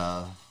Hybrid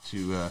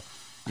to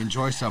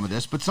enjoy some of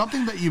this. But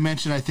something that you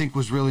mentioned I think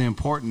was really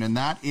important, and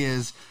that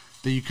is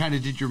that you kind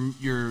of did your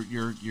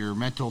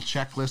mental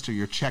checklist or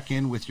your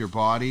check-in with your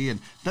body, and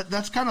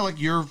that's kind of like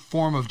your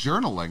form of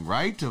journaling,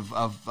 right?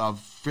 Of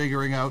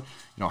figuring out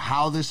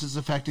how this is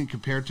affecting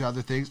compared to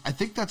other things. I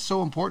think that's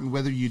so important,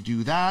 whether you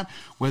do that,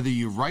 whether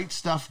you write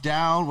stuff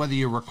down, whether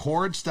you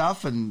record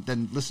stuff and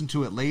then listen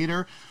to it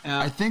later.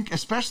 I think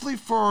especially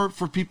for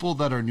people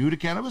that are new to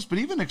cannabis, but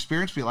even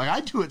experienced people, like I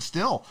do it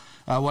still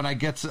when I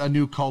get a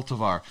new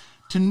cultivar,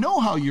 to know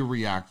how you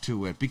react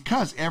to it,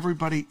 because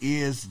everybody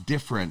is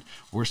different.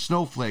 We're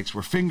snowflakes,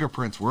 we're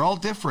fingerprints, we're all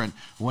different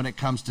when it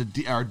comes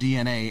to our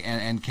DNA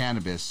and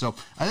cannabis. So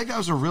I think that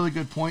was a really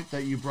good point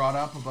that you brought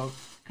up about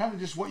kind of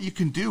just what you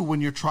can do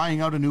when you're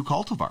trying out a new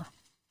cultivar.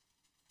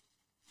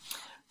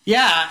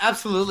 Yeah,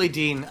 absolutely,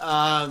 Dean.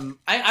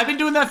 I've been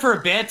doing that for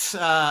a bit.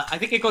 I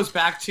think it goes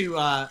back to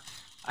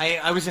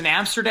I was in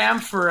Amsterdam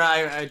for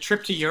a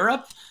trip to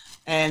Europe,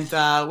 and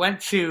went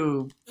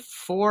to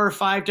 4 or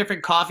 5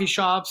 different coffee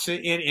shops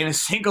in a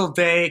single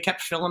day.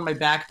 Kept filling my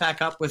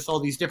backpack up with all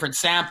these different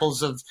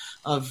samples of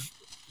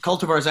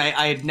cultivars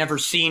I had never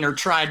seen or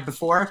tried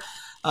before.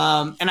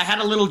 And I had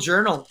a little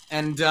journal,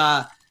 and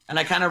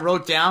I kind of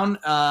wrote down,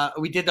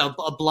 we did a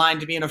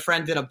blind, me and a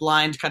friend did a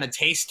blind kind of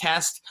taste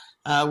test,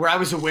 where I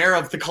was aware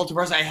of the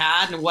cultivars I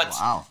had and what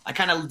I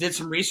kind of did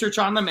some research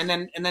on them, and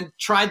then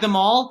tried them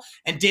all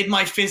and did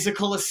my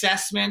physical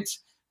assessment.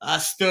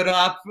 Stood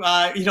up,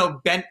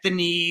 bent the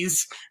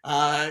knees,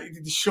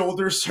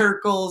 shoulder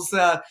circles,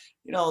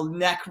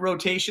 neck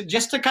rotation,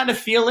 just to kind of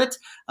feel it,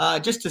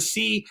 just to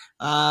see,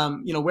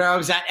 where I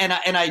was at.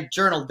 And I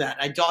journaled that.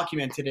 I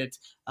documented it.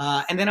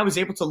 And then I was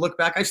able to look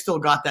back. I still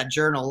got that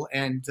journal.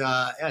 And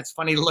it's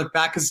funny to look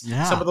back because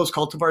some of those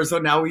cultivars, though,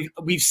 now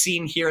we've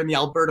seen here in the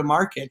Alberta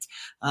market.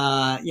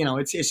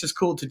 It's just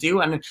cool to do.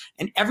 And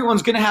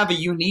everyone's going to have a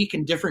unique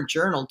and different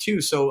journal,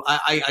 too. So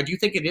I do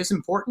think it is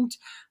important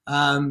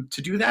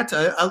to do that.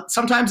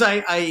 Sometimes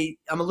I'm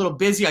a little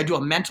busy. I do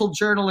a mental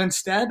journal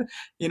instead,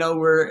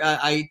 where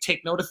I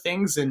take note of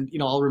things, and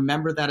I'll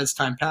remember that as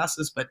time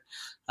passes. But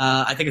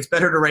I think it's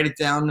better to write it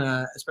down,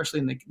 especially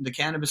in the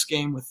cannabis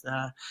game with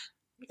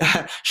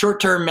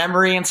short-term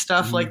memory and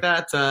stuff like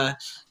that.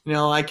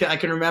 I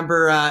can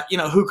remember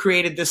who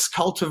created this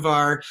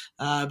cultivar,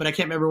 but I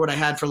can't remember what I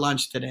had for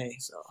lunch today.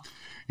 So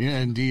Yeah,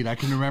 indeed. I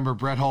can remember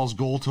Brett Hall's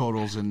goal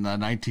totals in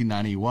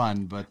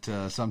 1991,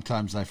 but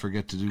sometimes I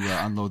forget to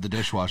unload the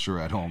dishwasher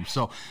at home.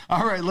 So,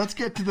 all right, let's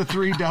get to the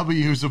 3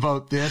 W's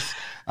about this.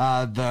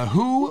 The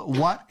who,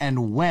 what,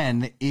 and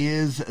when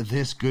is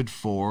this good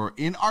for,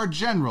 in our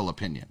general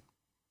opinion?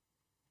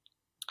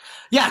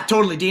 Yeah,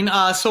 totally, Dean.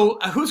 So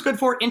who's good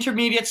for?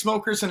 Intermediate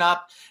smokers and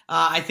up.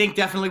 I think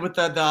definitely with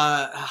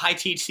the high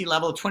THC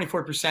level of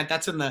 24%,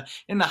 that's in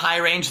the high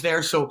range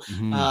there. So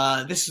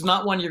this is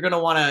not one you're going to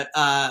want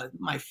to.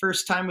 My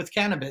first time with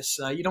cannabis,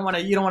 you don't want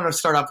to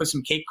start off with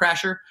some Cake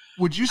Crasher.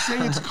 Would you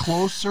say it's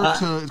close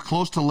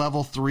to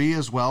level 3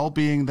 as well,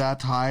 being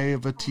that high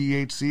of a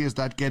THC? Is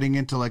that getting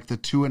into like the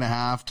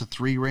 2.5 to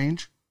 3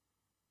 range?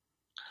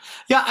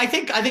 Yeah, I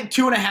think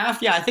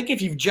 2.5. Yeah, I think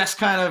if you've just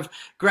kind of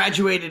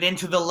graduated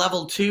into the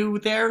level 2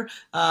 there,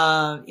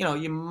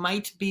 you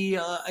might be,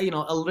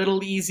 a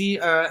little easy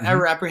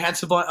or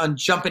apprehensive on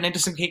jumping into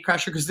some Cake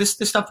Crasher, because this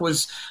stuff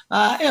was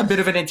a bit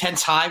of an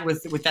intense high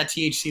with that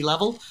THC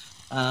level.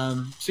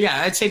 So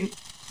yeah, I'd say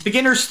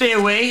beginners stay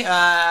away,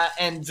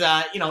 and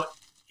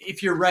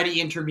if you're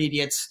ready,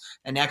 intermediates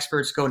and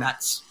experts go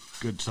nuts.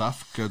 Good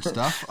stuff.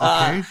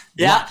 Okay.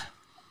 Yeah. What?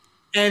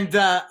 And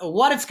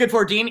what it's good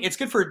for, Dean, it's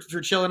good for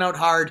chilling out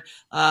hard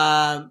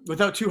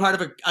without too hard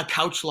of a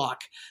couch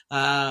lock.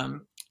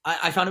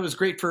 I found it was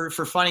great for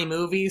funny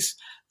movies.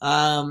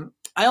 I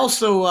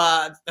also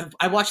I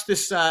watched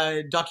this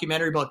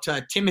documentary about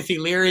Timothy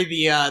Leary,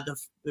 the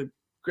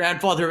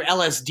grandfather of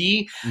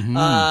LSD,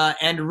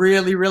 and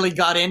really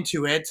got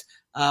into it.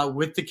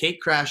 With the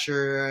Cake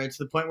Crasher,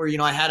 to the point where,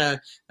 I had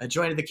a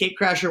joint of the Cake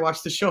Crasher,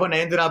 watched the show, and I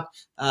ended up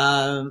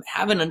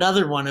having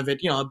another one of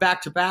it,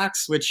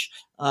 back-to-backs, which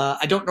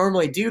I don't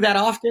normally do that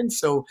often.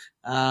 So,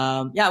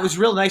 it was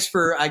real nice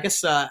for, I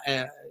guess,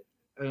 an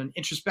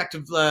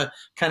introspective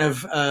kind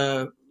of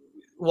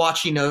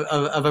watching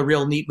of a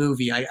real neat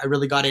movie. I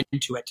really got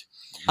into it.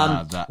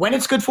 When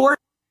it's good for,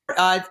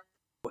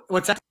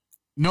 what's that?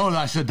 No,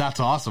 I said that's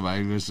awesome.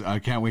 I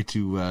can't wait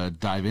to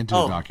dive into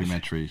the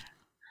documentary.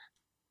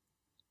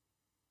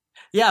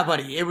 Yeah,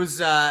 buddy, it was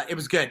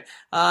good.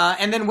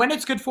 And then when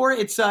it's good for,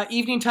 it's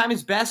evening time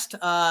is best.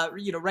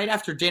 Right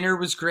after dinner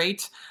was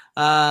great.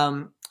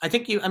 I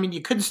think you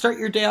couldn't start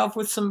your day off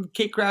with some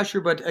Cake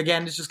Crasher, but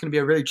again, it's just going to be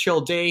a really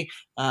chill day.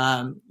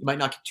 You might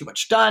not get too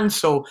much done,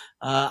 so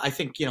I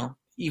think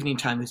evening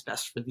time is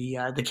best for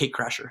the Cake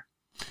Crasher.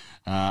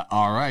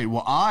 All right.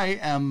 Well, I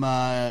am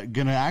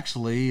going to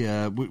actually,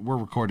 we're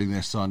recording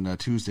this on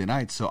Tuesday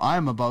night, so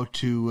I'm about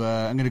to,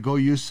 I'm going to go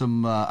use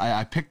some,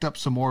 I picked up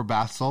some more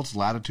bath salts,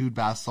 Latitude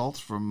bath salts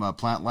from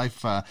Plant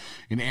Life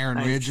in Erin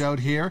Ridge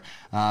out here.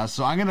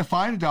 So I'm going to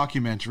find a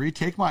documentary,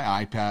 take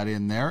my iPad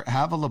in there,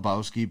 have a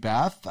Lebowski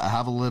bath,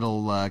 have a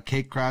little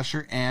Cake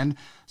Crasher, and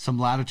some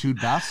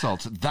Latitude bath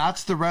salts.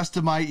 That's the rest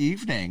of my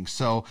evening.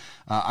 So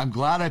I'm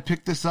glad I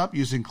picked this up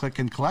using Click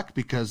and Collect,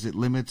 because it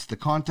limits the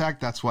contact.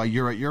 That's why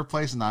you're at your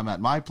place and I'm at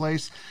my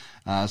place.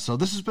 So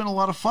this has been a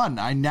lot of fun.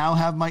 I now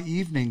have my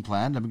evening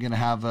planned. I'm going to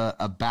have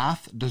a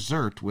bath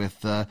dessert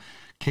with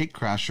Cake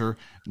Crasher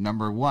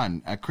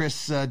 #1.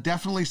 Chris,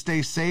 definitely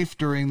stay safe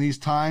during these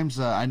times.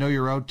 I know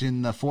you're out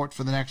in the fort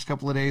for the next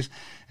couple of days,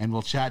 and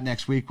we'll chat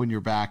next week when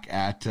you're back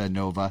at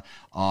Nova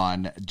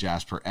on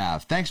Jasper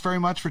Ave. Thanks very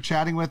much for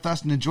chatting with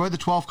us, and enjoy the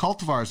 12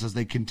 cultivars as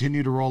they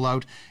continue to roll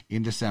out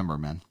in December,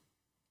 man.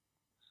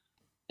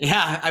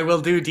 Yeah, I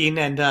will do, Dean,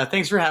 and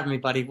thanks for having me,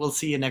 buddy. We'll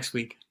see you next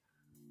week.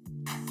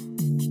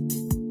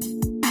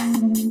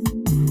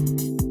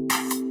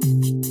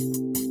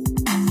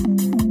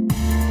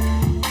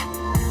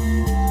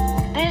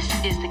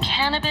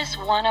 Cannabis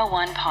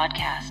 101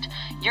 podcast,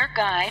 your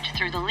guide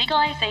through the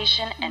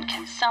legalization and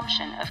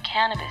consumption of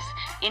cannabis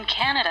in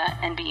Canada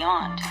and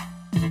beyond.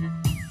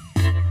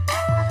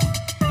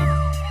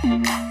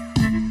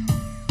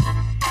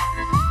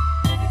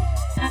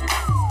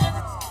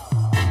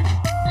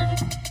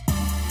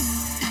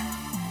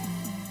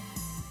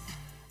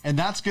 And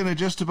that's going to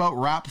just about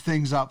wrap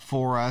things up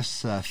for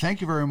us.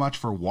 Thank you very much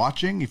for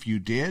watching. If you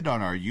did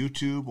on our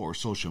YouTube or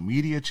social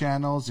media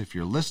channels, if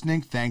you're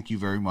listening, thank you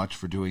very much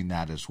for doing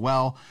that as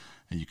well.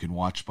 And you can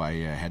watch by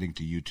heading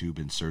to YouTube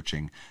and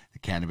searching the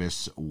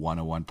Cannabis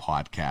 101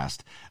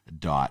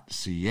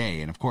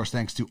 podcast.ca. And of course,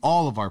 thanks to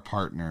all of our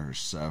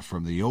partners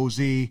from the OZ,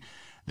 the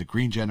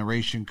Green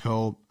Generation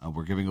Co.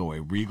 We're giving away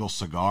Regal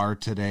Cigar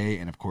today.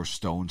 And of course,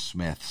 Stone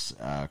Smiths,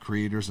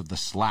 creators of the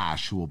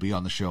Slash, who will be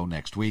on the show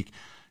next week.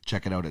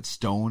 Check it out at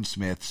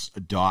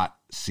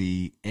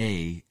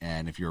stonesmiths.ca.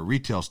 And if you're a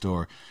retail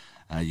store,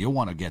 you'll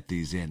want to get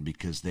these in,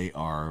 because they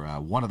are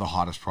one of the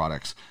hottest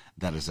products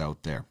that is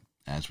out there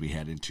as we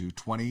head into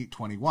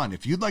 2021.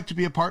 If you'd like to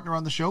be a partner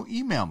on the show,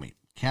 email me,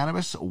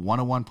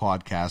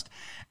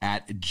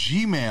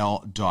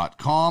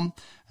 cannabis101podcast@gmail.com.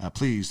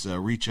 Please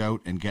reach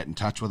out and get in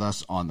touch with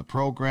us on the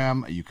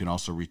program. You can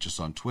also reach us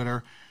on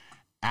Twitter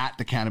at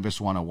the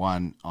Cannabis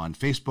 101, on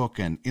Facebook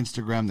and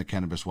Instagram, the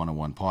Cannabis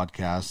 101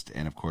 podcast.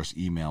 And of course,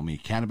 email me,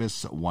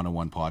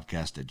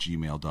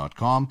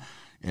 cannabis101podcast@gmail.com.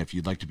 If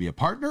you'd like to be a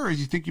partner, or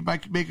you think you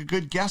might make a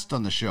good guest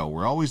on the show,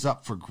 we're always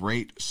up for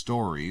great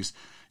stories.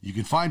 You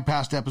can find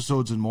past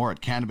episodes and more at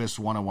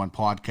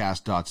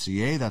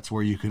cannabis101podcast.ca. That's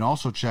where you can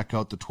also check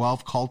out the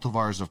 12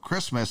 cultivars of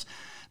Christmas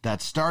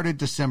that started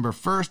December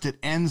 1st. It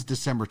ends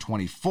December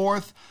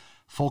 24th.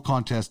 Full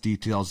contest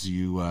details,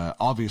 you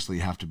obviously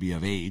have to be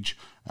of age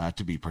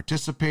to be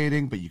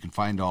participating, but you can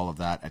find all of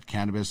that at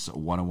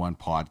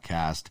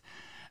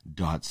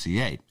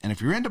cannabis101podcast.ca. And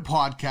if you're into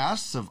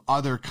podcasts of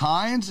other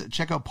kinds,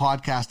 check out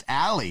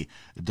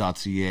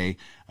podcastalley.ca,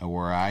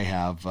 where I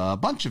have a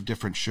bunch of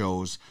different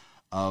shows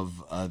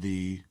of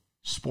the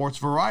sports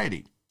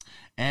variety.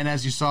 And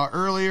as you saw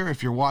earlier,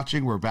 if you're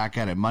watching, we're back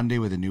at it Monday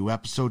with a new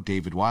episode.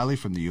 David Wiley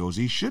from the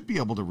OZ should be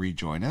able to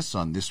rejoin us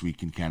on This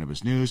Week in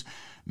Cannabis News.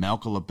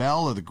 Malcolm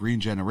LaBelle of the Green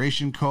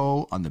Generation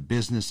Co. on the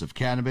business of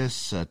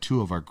cannabis,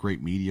 two of our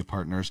great media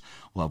partners.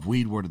 We'll have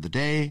Weed Word of the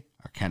Day,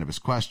 our cannabis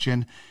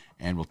question,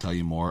 and we'll tell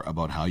you more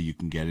about how you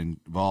can get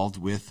involved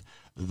with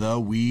the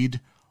Weed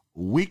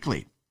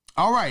Weekly.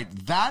 All right,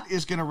 that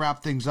is going to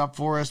wrap things up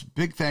for us.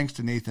 Big thanks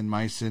to Nathan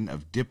Mison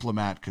of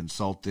Diplomat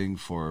Consulting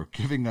for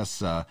giving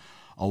us a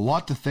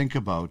lot to think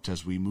about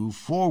as we move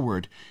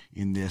forward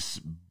in this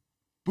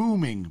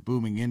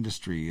booming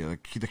industry.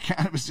 The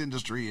cannabis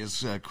industry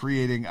is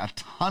creating a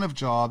ton of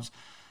jobs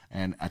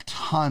and a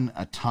ton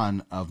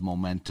of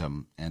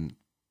momentum. And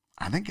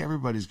I think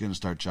everybody's going to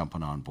start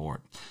jumping on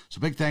board. So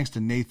big thanks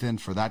to Nathan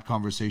for that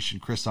conversation,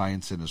 Chris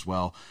Ianson as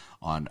well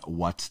on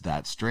What's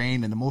That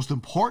Strain, and the most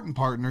important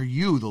partner,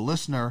 you, the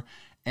listener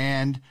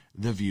and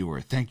the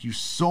viewer. Thank you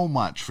so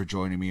much for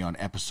joining me on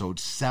episode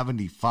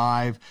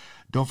 75.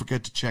 Don't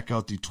forget to check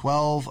out the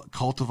 12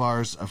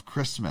 cultivars of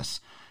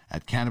Christmas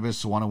at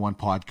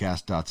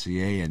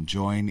cannabis101podcast.ca and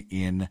join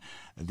in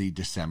the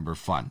December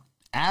fun.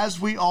 As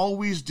we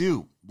always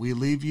do, we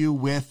leave you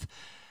with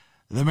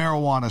the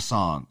marijuana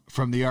song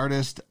from the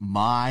artist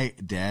My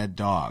Dead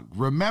Dog.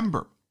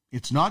 Remember,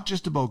 it's not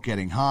just about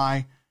getting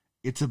high,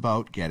 it's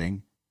about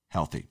getting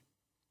healthy.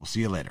 We'll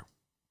see you later.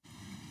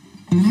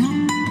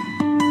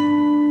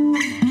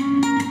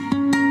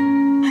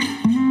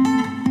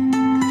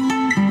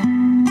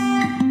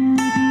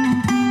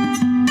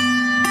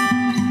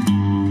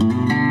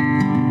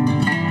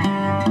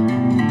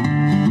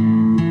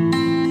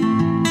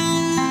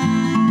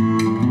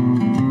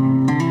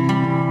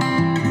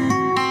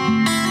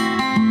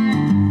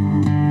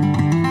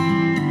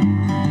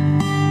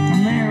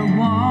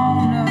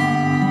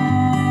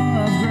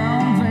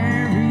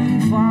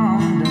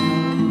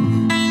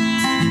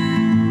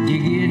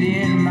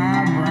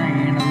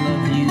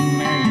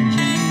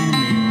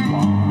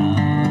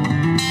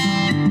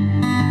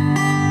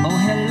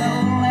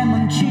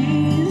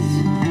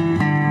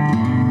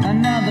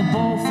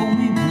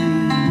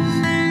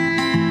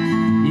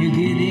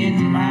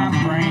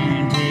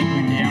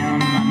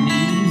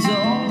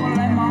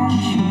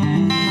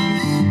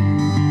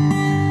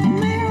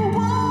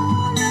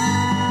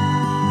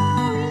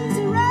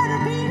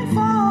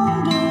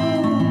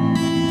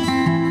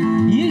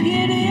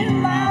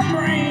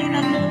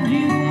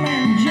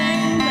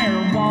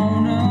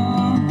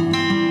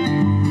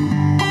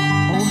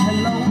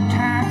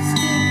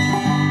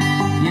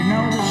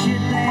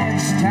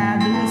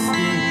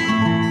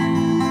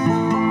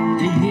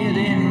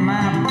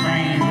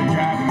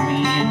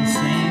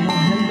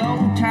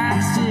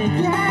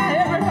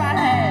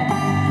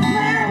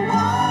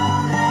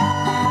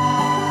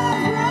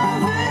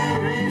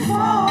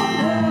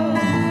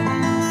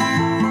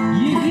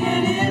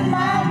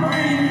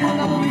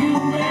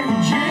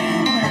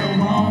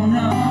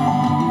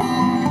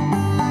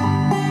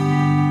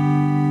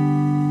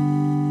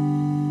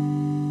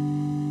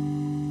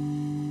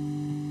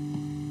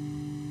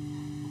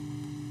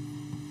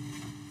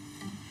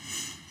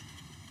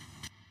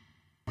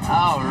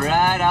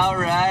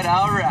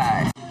 All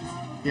right.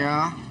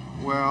 Yeah,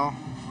 well,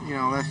 you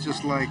know, that's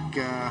just like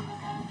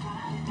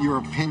your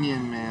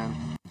opinion, man.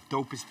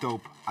 Dopest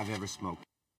dope I've ever smoked.